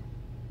attempt.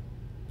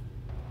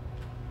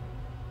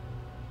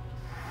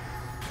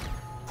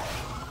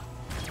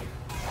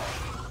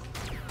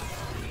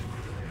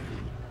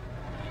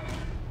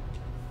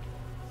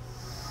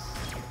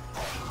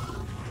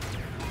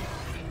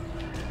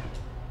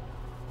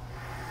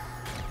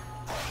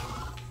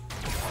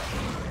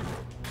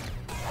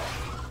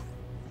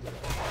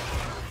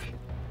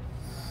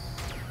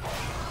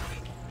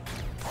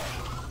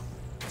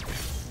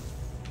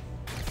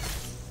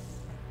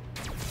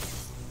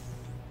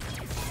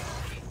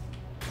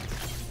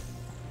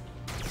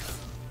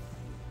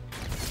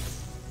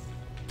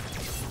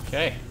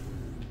 Okay.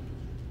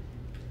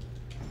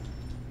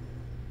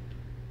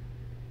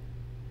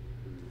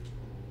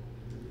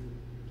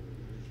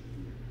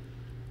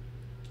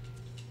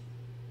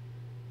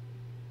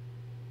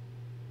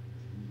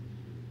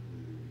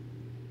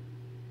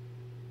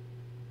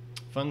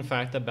 Fun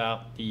fact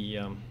about the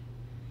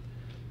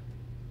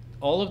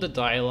all of the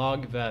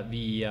dialogue that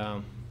the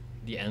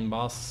end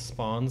boss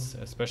spawns,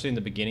 especially in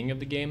the beginning of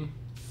the game,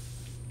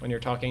 when you're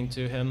talking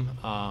to him,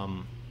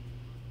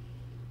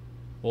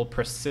 will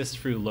persist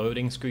through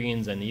loading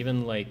screens, and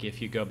even like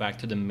if you go back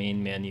to the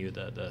main menu,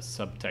 the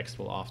subtext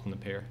will often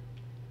appear.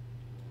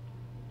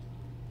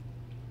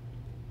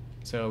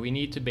 So we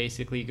need to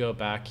basically go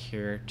back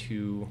here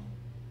to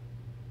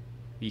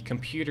the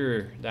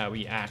computer that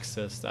we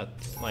accessed at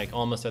like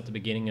almost at the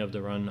beginning of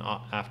the run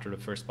after the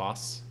first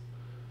boss.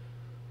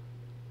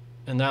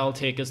 And that'll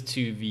take us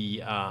to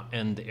the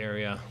end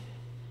area.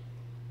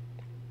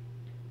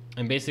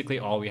 And basically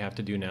all we have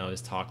to do now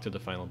is talk to the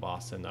final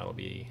boss, and that'll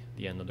be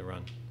the end of the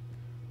run.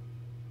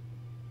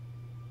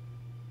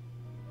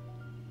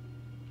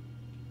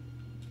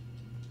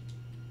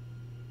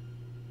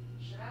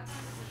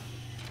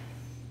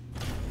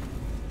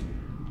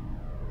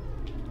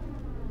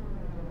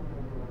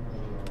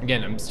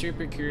 Again, I'm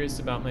super curious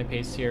about my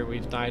pace here.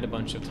 We've died a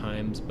bunch of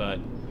times, but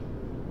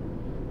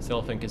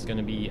still think it's going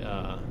to be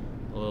a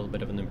little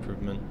bit of an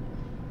improvement.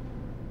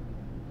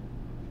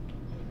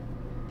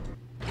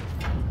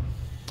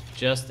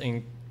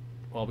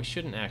 Well, we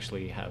shouldn't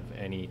actually have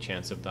any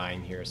chance of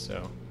dying here,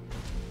 so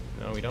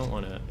no, we don't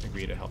want to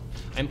agree to help.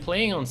 I'm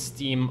playing on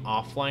Steam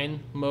offline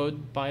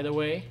mode, by the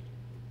way.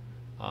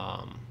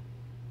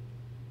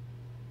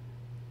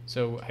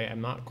 So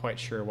I'm not quite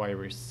sure why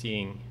we're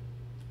seeing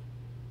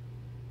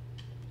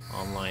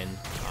online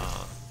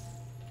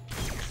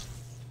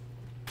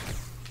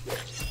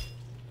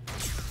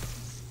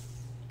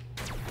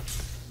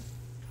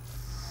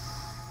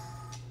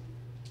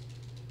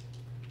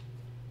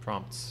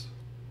prompts.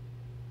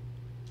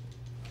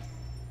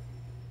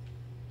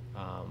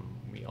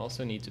 We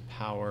also need to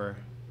power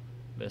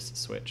this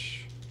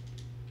switch.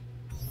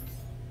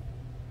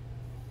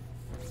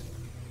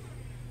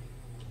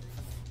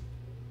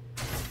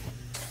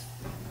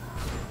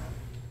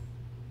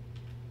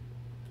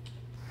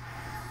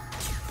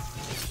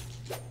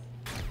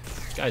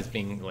 This guy's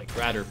being like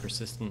rather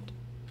persistent.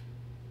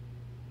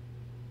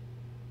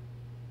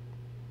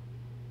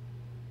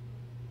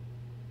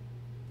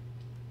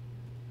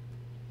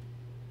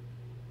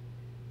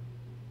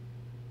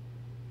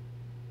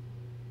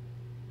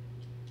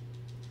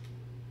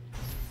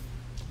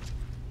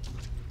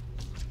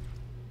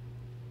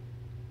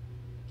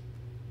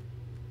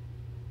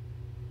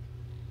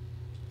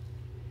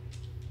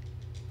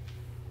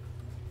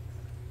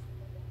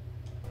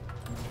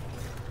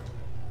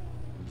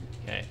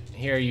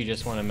 Here you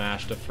just want to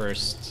mash the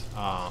first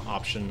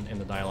option in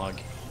the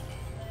dialogue.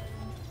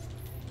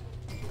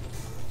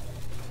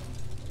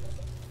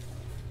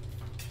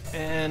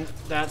 And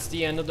that's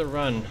the end of the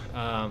run.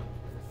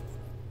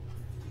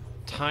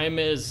 Time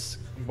is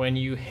when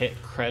you hit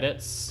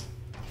credits.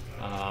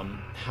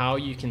 How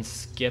you can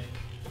skip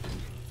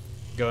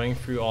going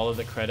through all of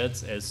the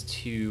credits is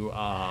to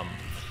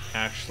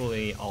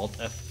actually Alt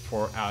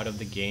F4 out of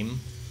the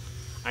game.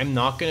 I'm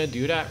not going to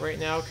do that right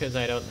now because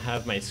I don't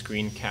have my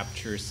screen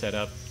capture set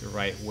up the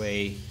right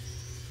way.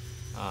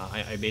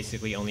 I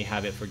basically only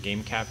have it for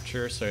game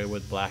capture, so it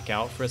would black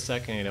out for a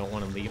second. I don't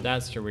want to leave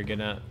that, so we're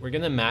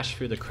gonna mash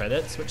through the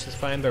credits, which is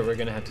fine, but we're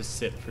gonna have to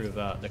sit through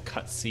the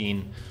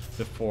cutscene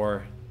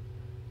before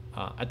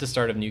at the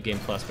start of New Game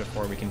Plus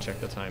before we can check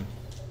the time.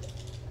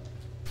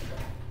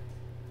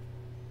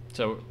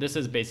 So this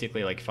is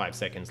basically like 5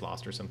 seconds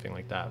lost or something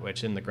like that,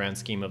 which in the grand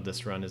scheme of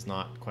this run is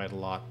not quite a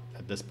lot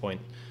at this point.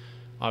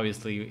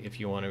 Obviously, if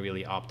you want to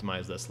really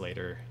optimize this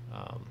later,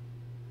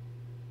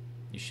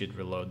 you should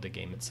reload the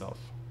game itself.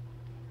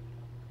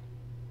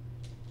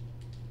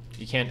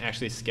 you can't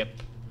actually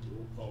skip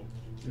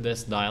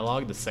this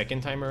dialogue the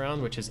second time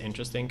around, which is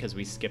interesting because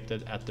we skipped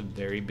it at the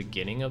very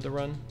beginning of the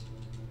run.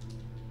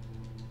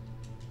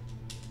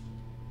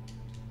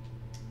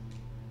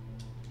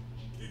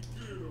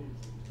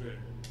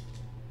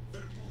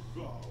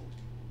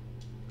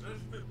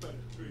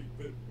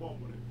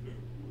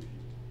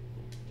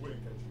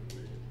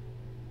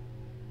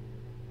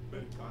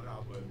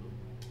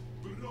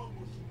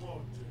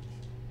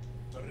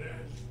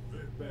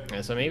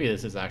 And so maybe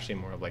this is actually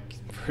more of like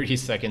 30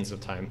 seconds of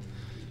time.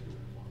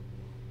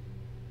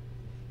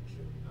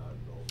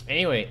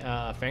 Anyway,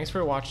 thanks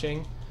for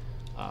watching.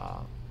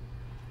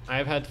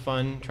 I've had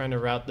fun trying to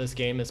route this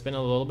game. It's been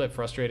a little bit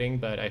frustrating,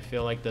 but I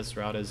feel like this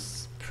route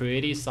is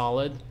pretty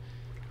solid.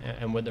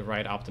 And with the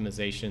right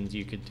optimizations,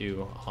 you could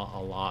do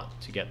a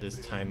lot to get this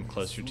time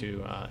closer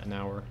to an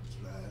hour.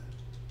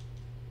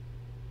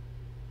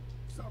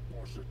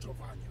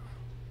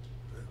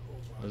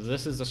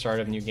 This is the start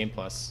of New Game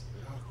Plus.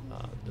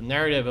 The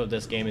narrative of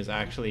this game is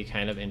actually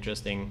kind of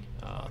interesting.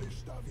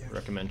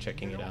 Recommend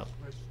checking it out.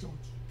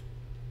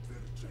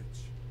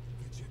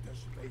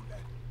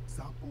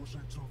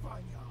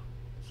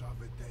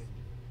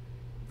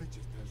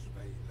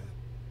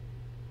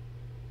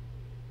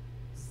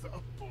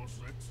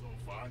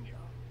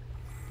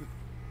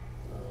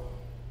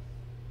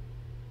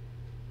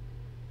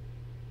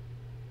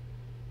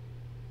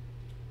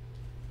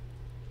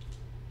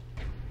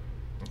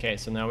 Okay,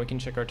 so now we can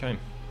check our time.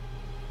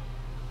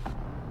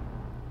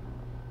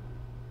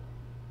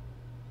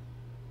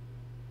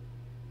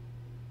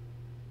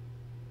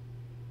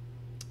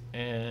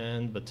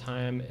 And the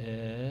time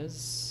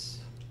is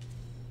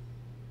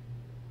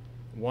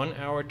 1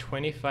 hour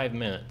 25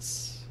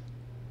 minutes.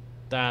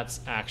 That's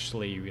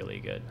actually really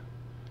good.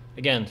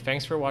 Again,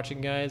 thanks for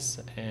watching, guys,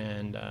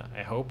 and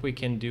I hope we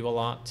can do a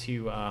lot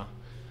to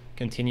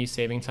continue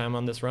saving time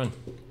on this run.